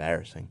kind of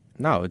embarrassing.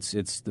 No,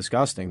 it's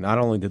disgusting. Not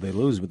only did they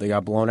lose, but they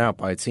got blown out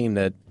by a team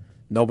that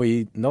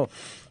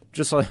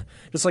just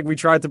like we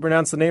tried to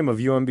pronounce the name of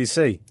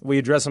UMBC. We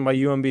address them by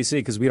UMBC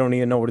because we don't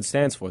even know what it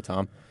stands for,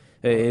 Tom.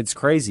 It's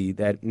crazy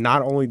that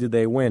not only did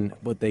they win,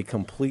 but they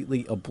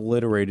completely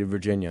obliterated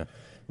Virginia.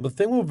 The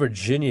thing with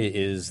Virginia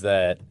is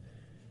that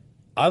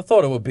I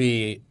thought it would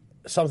be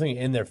something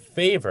in their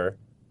favor.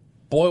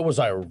 Boy, was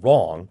I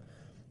wrong.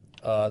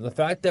 The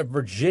fact that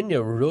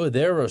Virginia, really,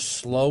 they're a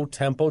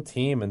slow-tempo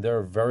team, and they're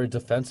a very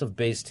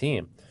defensive-based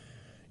team.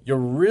 You're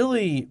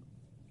really,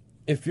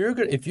 if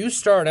you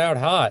start out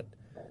hot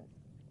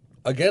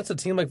against a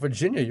team like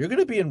Virginia, you're going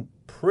to be in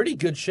pretty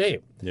good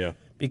shape. Yeah.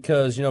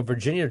 Because,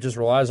 Virginia just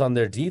relies on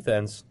their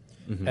defense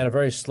at a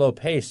very slow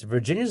pace.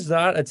 Virginia's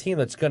not a team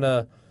that's going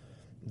to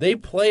 – they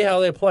play how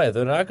they play.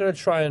 They're not going to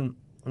try and,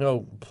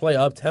 play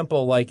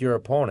up-tempo like your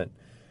opponent.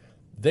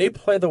 They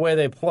play the way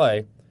they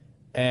play,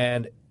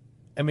 and,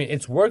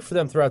 it's worked for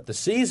them throughout the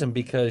season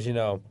because,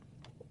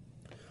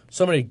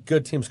 so many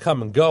good teams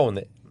come and go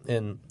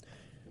in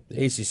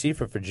the ACC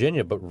for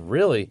Virginia, but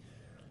really,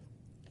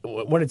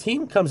 when a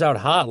team comes out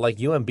hot like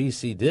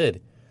UMBC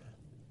did,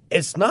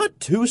 it's not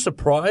too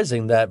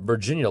surprising that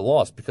Virginia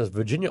lost because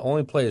Virginia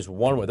only plays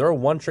one way. They're a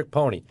one-trick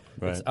pony.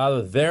 Right. It's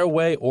either their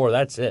way or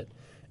that's it.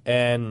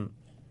 And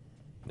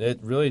it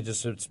really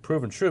it's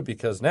proven true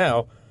because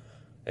now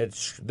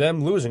it's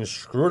them losing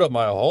screwed up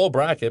my whole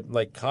bracket.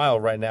 Like Kyle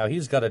right now,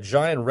 he's got a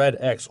giant red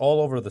X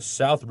all over the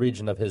south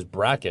region of his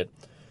bracket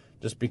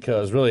just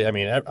because really,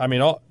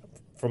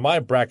 for my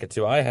bracket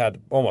too, I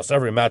had almost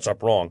every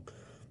matchup wrong.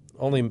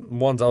 Only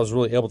ones I was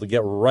really able to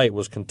get right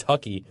was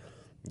Kentucky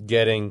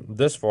getting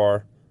this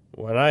far,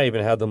 when I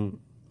even had them.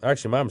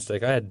 Actually, my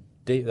mistake. I had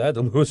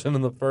them losing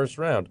in the first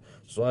round,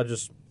 so I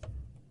just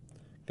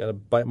got to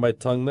bite my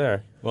tongue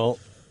there. Well,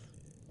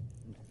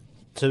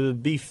 to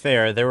be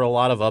fair, there were a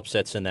lot of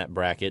upsets in that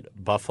bracket.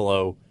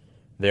 Buffalo,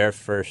 their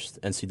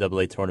first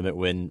NCAA tournament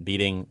win,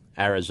 beating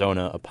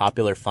Arizona, a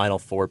popular Final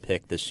Four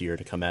pick this year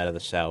to come out of the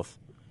South.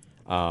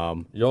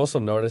 You also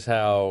notice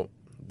how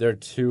their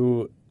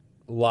 2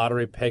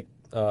 lottery pick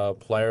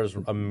players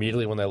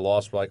immediately when they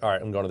lost were like, all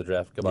right, I'm going to the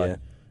draft. Goodbye. Yeah.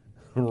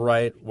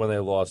 Right when they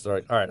lost, they're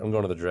like, all right, I'm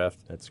going to the draft.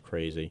 That's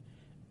crazy.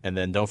 And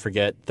then don't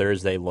forget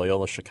Thursday,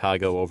 Loyola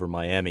Chicago over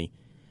Miami.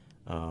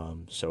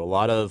 So a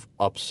lot of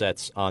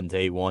upsets on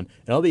day one.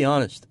 And I'll be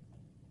honest,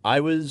 I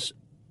was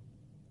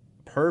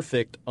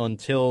perfect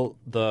until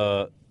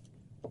I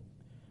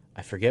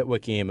forget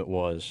what game it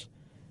was.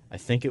 I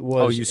think it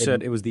was. Oh, you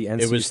said it was the NC State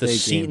game. It was the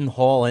Seton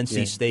Hall NC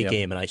Yeah, State yep.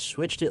 game, and I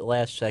switched it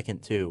last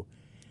second too.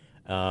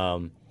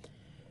 But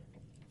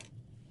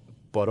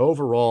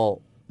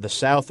overall, the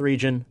South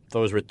region,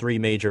 those were 3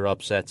 major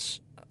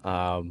upsets.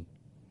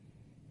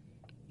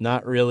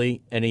 not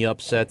really any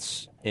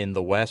upsets in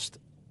the West.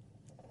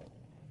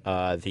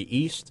 The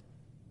East,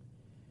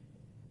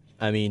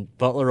 I mean,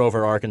 Butler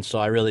over Arkansas,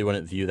 I really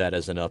wouldn't view that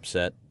as an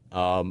upset.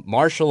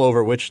 Marshall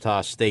over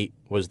Wichita State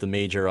was the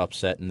major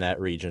upset in that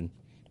region.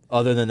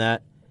 Other than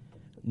that,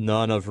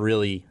 none of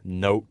really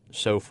note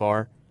so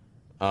far.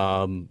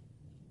 In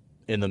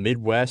the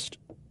Midwest,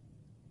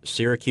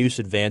 Syracuse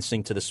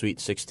advancing to the Sweet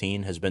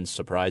 16 has been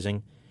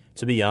surprising.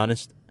 To be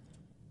honest,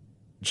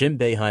 Jim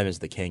Boeheim is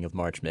the king of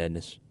March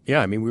Madness.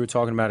 Yeah, I mean, we were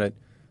talking about it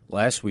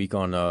last week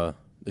on the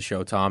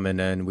show, Tom, and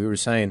then we were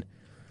saying,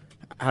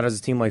 how does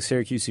a team like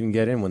Syracuse even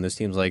get in when there's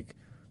teams like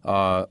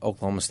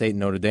Oklahoma State and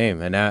Notre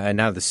Dame, and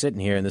now they're sitting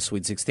here in the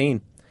Sweet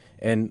 16.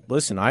 And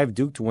listen, I have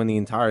Duke to win the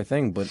entire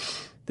thing, but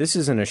this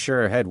isn't a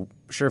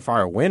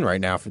surefire win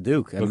right now for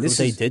Duke. Look what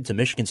they did to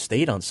Michigan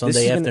State on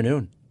Sunday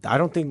afternoon. I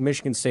don't think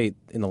Michigan State,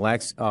 in the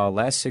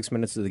last 6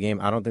 minutes of the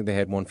game, I don't think they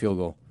had one field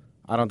goal.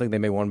 I don't think they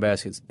made one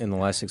basket in the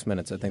last 6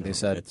 minutes. I think they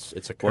said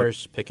it's a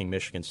curse picking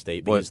Michigan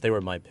State because they were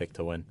my pick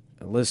to win.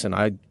 Listen,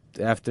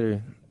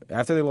 after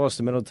they lost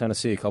to Middle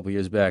Tennessee a couple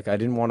years back, I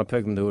didn't want to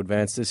pick them to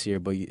advance this year,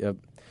 but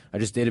I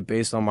just did it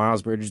based on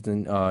Miles Bridges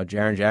and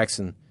Jaren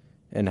Jackson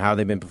and how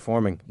they've been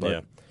performing.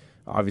 But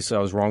obviously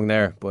I was wrong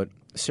there. But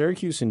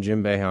Syracuse and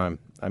Jim Boeheim,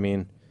 I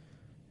mean,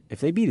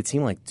 if they beat a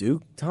team like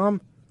Duke, Tom,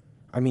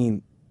 I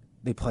mean,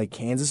 they play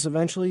Kansas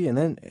eventually, and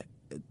then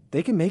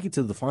they can make it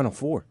to the Final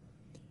Four.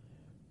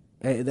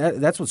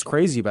 That's what's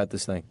crazy about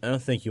this thing. I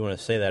don't think you want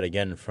to say that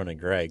again in front of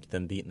Greg,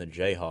 them beating the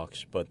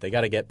Jayhawks, but they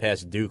got to get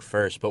past Duke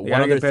first. But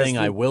one other thing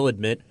I will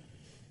admit,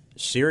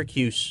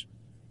 Syracuse,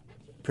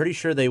 pretty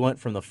sure they went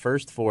from the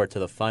first four to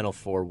the Final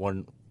Four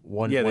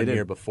one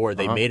year before.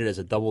 They made it as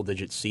a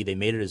double-digit seed. They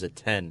made it as a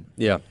 10,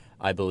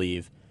 I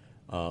believe,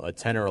 a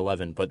 10 or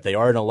 11. But they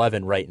are an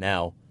 11 right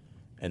now,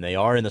 and they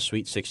are in the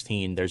Sweet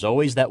 16. There's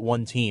always that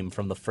one team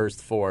from the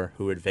first four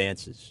who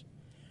advances.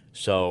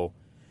 So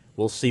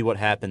we'll see what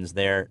happens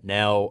there.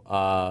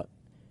 Now,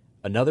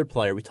 another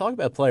player. We talk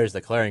about players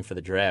declaring for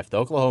the draft.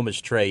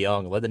 Oklahoma's Trae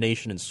Young led the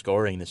nation in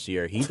scoring this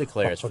year. He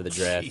declares for the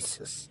draft.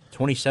 Jesus.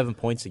 27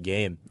 points a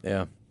game.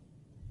 Yeah.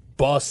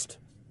 Bust.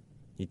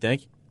 You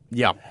think?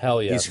 Yeah.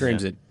 Hell yeah. He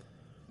screams it.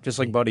 Just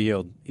like Buddy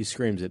Hield. He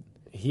screams it.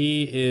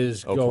 He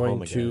is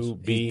Oklahoma going to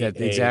be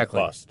exactly.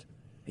 a bust.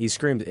 He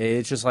screamed it.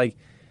 It's just like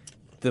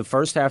the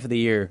first half of the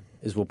year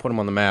is we'll put him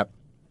on the map.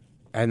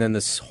 And then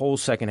this whole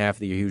second half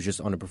of the year, he was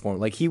just underperforming.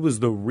 Like, he was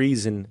the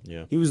reason.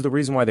 Yeah. He was the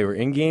reason why they were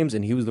in games,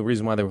 and he was the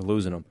reason why they were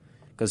losing them.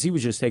 Because he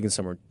was just taking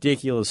some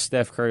ridiculous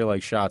Steph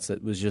Curry-like shots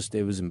that was just,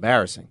 it was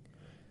embarrassing.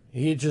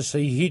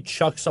 He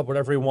chucks up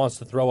whatever he wants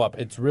to throw up.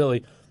 It's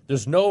really,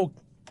 he's not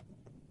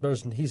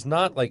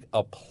like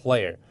a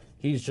player.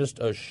 He's just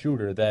a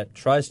shooter that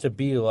tries to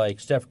be like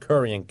Steph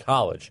Curry in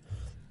college,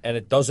 and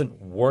it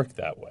doesn't work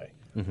that way.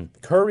 Mm-hmm.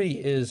 Curry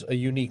is a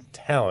unique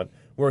talent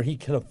where he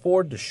can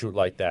afford to shoot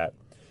like that,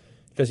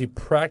 because he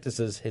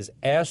practices his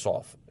ass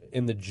off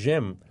in the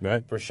gym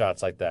for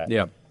shots like that.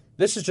 Yeah.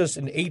 This is just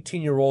an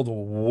 18-year-old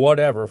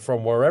whatever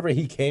from wherever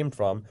he came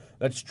from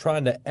that's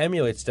trying to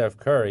emulate Steph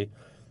Curry.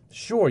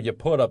 Sure, you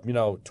put up,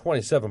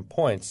 27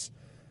 points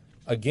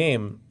a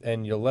game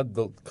and you led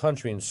the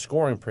country in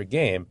scoring per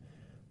game,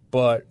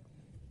 but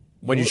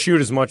when you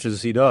shoot as much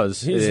as he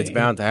does, it's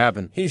bound to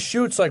happen. He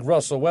shoots like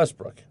Russell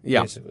Westbrook,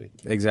 basically.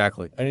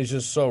 Exactly. And he's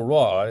just so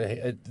raw.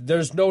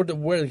 There's no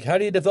how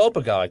do you develop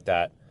a guy like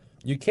that?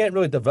 You can't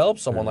really develop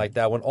someone like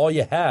that when all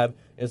you have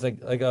is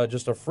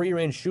just a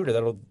free-range shooter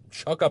that'll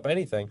chuck up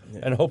anything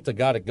and hope to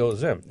God it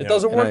goes in. It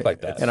doesn't work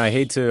like that. And I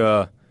hate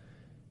to,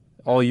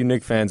 all you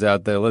Knick fans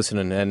out there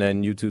listening, and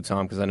then you too,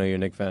 Tom, because I know you're a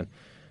Knick fan.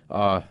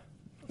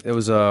 There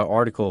was an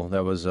article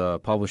that was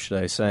published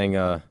today saying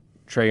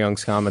Trae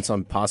Young's comments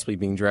on possibly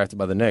being drafted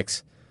by the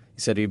Knicks. He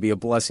said he'd be a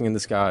blessing in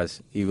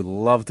disguise. He would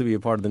love to be a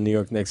part of the New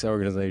York Knicks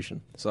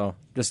organization. So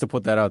just to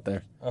put that out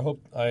there.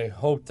 I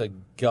hope to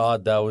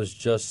God that was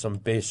just some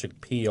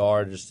basic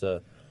PR, just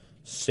a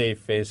save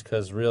face.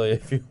 Because really,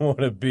 if you want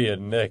to be a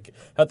Knick,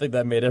 I think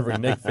that made every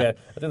Knick fan.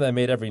 I think that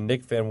made every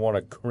Knick fan want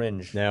to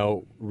cringe.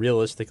 Now,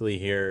 realistically,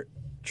 here,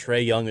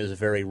 Trae Young is a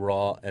very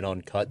raw and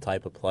uncut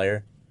type of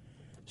player.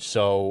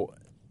 So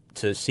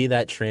to see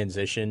that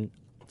transition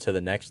to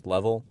the next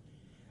level,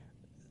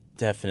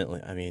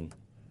 definitely. I mean,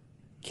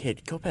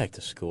 kid, go back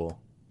to school.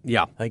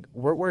 Yeah. Like,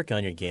 work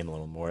on your game a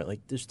little more.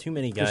 Like, there's too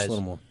many guys. Just a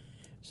little more.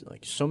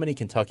 Like, so many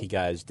Kentucky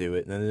guys do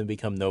it, and then they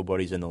become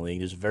nobodies in the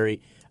league.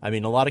 A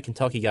lot of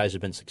Kentucky guys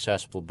have been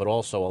successful, but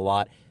also a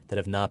lot that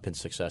have not been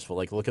successful.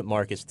 Like, look at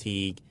Marcus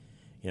Teague,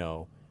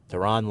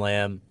 Deron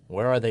Lamb.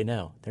 Where are they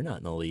now? They're not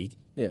in the league.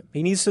 Yeah.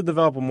 He needs to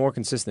develop a more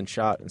consistent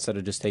shot instead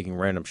of just taking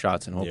random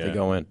shots and hope they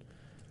go in.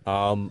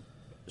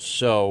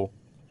 So,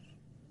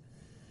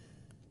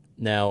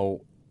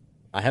 now,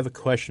 I have a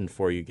question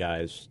for you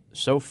guys.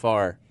 So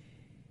far,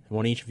 I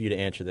want each of you to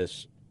answer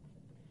this.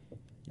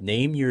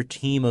 Name your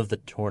team of the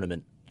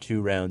tournament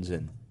 2 rounds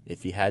in.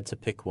 If you had to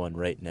pick one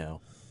right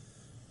now,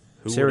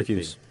 who Syracuse.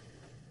 would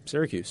it be?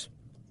 Syracuse.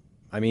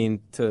 I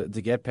mean, to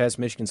get past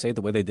Michigan State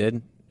the way they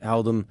did,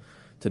 held them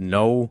to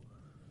no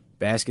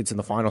baskets in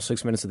the final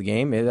 6 minutes of the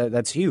game,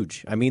 that's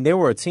huge. I mean, they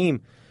were a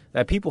team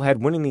that people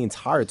had winning the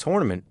entire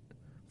tournament.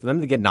 For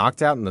them to get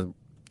knocked out in the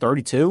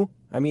 32,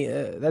 I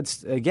mean,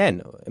 that's,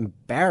 again,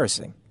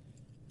 embarrassing.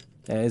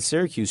 And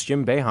Syracuse,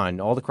 Jim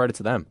Boeheim, all the credit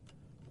to them.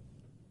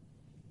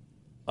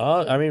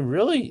 I mean,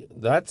 really,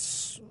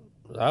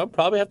 I would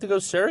probably have to go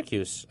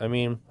Syracuse. I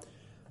mean,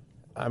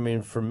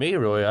 for me,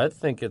 really, I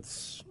think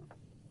it's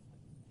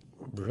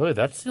really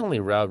that's the only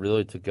route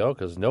really to go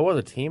because no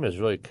other team has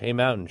really came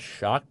out and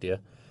shocked you,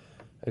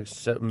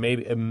 except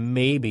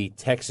maybe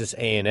Texas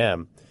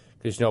A&M,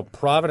 because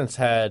Providence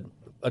had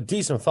a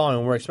decent following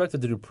and we're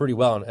expected to do pretty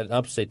well and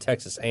upstate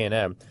Texas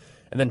A&M,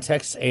 and then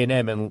Texas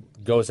A&M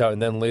goes out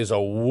and then lays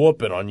a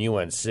whooping on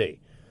UNC.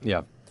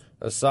 Yeah.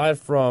 Aside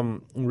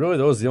from really,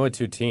 those are the only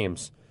two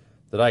teams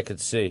that I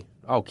could see.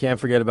 Oh, can't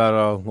forget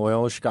about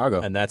Loyola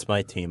Chicago. And that's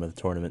my team of the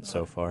tournament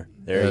so far.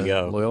 There you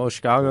go. Loyola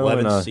Chicago.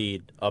 11th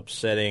seed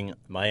upsetting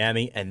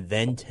Miami and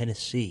then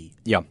Tennessee.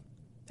 Yeah.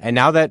 And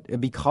now that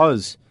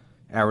because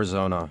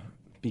Arizona,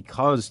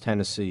 because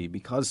Tennessee,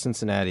 because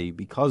Cincinnati,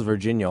 because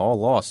Virginia all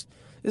lost,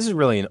 this is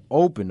really an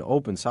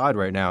open side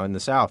right now in the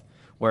South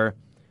where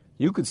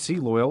you could see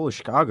Loyola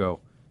Chicago,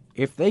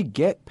 if they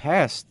get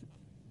past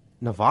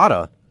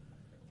Nevada,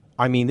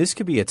 I mean, this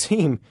could be a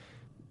team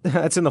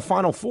that's in the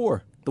Final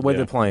Four the way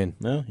they're playing.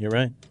 No, you're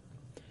right.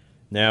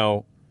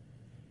 Now,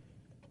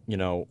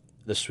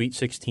 the Sweet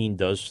 16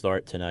 does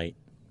start tonight.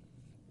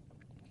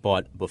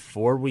 But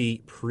before we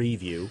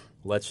preview,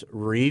 let's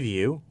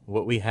review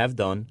what we have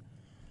done,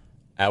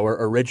 our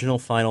original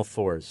Final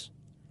Fours.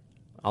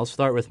 I'll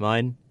start with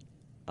mine.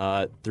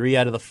 3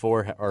 out of the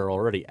 4 are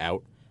already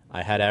out.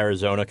 I had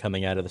Arizona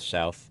coming out of the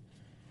South.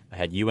 I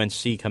had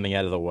UNC coming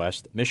out of the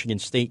West. Michigan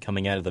State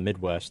coming out of the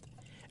Midwest.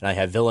 And I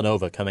have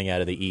Villanova coming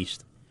out of the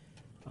East.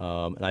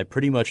 And I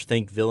pretty much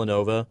think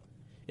Villanova,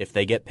 if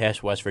they get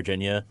past West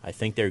Virginia, I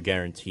think they're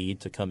guaranteed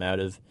to come out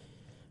of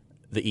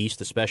the East,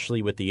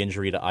 especially with the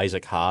injury to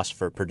Isaac Haas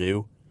for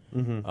Purdue.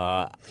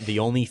 Mm-hmm. The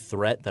only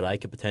threat that I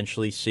could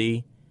potentially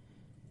see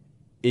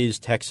is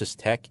Texas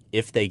Tech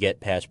if they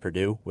get past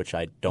Purdue, which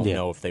I don't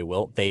know if they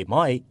will. They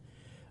might.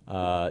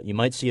 You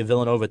might see a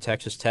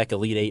Villanova-Texas Tech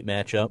Elite Eight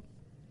matchup.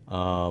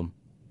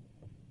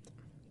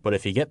 But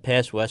if you get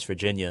past West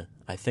Virginia,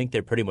 I think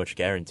they're pretty much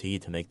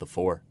guaranteed to make the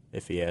 4,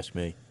 if you ask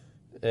me.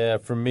 Yeah,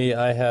 for me,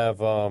 I had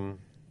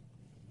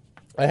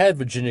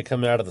Virginia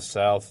coming out of the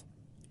South.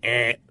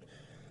 I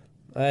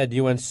had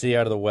UNC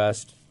out of the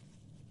West.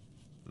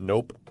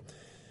 Nope.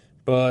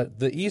 But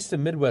the East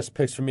and Midwest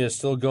picks for me are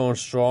still going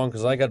strong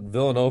because I got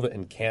Villanova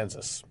and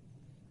Kansas.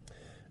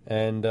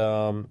 And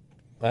I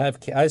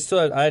had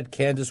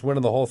Kansas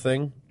winning the whole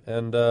thing.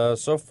 And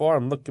so far,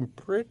 I'm looking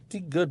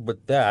pretty good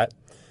with that.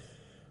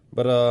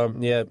 But, I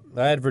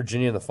had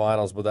Virginia in the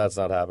finals, but that's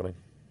not happening.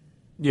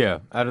 Yeah,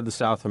 out of the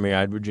South for me,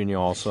 I had Virginia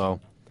also.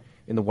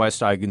 In the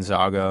West, I had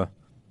Gonzaga.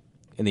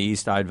 In the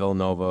East, I had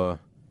Villanova.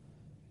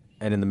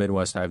 And in the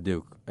Midwest, I have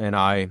Duke. And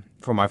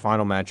for my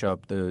final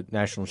matchup, the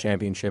national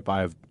championship,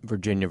 I have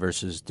Virginia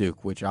versus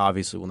Duke, which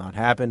obviously will not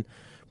happen.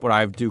 But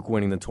I have Duke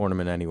winning the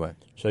tournament anyway.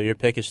 So your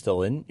pick is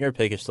still in. Your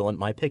pick is still in.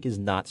 My pick is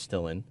not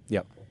still in.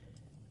 Yep.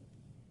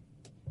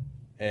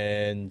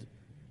 And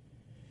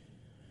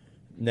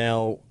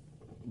now,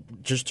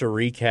 just to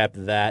recap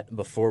that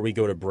before we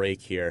go to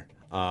break here,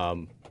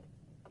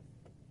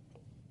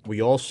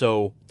 we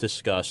also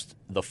discussed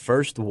the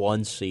first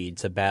 1 seed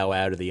to bow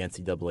out of the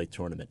NCAA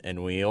tournament.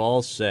 And we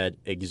all said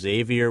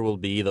Xavier will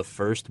be the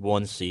first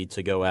 1 seed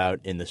to go out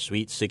in the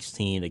Sweet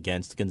 16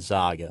 against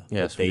Gonzaga.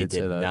 Yes, but they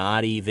did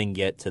not even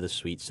get to the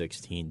Sweet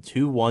 16.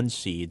 2 1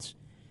 seeds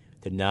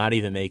did not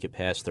even make it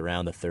past the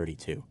round of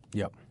 32.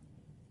 Yep.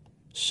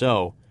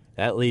 So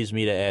that leaves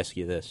me to ask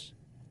you this.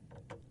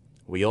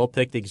 We all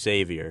picked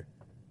Xavier,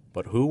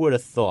 but who would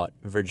have thought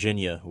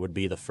Virginia would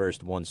be the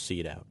first 1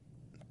 seed out?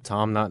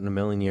 Tom, not in a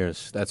million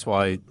years. That's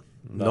why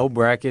no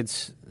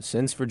brackets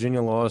since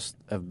Virginia lost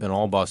have been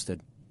all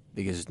busted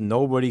because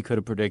nobody could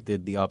have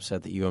predicted the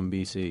upset that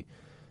UMBC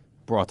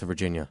brought to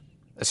Virginia,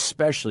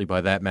 especially by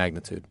that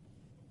magnitude.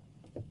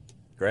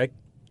 Greg?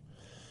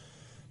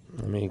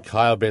 I mean,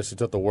 Kyle basically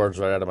took the words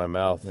right out of my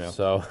mouth,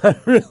 so I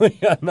really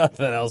got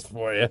nothing else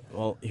for you.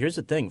 Well, here's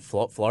the thing.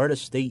 Florida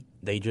State,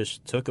 they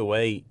just took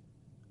away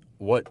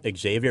what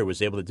Xavier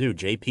was able to do.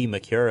 J.P.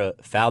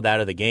 McCura fouled out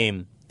of the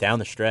game down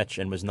the stretch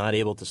and was not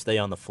able to stay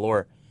on the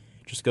floor.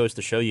 Just goes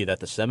to show you that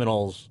the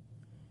Seminoles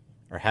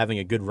are having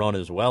a good run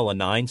as well, a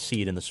 9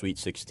 seed in the Sweet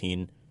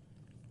 16.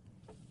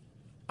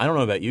 I don't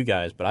know about you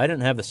guys, but I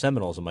didn't have the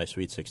Seminoles in my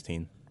Sweet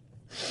 16.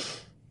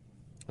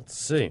 Let's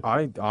see.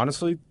 I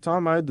honestly,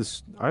 Tom, I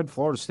had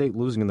Florida State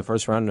losing in the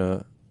first round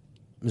to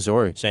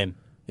Missouri. Same.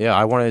 Yeah,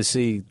 I wanted to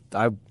see.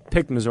 I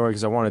picked Missouri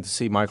because I wanted to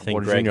see Michael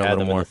Porter Jr. a Greg had little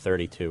them more. in the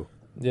 32.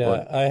 Yeah,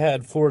 But- I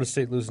had Florida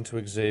State losing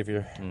to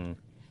Xavier.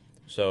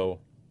 So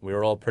we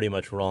were all pretty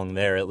much wrong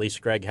there. At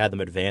least Greg had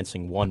them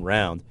advancing 1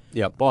 round.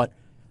 Yep. But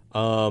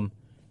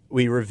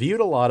we reviewed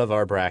a lot of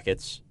our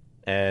brackets,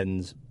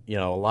 and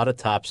a lot of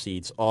top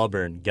seeds: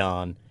 Auburn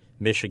gone,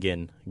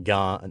 Michigan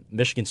gone,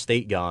 Michigan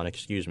State gone.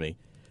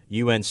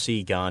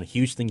 UNC gone,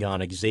 Houston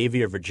gone,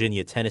 Xavier,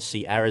 Virginia,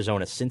 Tennessee,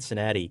 Arizona,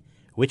 Cincinnati,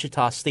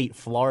 Wichita State,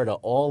 Florida,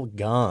 all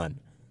gone.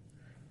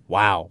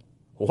 Wow.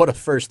 What a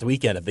first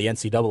weekend of the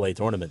NCAA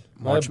tournament.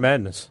 March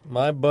Madness.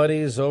 My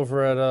buddies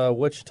over at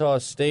Wichita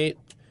State,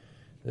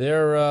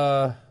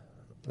 they're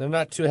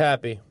not too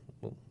happy,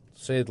 to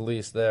say the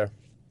least. They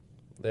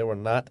were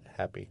not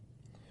happy.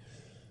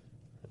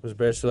 It was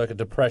basically like a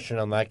depression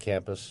on that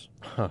campus.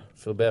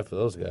 Feel bad for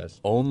those guys.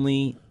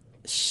 Only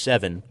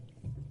 7.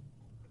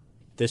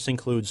 This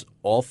includes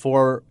all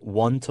 4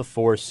 1 to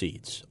 4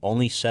 seeds.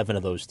 Only 7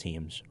 of those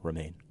teams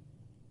remain.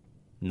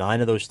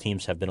 9 of those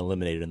teams have been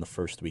eliminated in the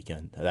first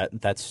weekend.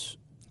 It's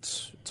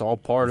all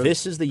part of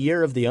This is the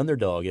year of the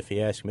underdog, if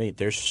you ask me.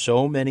 There's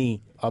so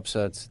many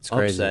upsets. It's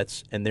crazy.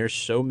 upsets, and there's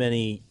so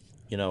many,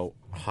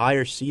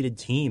 higher seeded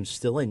teams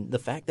still in. The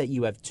fact that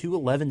you have 2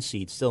 11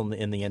 seeds still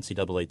in the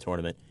NCAA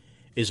tournament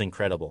is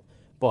incredible.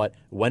 But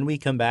when we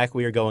come back,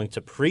 we are going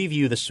to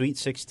preview the Sweet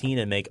 16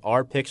 and make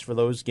our picks for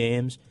those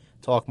games,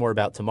 talk more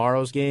about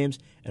tomorrow's games,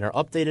 and our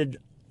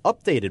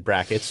updated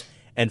brackets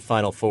and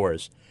Final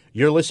Fours.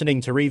 You're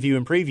listening to Review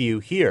and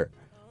Preview here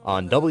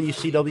on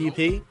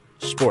WCWP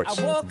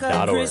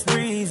Sports.org.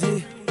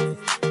 Breezy.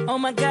 Oh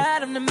my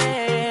God, I'm the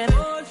man.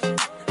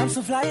 I'm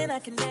so fly and I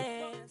can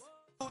dance.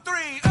 3,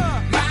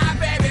 my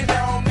baby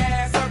don't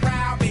mess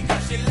around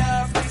because she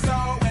loves me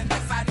so, and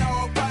this I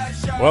know for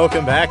sure.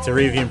 Welcome back to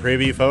Review and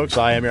Preview, folks.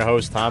 I am your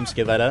host, Tom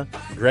Scaletta.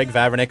 Greg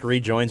Vavernick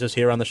rejoins us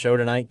here on the show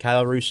tonight.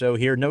 Kyle Russo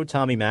here. No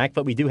Tommy Mack,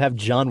 but we do have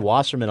John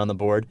Wasserman on the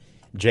board.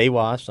 Jay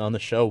Was on the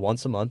show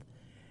once a month.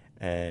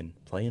 And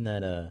playing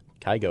that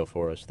Kygo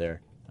for us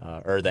there.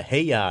 Or the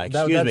Hey Ya,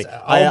 excuse me.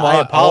 I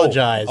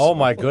apologize. Oh,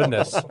 my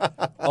goodness.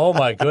 Oh,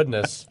 my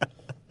goodness.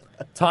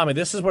 Tommy,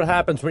 this is what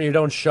happens when you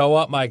don't show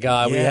up, my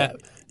guy. Yeah.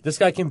 This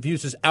guy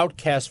confuses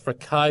Outcast for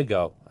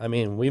Kygo. I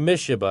mean, we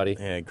miss you, buddy.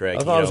 Yeah, Greg. I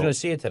thought I was going to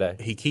see you today.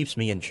 He keeps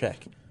me in check.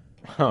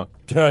 I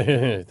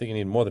think you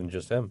need more than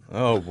just him.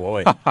 Oh,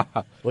 boy. Look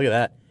at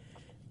that.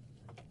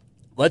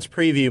 Let's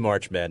preview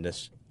March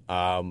Madness.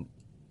 And,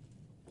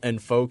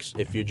 folks,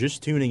 if you're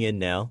just tuning in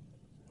now,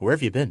 where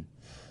have you been?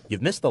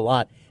 You've missed a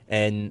lot.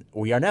 And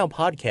we are now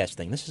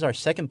podcasting. This is our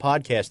second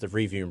podcast of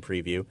Review and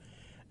Preview.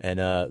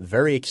 And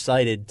very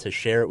excited to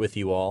share it with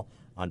you all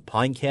on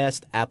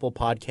Pinecast, Apple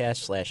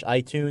Podcasts /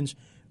 iTunes,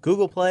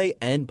 Google Play,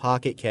 and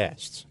Pocket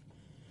Casts.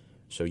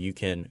 So you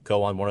can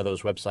go on one of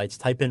those websites,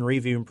 type in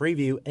Review and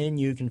Preview, and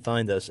you can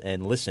find us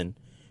and listen.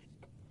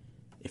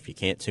 If you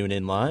can't tune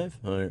in live,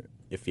 or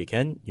if you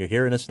can, you're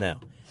hearing us now.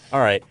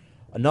 All right,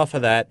 enough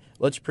of that.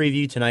 Let's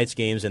preview tonight's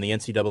games in the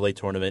NCAA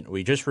tournament.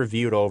 We just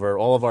reviewed over.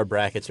 All of our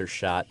brackets are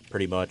shot,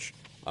 pretty much.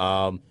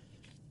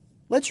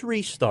 Let's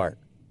restart.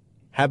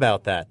 How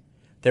about that?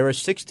 There are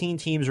 16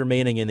 teams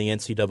remaining in the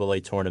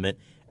NCAA tournament,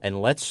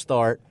 and let's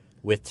start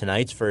with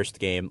tonight's first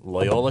game,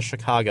 Loyola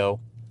Chicago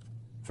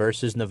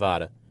versus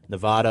Nevada.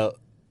 Nevada,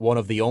 one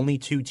of the only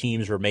 2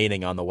 teams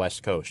remaining on the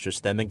West Coast,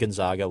 just them and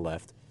Gonzaga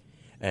left.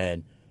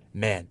 And,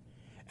 man,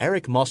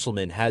 Eric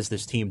Musselman has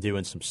this team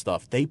doing some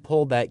stuff. They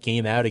pulled that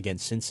game out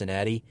against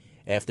Cincinnati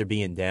after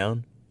being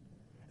down.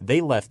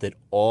 They left it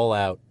all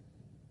out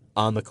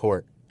on the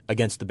court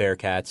against the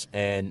Bearcats,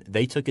 and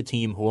they took a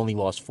team who only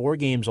lost 4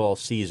 games all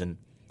season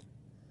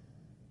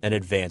and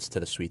advanced to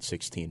the Sweet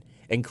 16.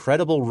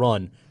 Incredible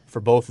run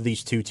for both of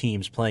these 2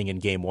 teams playing in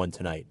Game 1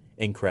 tonight.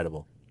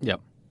 Incredible.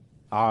 Yep.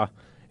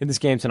 In this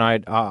game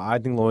tonight, I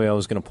think Loyola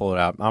is going to pull it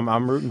out.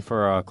 I'm rooting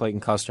for Clayton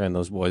Custer and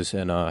those boys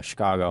in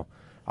Chicago.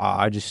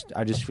 I just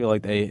feel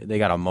like they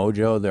got a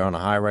mojo. They're on a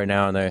high right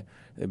now, and they're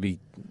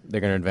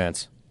going to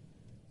advance.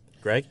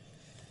 Greg?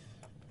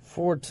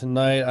 For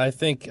tonight, I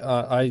think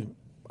I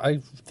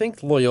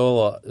think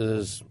Loyola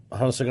is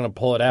honestly going to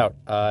pull it out.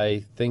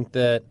 I think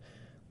that.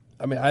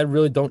 I mean, I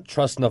really don't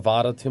trust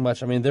Nevada too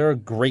much. I mean, they're a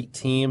great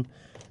team,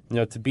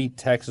 to beat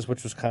Texas,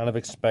 which was kind of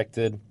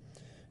expected,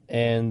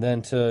 and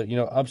then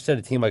to, upset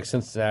a team like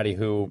Cincinnati,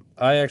 who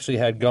I actually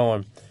had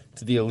going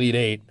to the Elite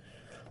Eight.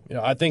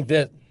 I think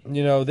that,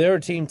 they're a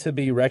team to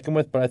be reckoned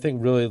with, but I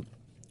think really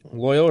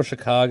Loyola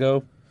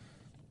Chicago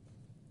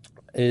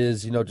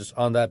is, just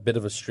on that bit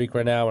of a streak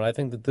right now, and I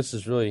think that this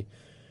is really,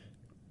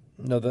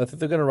 I think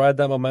they're going to ride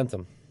that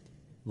momentum.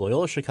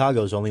 Loyola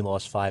Chicago's only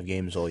lost 5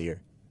 games all year.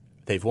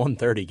 They've won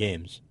 30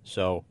 games,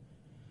 so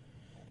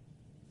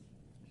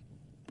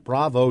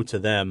bravo to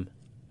them.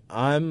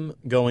 I'm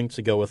going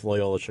to go with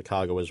Loyola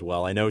Chicago as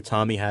well. I know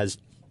Tommy has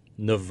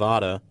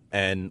Nevada,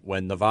 and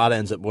when Nevada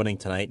ends up winning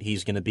tonight,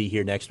 he's going to be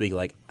here next week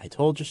like, I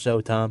told you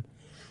so, Tom.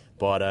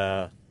 But,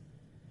 I'm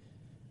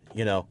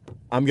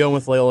going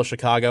with Loyola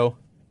Chicago.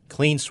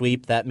 Clean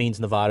sweep, that means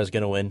Nevada's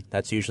going to win.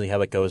 That's usually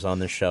how it goes on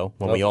this show.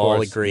 When we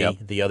all agree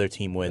the other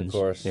team wins. Of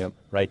course. Yep.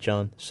 Right,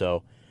 John?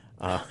 So,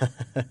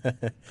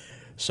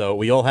 so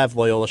we all have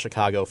Loyola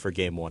Chicago for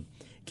Game 1.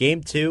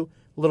 Game 2,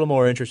 a little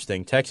more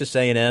interesting. Texas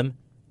A&M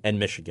and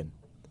Michigan.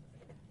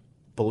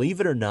 Believe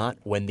it or not,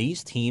 when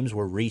these teams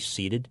were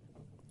reseeded,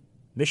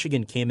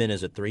 Michigan came in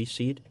as a 3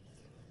 seed.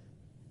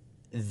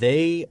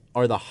 They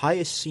are the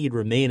highest seed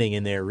remaining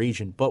in their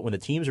region, but when the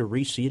teams are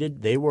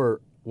reseeded, they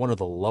were one of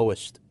the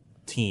lowest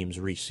teams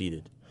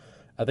reseeded.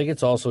 I think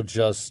it's also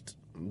just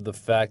the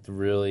fact,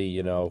 really,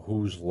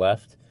 who's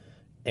left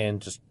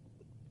and just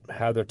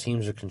how their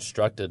teams are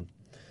constructed.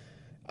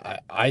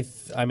 I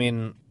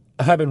mean,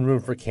 I've been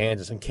rooting for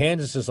Kansas, and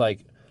Kansas is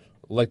like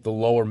the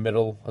lower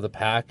middle of the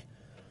pack,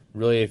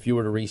 really, if you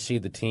were to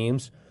reseed the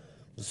teams.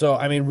 So,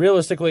 I mean,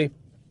 realistically,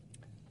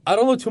 I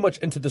don't look too much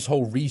into this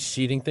whole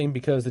reseeding thing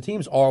because the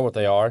teams are what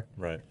they are.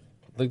 Right.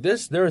 Like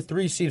this, they're a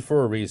 3 seed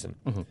for a reason.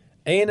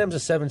 A&M's a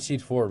 7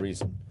 seed for a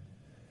reason.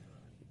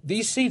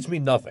 These seeds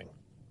mean nothing.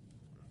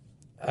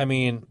 I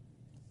mean,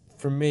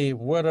 for me,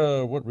 what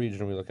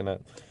region are we looking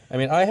at? I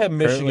mean, I have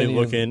Michigan. Currently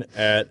looking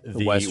at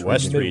the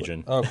West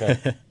region.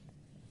 Okay.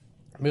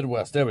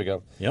 Midwest. There we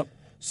go. Yep.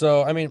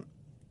 So, I mean, to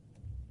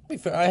be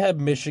fair, I have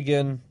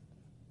Michigan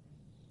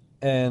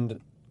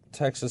and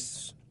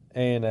Texas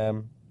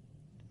A&M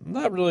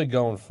not really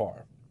going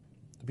far,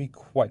 to be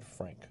quite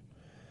frank.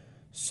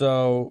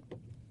 So,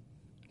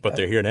 but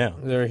they're here now.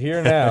 They're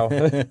here now.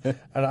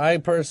 And I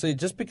personally,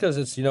 just because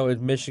it's,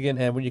 it's Michigan,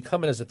 and when you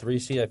come in as a 3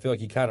 seed, I feel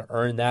like you kind of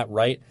earn that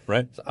right.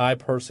 Right. So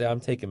I'm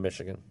taking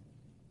Michigan.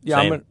 Yeah,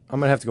 I'm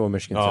gonna have to go with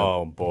Michigan too.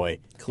 Oh boy,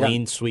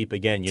 clean sweep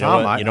again. You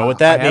Tom, know what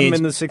that I have means? them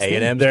in the 16.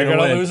 A&M's They're gonna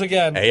gonna win. lose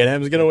again.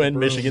 A&M's gonna win.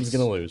 Brooms. Michigan's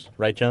gonna lose.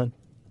 Right, John?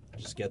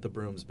 Just get the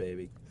brooms,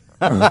 baby.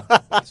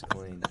 It's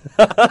clean.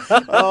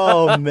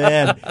 Oh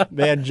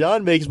man,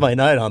 John makes my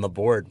night on the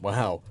board.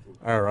 Wow.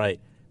 All right.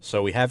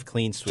 So we have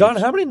clean sweeps. John,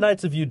 how many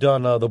nights have you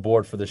done the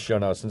board for this show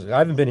now? Since I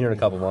haven't been here in a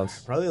couple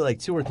months. Probably like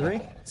 2 or 3.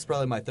 It's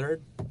probably my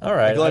third. All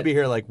right. I can only be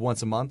here like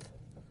once a month.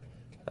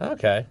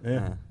 Okay.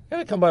 Yeah.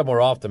 Gotta come by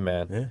more often,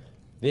 man. Yeah.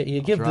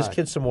 You give this Try.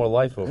 kid some more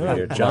life over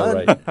here,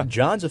 John, right?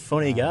 John's a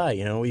funny guy.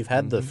 We've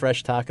had the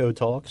fresh taco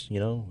talks.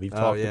 We've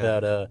talked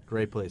about.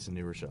 Great place in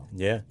New Rochelle.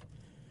 Yeah.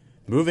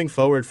 Moving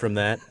forward from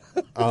that,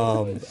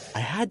 I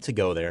had to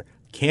go there.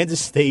 Kansas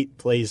State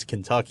plays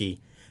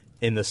Kentucky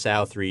in the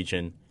South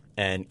region,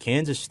 and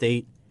Kansas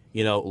State,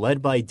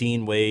 led by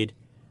Dean Wade,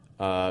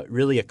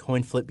 really a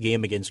coin flip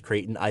game against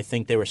Creighton. I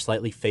think they were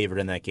slightly favored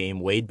in that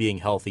game. Wade being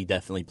healthy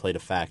definitely played a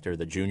factor,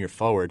 the junior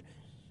forward.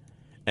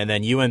 And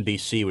then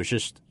UMBC was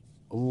just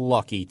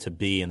lucky to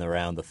be in the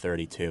round of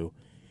 32.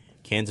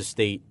 Kansas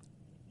State,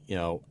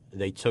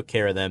 they took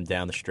care of them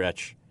down the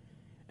stretch.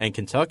 And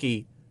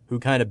Kentucky, who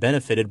kind of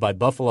benefited by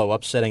Buffalo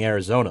upsetting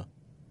Arizona.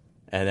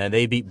 And then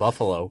they beat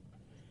Buffalo.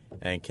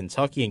 And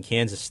Kentucky and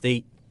Kansas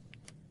State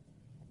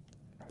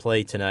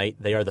play tonight.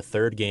 They are the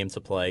third game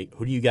to play.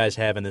 Who do you guys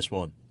have in this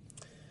one?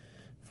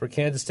 For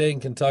Kansas State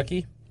and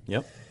Kentucky?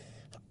 Yep.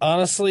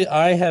 Honestly,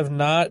 I have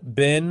not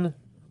been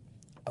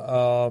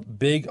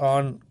big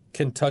on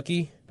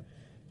Kentucky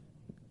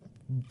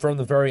from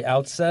the very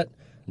outset.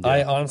 Yeah.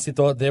 I honestly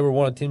thought they were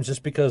one of the teams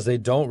just because they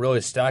don't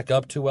really stack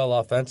up too well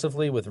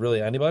offensively with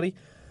really anybody.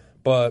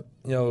 But,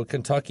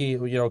 Kentucky,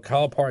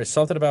 Kyle Party,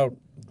 something about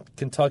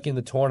Kentucky in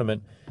the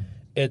tournament,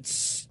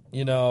 it's,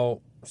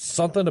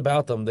 something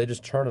about them. They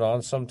just turn it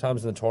on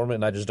sometimes in the tournament,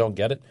 and I just don't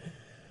get it.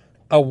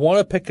 I want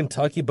to pick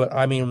Kentucky, but,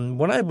 I mean,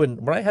 when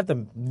I had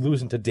them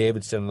losing to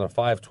Davidson in the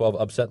 5-12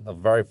 upset in the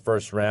very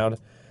first round,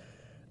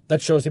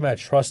 that shows the amount of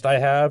trust I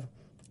have.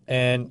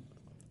 And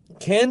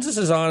Kansas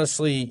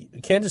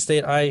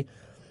State, I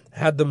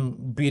had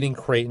them beating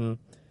Creighton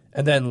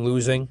and then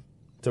losing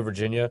to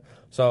Virginia.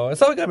 So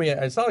it's not like I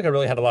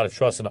really had a lot of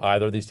trust in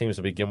either of these teams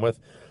to begin with.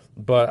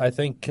 But I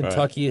think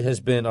Kentucky has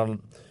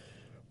been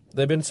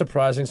they've been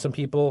surprising some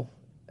people,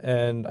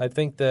 and I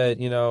think that,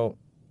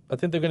 I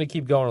think they're going to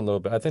keep going a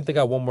little bit. I think they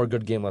got one more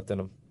good game left in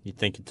them. You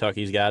think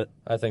Kentucky's got it?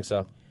 I think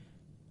so.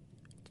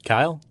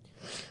 Kyle?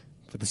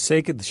 For the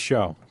sake of the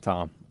show,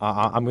 Tom,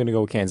 I'm going to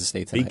go with Kansas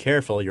State tonight. Be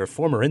careful. You're a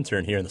former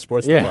intern here in the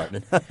sports Yeah.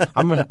 department.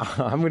 I'm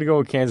gonna go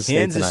with Kansas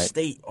State tonight. Kansas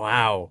State,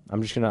 wow.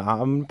 I'm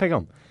gonna pick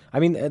them. I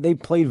mean, they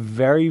played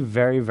very,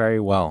 very, very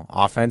well.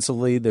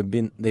 Offensively, they've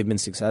been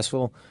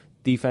successful.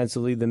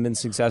 Defensively, they've been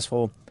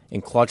successful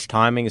in clutch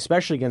timing,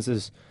 especially against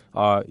this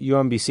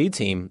UMBC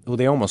team, who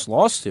they almost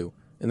lost to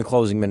in the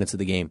closing minutes of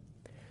the game.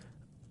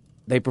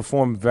 They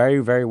performed very,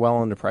 very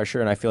well under pressure,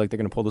 and I feel like they're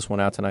going to pull this one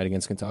out tonight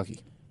against Kentucky.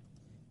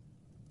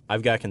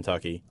 I've got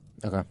Kentucky.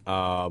 Okay.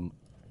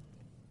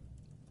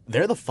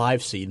 They're the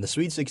 5 seed. In the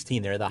Sweet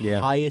 16, they're the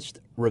highest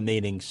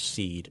remaining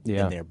seed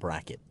in their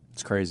bracket.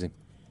 It's crazy.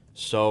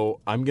 So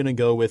I'm going to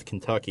go with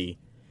Kentucky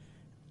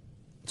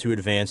to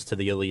advance to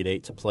the Elite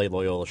Eight to play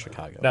Loyola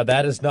Chicago. Now,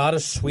 that is not a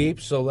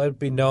sweep, so let it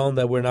be known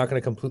that we're not going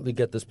to completely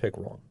get this pick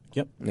wrong.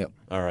 Yep.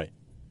 All right.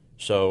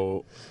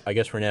 So I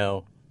guess we're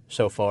now,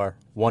 so far,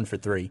 1 for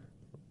 3.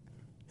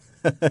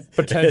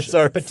 It's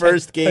our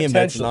first game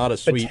that's not a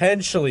sweep.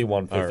 Potentially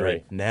 1 for 3.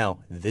 Right. Now,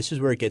 this is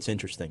where it gets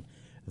interesting.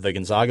 The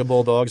Gonzaga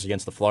Bulldogs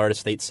against the Florida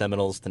State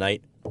Seminoles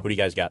tonight. Who do you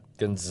guys got?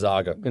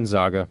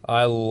 Gonzaga.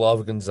 I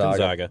love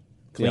Gonzaga.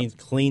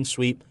 Clean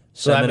sweep.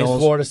 So that Seminoles.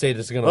 means Florida State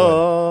is going to win.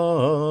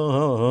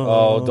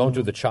 Oh, don't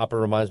do the chopper.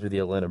 Reminds me of the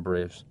Atlanta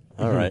Braves.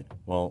 All right.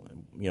 Well,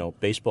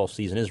 baseball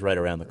season is right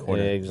around the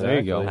corner. Exactly. There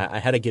you go. I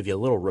had to give you a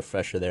little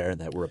refresher there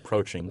that we're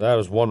approaching. That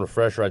was one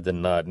refresher I did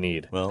not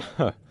need. Well,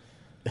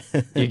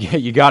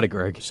 You got it,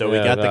 Greg. So we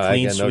Yeah, got no, the I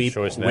clean got no sweep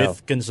choice now.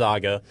 with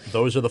Gonzaga.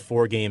 Those are the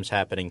 4 games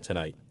happening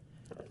tonight.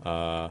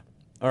 All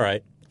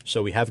right.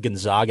 So we have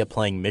Gonzaga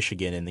playing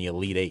Michigan in the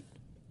Elite Eight.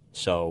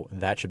 So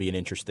that should be an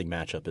interesting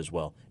matchup as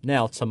well.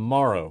 Now,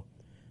 tomorrow,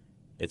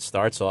 it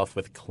starts off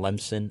with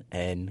Clemson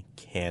and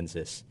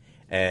Kansas.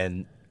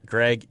 And,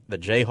 Greg, the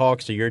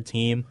Jayhawks are your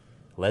team.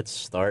 Let's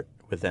start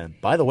with them.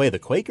 By the way, the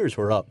Quakers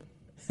were up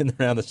in the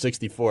round of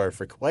 64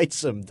 for quite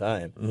some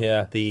time.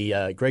 Yeah.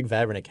 The Greg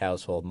Vavrinick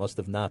household must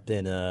have not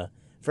been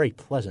very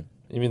pleasant.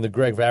 You mean the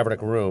Greg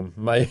Vavrinick room?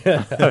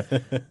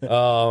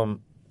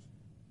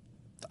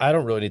 I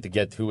don't really need to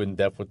get too in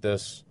depth with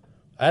this.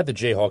 I had the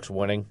Jayhawks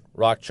winning.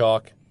 Rock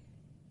chalk.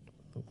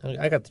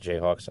 I got the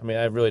Jayhawks. I mean,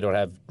 I really don't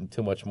have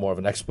too much more of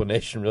an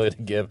explanation really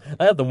to give.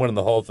 I have them winning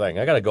the whole thing.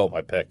 I got to go with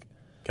my pick.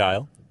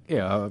 Kyle?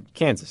 Yeah,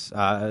 Kansas.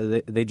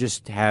 They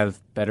just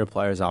have better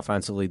players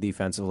offensively,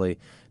 defensively.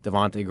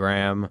 Devontae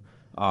Graham.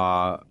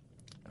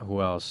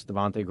 Who else?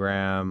 Devontae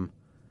Graham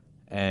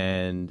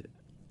and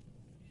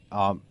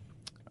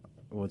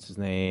what's his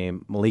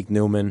name? Malik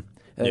Newman.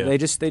 Yeah. They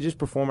just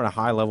perform at a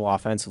high level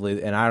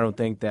offensively, and I don't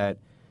think that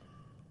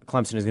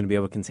Clemson is going to be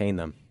able to contain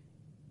them.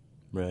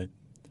 Right.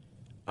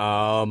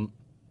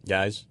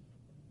 Guys,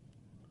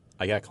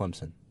 I got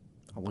Clemson.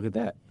 Oh, look at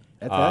that.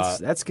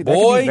 That could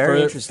Boy, be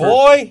very interesting.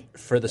 boy.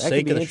 For the That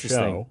sake could of be the interesting.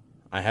 show,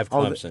 I have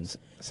Clemson.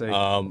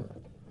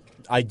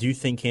 I do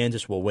think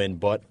Kansas will win,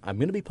 but I'm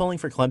going to be pulling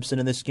for Clemson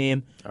in this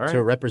game All right.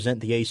 to represent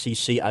the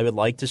ACC. I would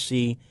like to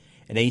see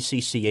an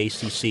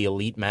ACC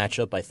elite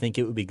matchup. I think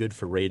it would be good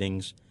for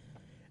ratings.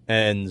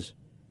 And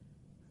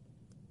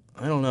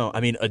I don't know.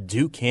 I mean, a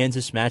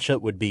Duke-Kansas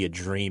matchup would be a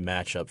dream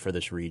matchup for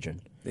this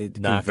region. It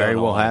could Not very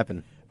gonna well lie.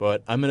 happen.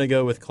 But I'm going to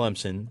go with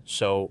Clemson,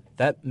 so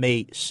that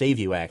may save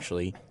you,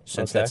 actually,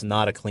 since Okay. that's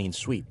not a clean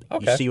sweep.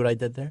 Okay. You see what I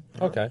did there?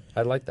 Okay,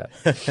 I like that.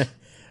 All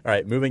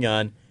right, moving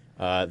on.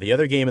 The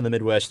other game in the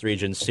Midwest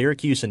region,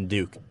 Syracuse and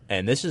Duke.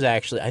 And this is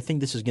actually, I think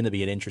this is going to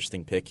be an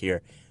interesting pick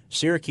here.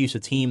 Syracuse, a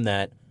team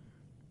that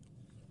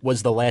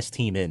was the last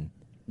team in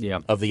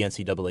of the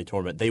NCAA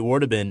tournament. They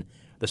would have been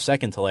the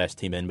second to last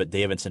team in, but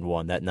Davidson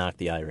won. That knocked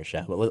the Irish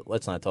out. But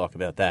let's not talk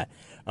about that.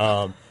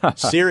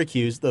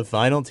 Syracuse, the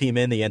final team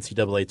in the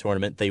NCAA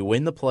tournament, they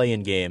win the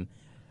play-in game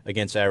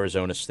against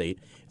Arizona State.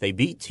 They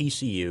beat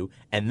TCU,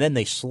 and then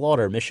they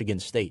slaughter Michigan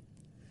State.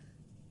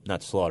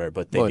 Not slaughter,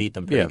 but they beat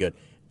them pretty good.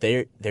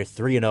 They're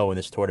 3-0 in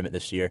this tournament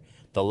this year.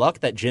 The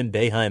luck that Jim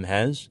Boeheim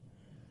has,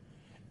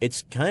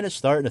 it's kind of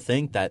starting to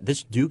think that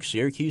this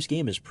Duke-Syracuse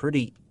game is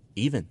pretty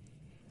even.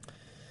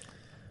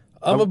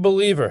 I'm a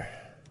believer.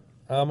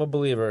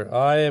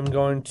 I am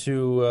going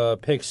to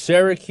pick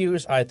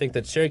Syracuse. I think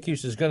that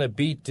Syracuse is going to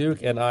beat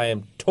Duke, and I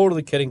am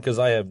totally kidding because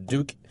I have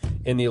Duke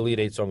in the Elite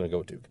Eight, so I'm going to go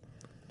with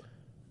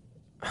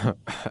Duke.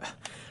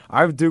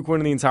 I have Duke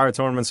winning the entire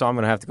tournament, so I'm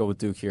going to have to go with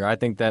Duke here. I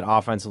think that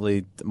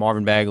offensively,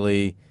 Marvin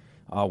Bagley,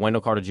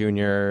 Wendell Carter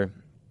Jr.,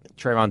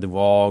 Trayvon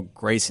Duvall,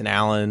 Grayson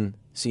Allen,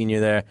 senior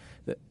there,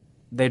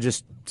 they're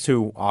just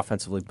too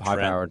offensively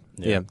high-powered.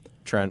 Yeah.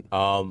 Trent.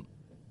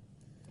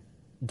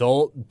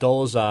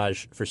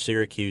 Dolezaj for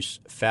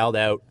Syracuse fouled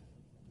out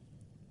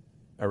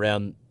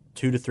around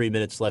 2 to 3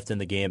 minutes left in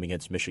the game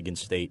against Michigan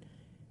State,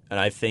 and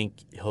I think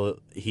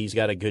he's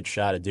got a good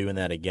shot at doing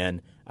that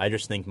again. I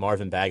just think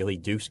Marvin Bagley,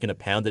 Duke's going to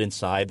pound it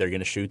inside. They're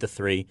going to shoot the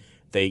three.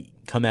 They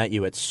come at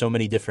you at so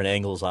many different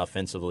angles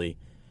offensively.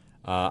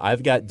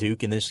 I've got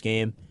Duke in this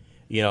game.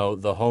 You know,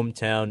 the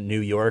hometown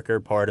New Yorker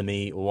part of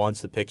me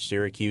wants to pick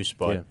Syracuse,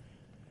 but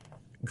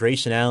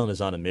Grayson Allen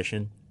is on a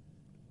mission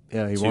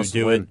Yeah, he to wants do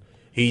to win. it.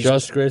 He's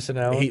Just Grayson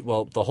Allen?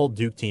 Well, the whole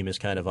Duke team is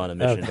kind of on a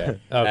mission. Okay.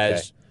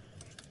 As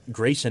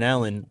Grayson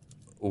Allen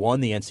won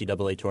the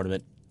NCAA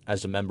tournament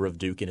as a member of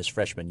Duke in his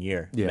freshman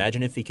year. Yeah.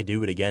 Imagine if he could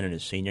do it again in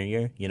his senior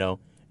year. You know,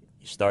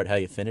 you start how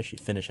you finish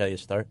how you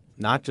start.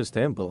 Not just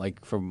him, but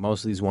like for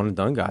most of these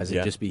one-and-done guys,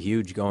 Yeah. it'd just be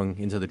huge going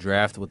into the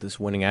draft with this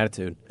winning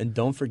attitude. And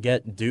don't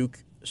forget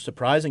Duke,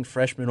 surprising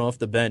freshman off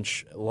the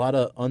bench. A lot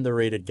of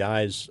underrated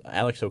guys.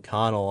 Alex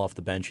O'Connell off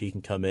the bench. He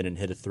can come in and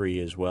hit a three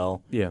as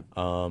well. Yeah.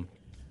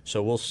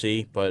 So we'll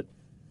see, but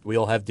we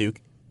all have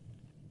Duke.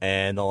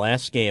 And the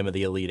last game of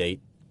the Elite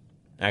Eight,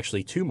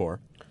 actually two more,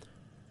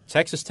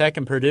 Texas Tech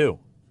and Purdue.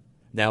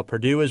 Now,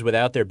 Purdue is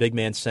without their big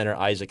man center,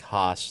 Isaac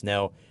Haas.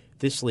 Now,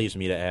 this leaves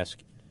me to ask,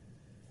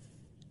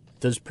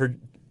 does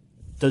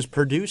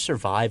Purdue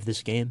survive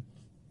this game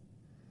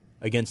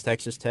against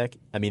Texas Tech?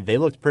 I mean, they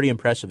looked pretty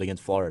impressive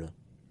against Florida.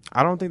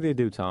 I don't think they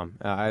do, Tom.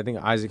 I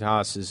think Isaac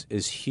Haas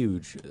is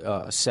huge.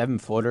 A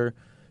 7-footer,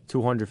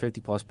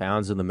 250-plus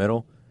pounds in the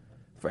middle.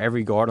 For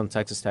every guard on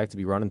Texas Tech to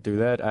be running through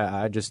that,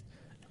 I just,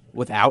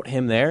 without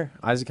him there,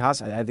 Isaac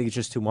Haas, I think it's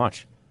just too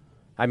much.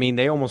 I mean,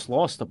 they almost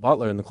lost to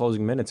Butler in the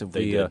closing minutes. If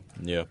we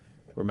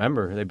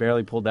remember, they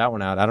barely pulled that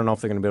one out. I don't know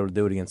if they're going to be able to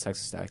do it against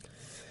Texas Tech.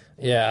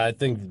 Yeah, I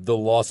think the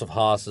loss of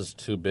Haas is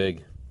too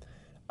big.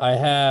 I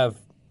had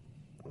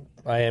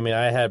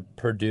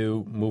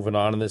Purdue moving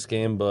on in this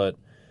game, but,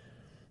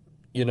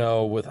 you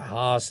know, with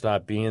Haas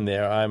not being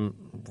there, I'm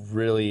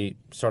really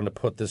starting to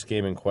put this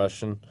game in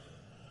question.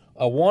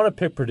 I want to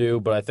pick Purdue,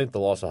 but I think the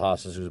loss of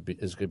Haas is going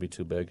to be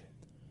too big.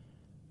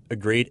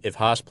 Agreed. If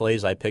Haas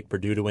plays, I pick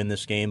Purdue to win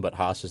this game, but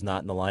Haas is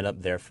not in the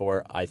lineup.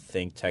 Therefore, I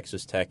think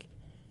Texas Tech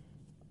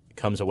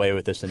comes away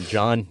with this. And,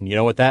 John, you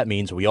know what that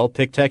means. We all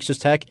pick Texas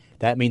Tech.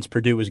 That means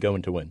Purdue is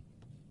going to win.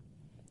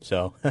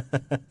 So,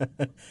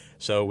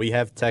 so we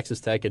have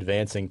Texas Tech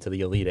advancing to the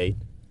Elite Eight.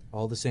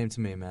 All the same to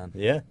me, man.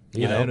 Yeah.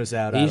 You know,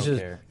 out, I don't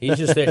care. He's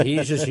just there.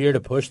 He's just here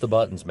to push the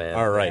buttons, man.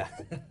 All right.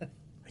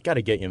 I got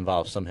to get you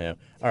involved somehow.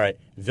 All right.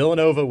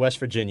 Villanova, West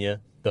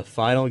Virginia, the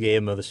final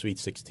game of the Sweet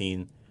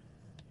 16.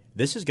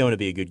 This is going to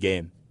be a good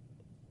game.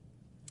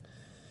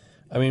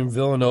 I mean,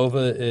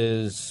 Villanova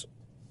is,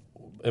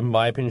 in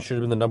my opinion, should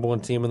have been the number one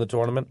team in the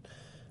tournament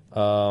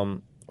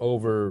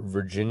over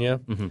Virginia.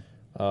 Mm-hmm.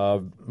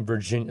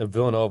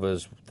 Villanova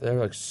they're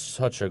like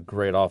such a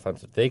great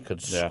offense. They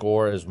could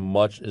score as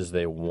much as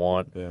they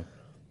want. Yeah.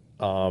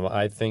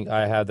 I think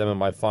I have them in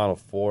my Final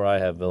Four. I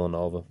have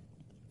Villanova.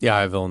 Yeah,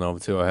 I have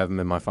Villanova too. I have them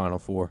in my Final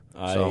Four.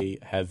 I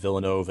have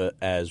Villanova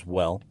as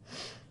well.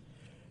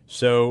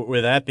 So,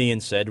 with that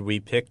being said, we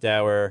picked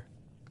our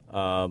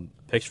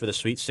picks for the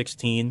Sweet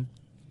 16.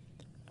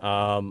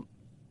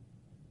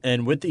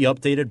 And with the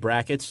updated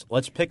brackets,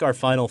 let's pick our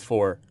Final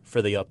Four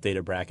for the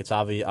updated brackets.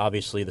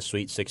 Obviously, the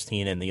Sweet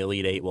 16 and the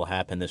Elite 8 will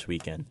happen this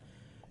weekend.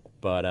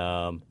 But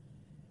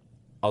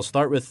I'll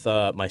start with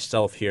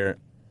myself here.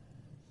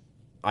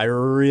 I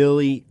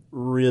really,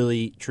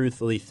 really,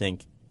 truthfully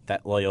think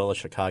that Loyola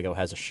Chicago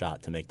has a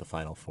shot to make the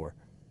Final Four.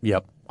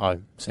 Yep,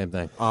 same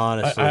thing.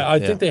 Honestly. I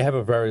think they have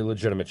a very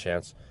legitimate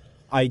chance.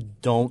 I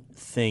don't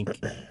think...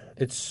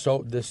 It's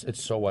so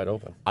wide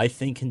open. I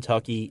think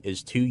Kentucky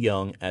is too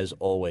young, as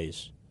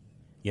always.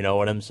 You know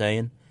what I'm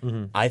saying?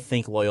 Mm-hmm. I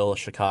think Loyola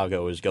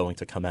Chicago is going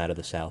to come out of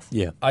the South.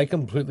 Yeah. I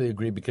completely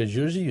agree, because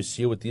usually you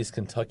see with these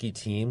Kentucky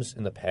teams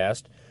in the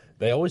past,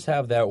 they always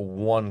have that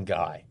one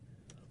guy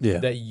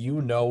that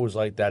is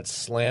like that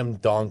slam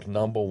dunk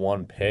number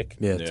one pick.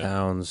 Yeah,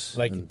 Towns.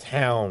 Like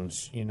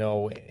Towns,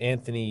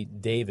 Anthony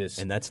Davis.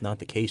 And that's not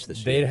the case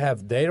this year.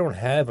 They don't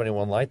have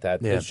anyone like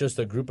that. Yeah. It's just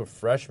a group of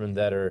freshmen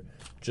that are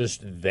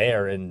just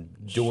there and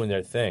doing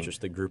their thing.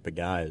 Just a group of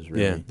guys,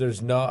 really.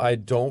 Yeah. I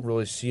don't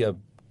really see a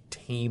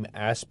team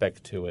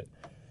aspect to it.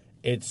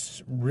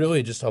 It's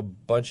really just a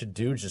bunch of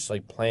dudes just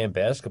like playing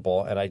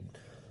basketball, and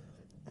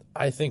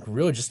I think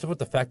really just with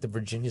the fact that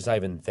Virginia's not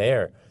even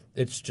there,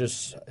 it's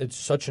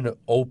such an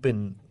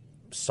open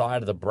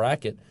side of the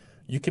bracket.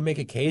 You can make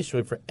a case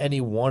for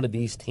any one of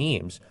these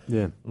teams.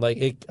 Yeah, like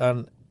it.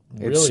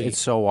 Really, it's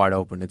so wide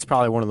open. It's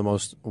probably one of the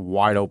most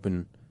wide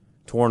open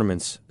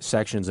tournaments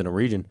sections in a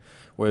region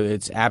where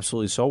it's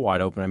absolutely so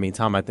wide open. I mean,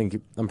 Tom,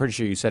 I'm pretty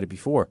sure you said it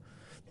before.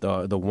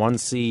 The 1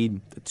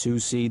 seed, the 2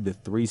 seed, the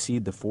 3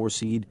 seed, the 4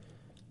 seed,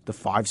 the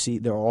 5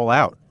 seed, they're all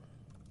out.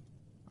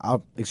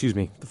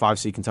 The 5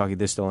 seed Kentucky,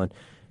 they're still in.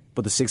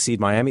 But the 6 seed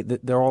Miami,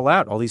 they're all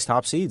out, all these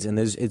top seeds. And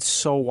it's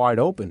so wide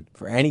open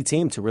for any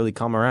team to really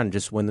come around and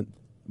just win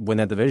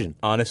that division.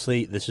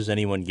 Honestly, this is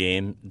anyone's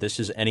game. This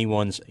is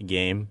anyone's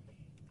game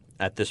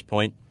at this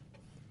point,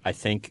 I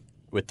think,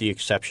 with the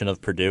exception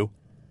of Purdue.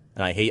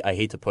 And I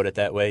hate to put it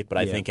that way, but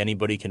I think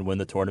anybody can win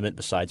the tournament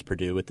besides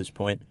Purdue at this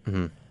point.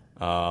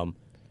 Mm-hmm.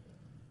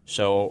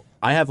 So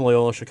I have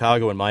Loyola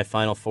Chicago in my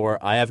Final Four.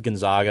 I have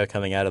Gonzaga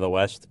coming out of the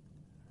West,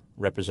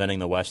 representing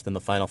the West in the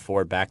Final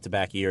Four,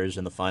 back-to-back years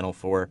in the Final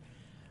Four.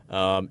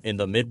 In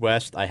the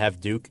Midwest, I have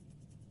Duke.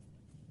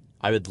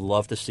 I would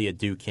love to see a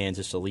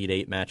Duke-Kansas Elite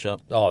Eight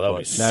matchup. Oh,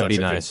 that'd be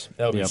nice.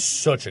 That would be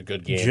such a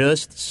good game.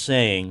 Just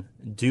saying,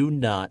 do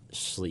not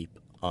sleep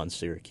on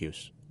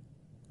Syracuse.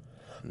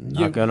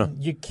 Not gonna.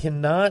 You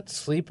cannot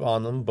sleep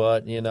on them,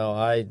 but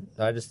I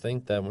just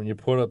think that when you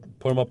put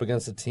them up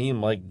against a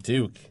team like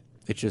Duke,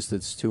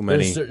 it's too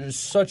many. There's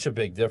such a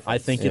big difference. I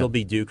think it'll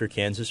be Duke or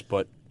Kansas,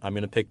 but I'm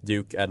going to pick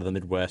Duke out of the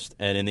Midwest,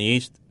 and in the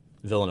East,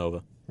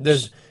 Villanova.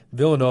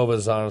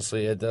 Villanova's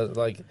honestly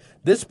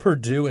this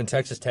Purdue and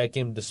Texas Tech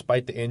game,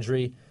 despite the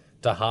injury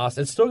to Haas,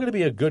 it's still going to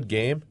be a good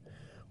game.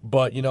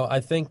 But I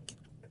think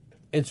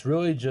it's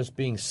really just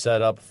being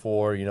set up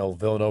for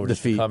Villanova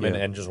just to come in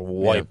and just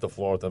wipe the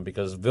floor with them,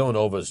 because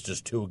Villanova is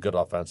just too good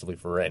offensively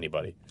for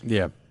anybody.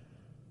 Yeah.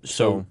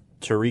 So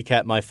to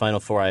recap my Final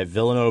Four, I have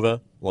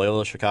Villanova,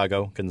 Loyola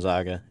Chicago,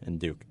 Gonzaga, and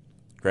Duke.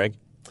 Greg?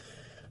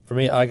 For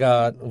me, I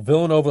got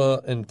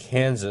Villanova and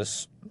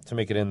Kansas to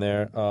make it in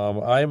there.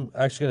 I'm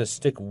actually going to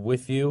stick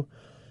with you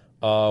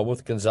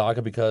with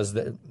Gonzaga, because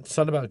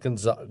something about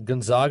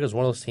Gonzaga is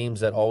one of those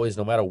teams that always,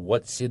 no matter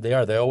what seed they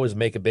are, they always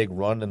make a big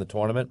run in the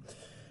tournament.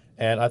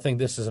 And I think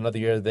this is another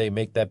year they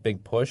make that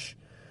big push.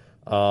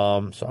 So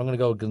I'm going to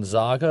go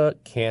Gonzaga,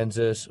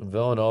 Kansas,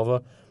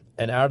 Villanova.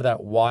 And out of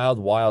that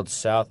wild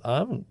South,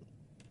 I'm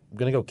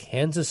going to go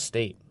Kansas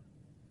State.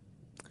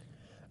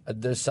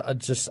 There's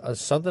just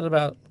something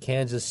about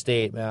Kansas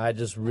State, man. I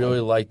just really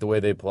like the way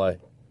they play.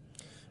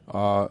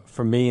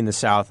 For me in the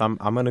South, I'm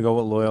going to go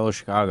with Loyola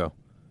Chicago.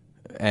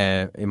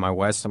 And in my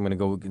West, I'm going to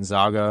go with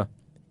Gonzaga,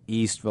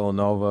 East,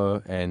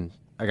 Villanova, and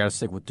I got to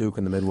stick with Duke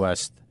in the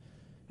Midwest.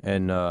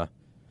 And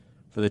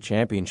for the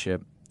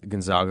championship,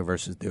 Gonzaga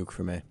versus Duke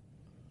for me.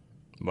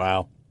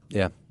 Wow.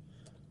 Yeah.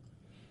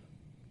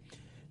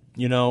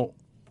 You know,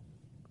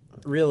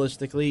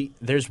 realistically,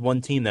 there's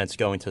one team that's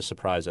going to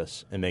surprise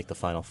us and make the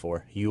Final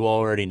Four. You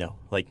already know.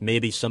 Like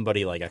maybe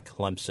somebody like a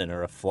Clemson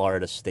or a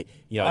Florida State.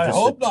 You know, I just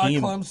hope a not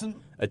team, Clemson.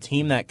 A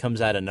team that comes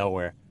out of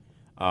nowhere.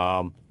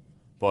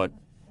 But,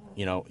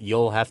 you know,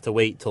 you'll have to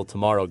wait till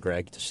tomorrow,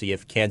 Greg, to see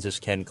if Kansas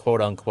can,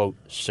 quote-unquote,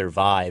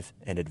 survive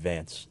and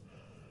advance.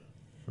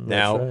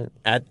 Now,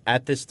 right.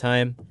 at this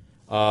time,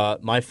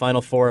 my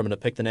Final Four, I'm going to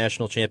pick the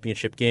national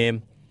championship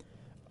game.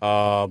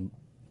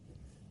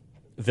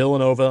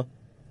 Villanova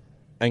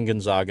and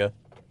Gonzaga.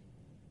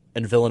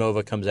 And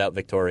Villanova comes out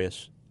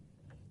victorious.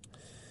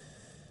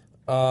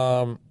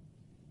 I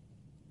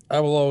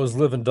will always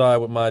live and die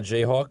with my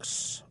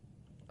Jayhawks.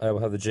 I will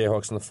have the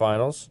Jayhawks in the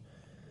finals.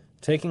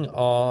 Taking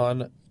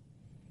on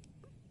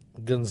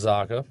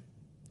Gonzaga.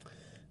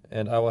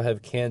 And I will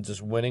have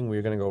Kansas winning.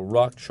 We're going to go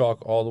rock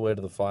chalk all the way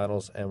to the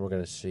finals, and we're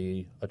going to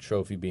see a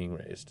trophy being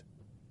raised.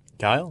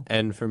 Kyle?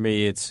 And for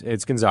me, it's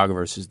Gonzaga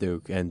versus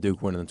Duke, and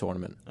Duke winning the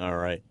tournament. All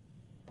right.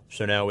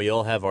 So now we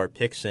all have our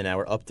picks in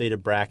our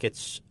updated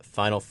brackets,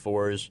 Final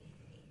Fours,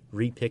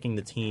 re-picking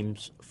the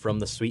teams from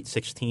the Sweet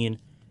 16,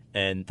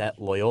 and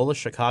that Loyola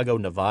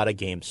Chicago-Nevada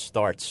game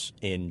starts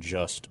in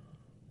just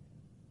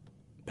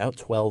about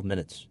 12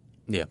 minutes.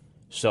 Yeah.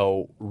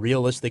 So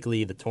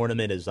realistically, the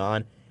tournament is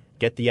on.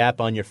 Get the app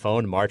on your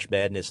phone, March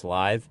Madness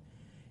Live,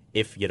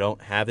 if you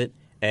don't have it.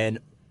 And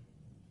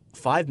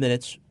 5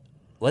 minutes,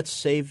 let's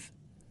save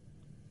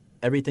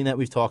everything that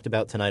we've talked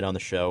about tonight on the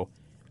show.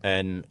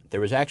 And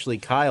there was actually,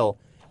 Kyle,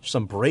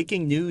 some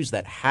breaking news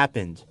that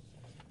happened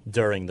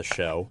during the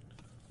show.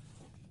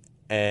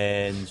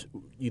 And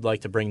you'd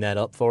like to bring that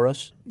up for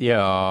us?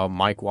 Yeah,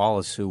 Mike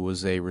Wallace, who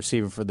was a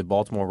receiver for the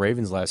Baltimore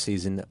Ravens last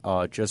season,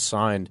 just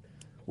signed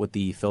with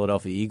the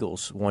Philadelphia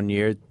Eagles. 1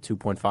 year,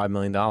 $2.5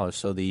 million.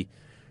 So the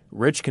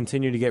rich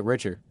continue to get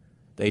richer.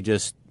 They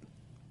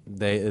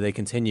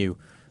continue,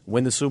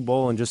 win the Super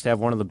Bowl, and just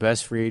have one of the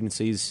best free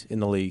agencies in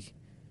the league.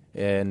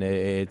 And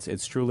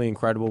it's truly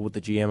incredible what the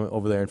GM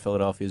over there in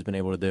Philadelphia has been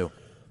able to do.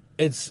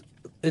 It's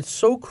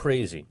so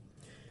crazy.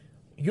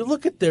 You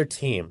look at their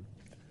team.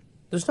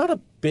 There's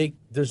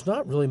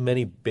not really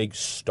many big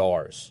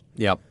stars.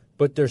 Yep.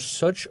 But they're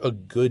such a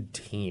good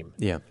team.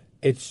 Yeah.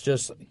 It's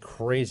just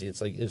crazy.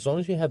 It's like as long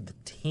as you have the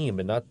team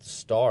and not the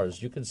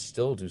stars, you can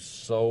still do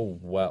so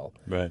well.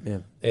 Right. Yeah.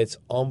 It's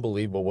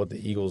unbelievable what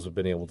the Eagles have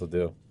been able to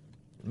do.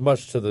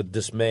 Much to the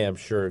dismay, I'm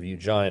sure, of you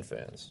Giant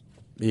fans.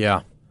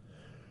 Yeah.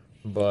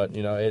 But,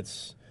 you know,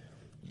 it's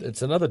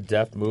another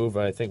depth move,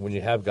 and I think when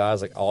you have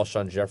guys like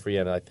Alshon Jeffrey,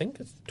 and I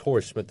think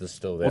Torrey Smith is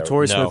still there. Well,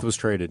 Torrey No. Smith was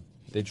traded.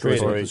 They Torrey traded.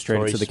 Smith was traded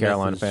Torrey to the Smith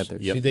Carolina is-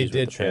 Panthers. Yep, See, they he's with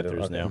did the trade him.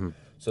 Panthers Okay. now. Mm-hmm.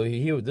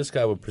 So this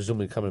guy would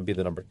presumably come and be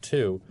the number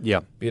 2. Yeah.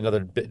 Be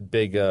another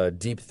big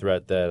deep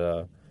threat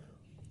that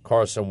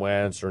Carson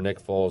Wentz or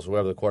Nick Foles,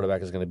 whoever the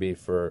quarterback is going to be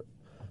for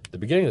the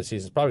beginning of the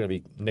season, is probably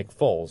going to be Nick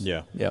Foles.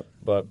 Yeah. Yep.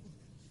 But,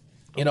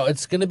 you know,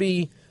 it's going to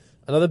be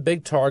another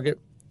big target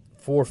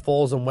for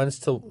Foles and Wentz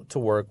to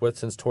work with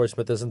since Torrey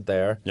Smith isn't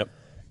there. Yep.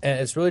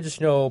 And it's really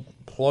just, you know,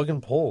 plug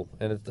and pull.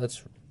 And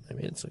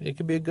it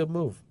could be a good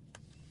move.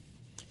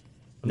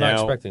 I'm not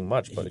Now, expecting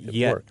much, but it could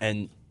yeah, work.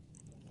 and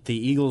the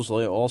Eagles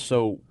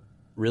also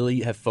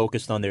really have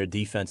focused on their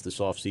defense this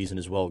offseason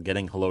as well,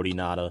 getting Haloti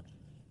Ngata,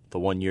 the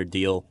 1-year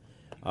deal,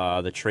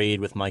 the trade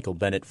with Michael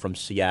Bennett from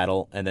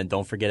Seattle, and then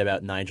don't forget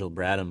about Nigel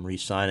Bradham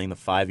re-signing the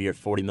 5-year,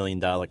 $40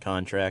 million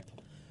contract.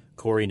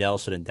 Corey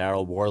Nelson and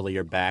Darryl Worley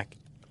are back.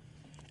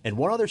 And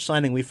one other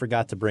signing we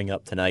forgot to bring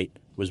up tonight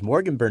was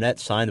Morgan Burnett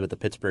signed with the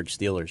Pittsburgh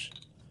Steelers.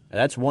 And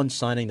that's one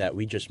signing that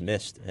we just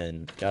missed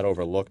and got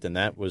overlooked, and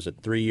that was a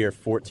 3-year,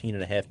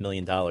 $14.5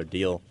 million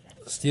deal.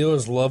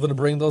 Steelers loving to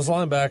bring those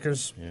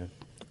linebackers. Yeah.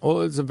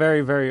 Well, it's a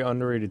very, very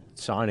underrated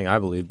signing, I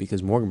believe,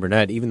 because Morgan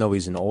Burnett, even though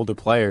he's an older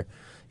player,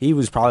 he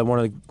was probably one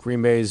of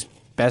Green Bay's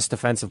best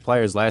defensive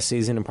players last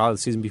season and probably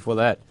the season before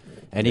that.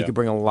 And he could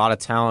bring a lot of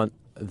talent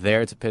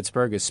there to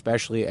Pittsburgh,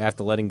 especially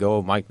after letting go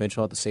of Mike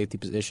Mitchell at the safety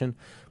position,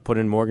 put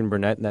in Morgan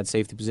Burnett in that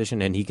safety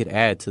position, and he could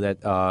add to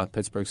that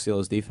Pittsburgh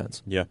Steelers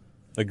defense. Yeah,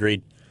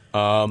 agreed.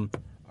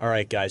 All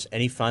right, guys,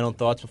 any final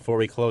thoughts before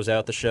we close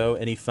out the show?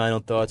 Any final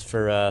thoughts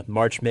for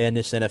March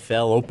Madness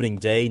NFL opening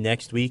day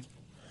next week?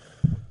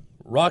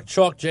 Rock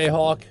Chalk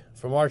Jayhawk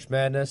for March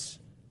Madness.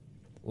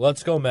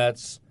 Let's go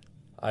Mets.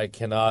 I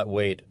cannot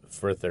wait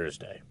for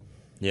Thursday.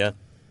 Yeah.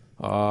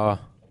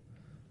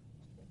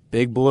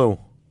 Big Blue,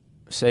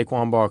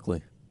 Saquon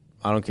Barkley.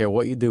 I don't care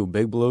what you do.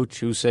 Big Blue,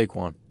 choose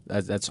Saquon.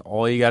 That's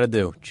all you got to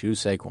do. Choose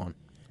Saquon.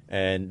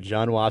 And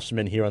John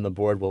Wasserman here on the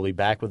board will be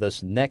back with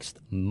us next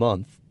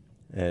month,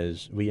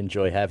 as we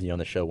enjoy having you on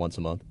the show once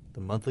a month.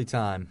 The monthly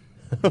time.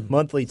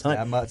 Monthly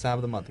time. Time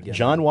of the month again.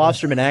 John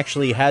Wasserman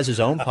actually has his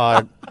own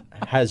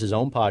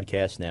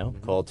podcast now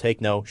called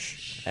Take No,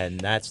 and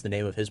that's the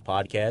name of his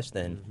podcast,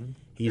 and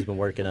he's been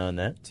working on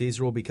that.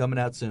 Teaser will be coming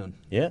out soon.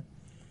 Yeah.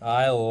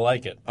 I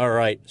like it. All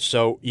right.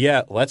 So,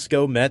 yeah, let's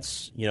go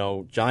Mets. You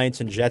know, Giants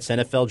and Jets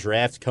NFL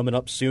draft coming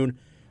up soon.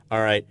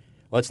 All right.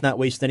 let's not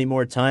waste any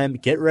more time.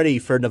 Get ready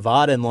for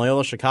Nevada and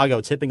Loyola Chicago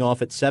tipping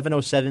off at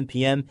 7:07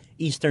 p.m.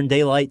 Eastern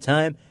Daylight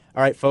Time.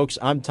 All right, folks,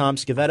 I'm Tom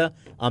Scavetta.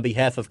 On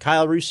behalf of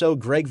Kyle Russo,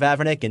 Greg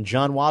Vavrinick, and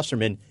John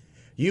Wasserman,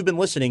 you've been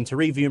listening to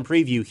Review and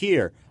Preview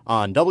here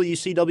on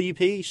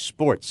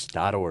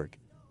WCWPSports.org.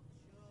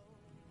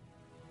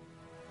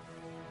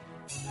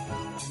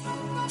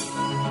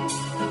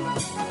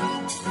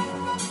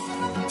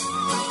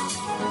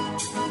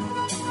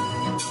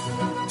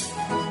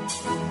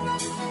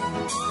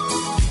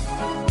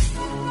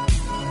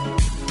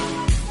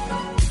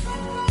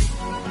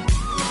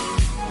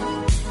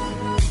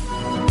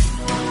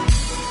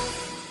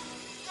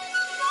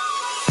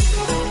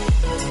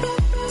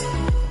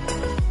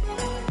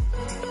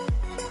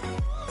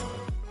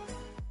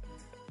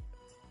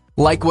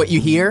 Like what you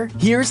hear?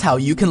 Here's how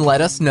you can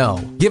let us know.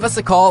 Give us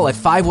a call at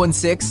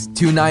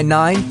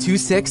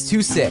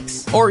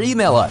 516-299-2626 or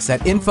email us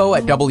at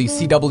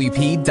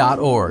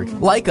info@wcwp.org.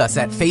 Like us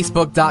at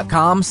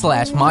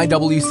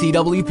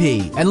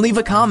facebook.com/mywcwp and leave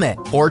a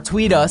comment or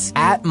tweet us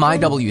at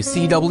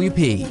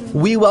mywcwp.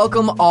 We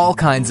welcome all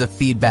kinds of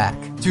feedback.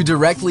 To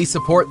directly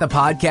support the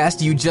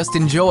podcast you just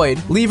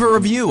enjoyed, leave a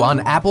review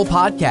on Apple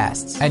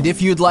Podcasts. And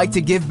if you'd like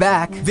to give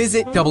back,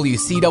 visit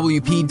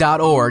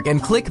wcwp.org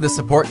and click the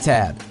support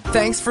tab.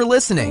 Thanks for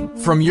listening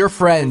from your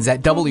friends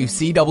at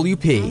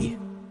WCWP.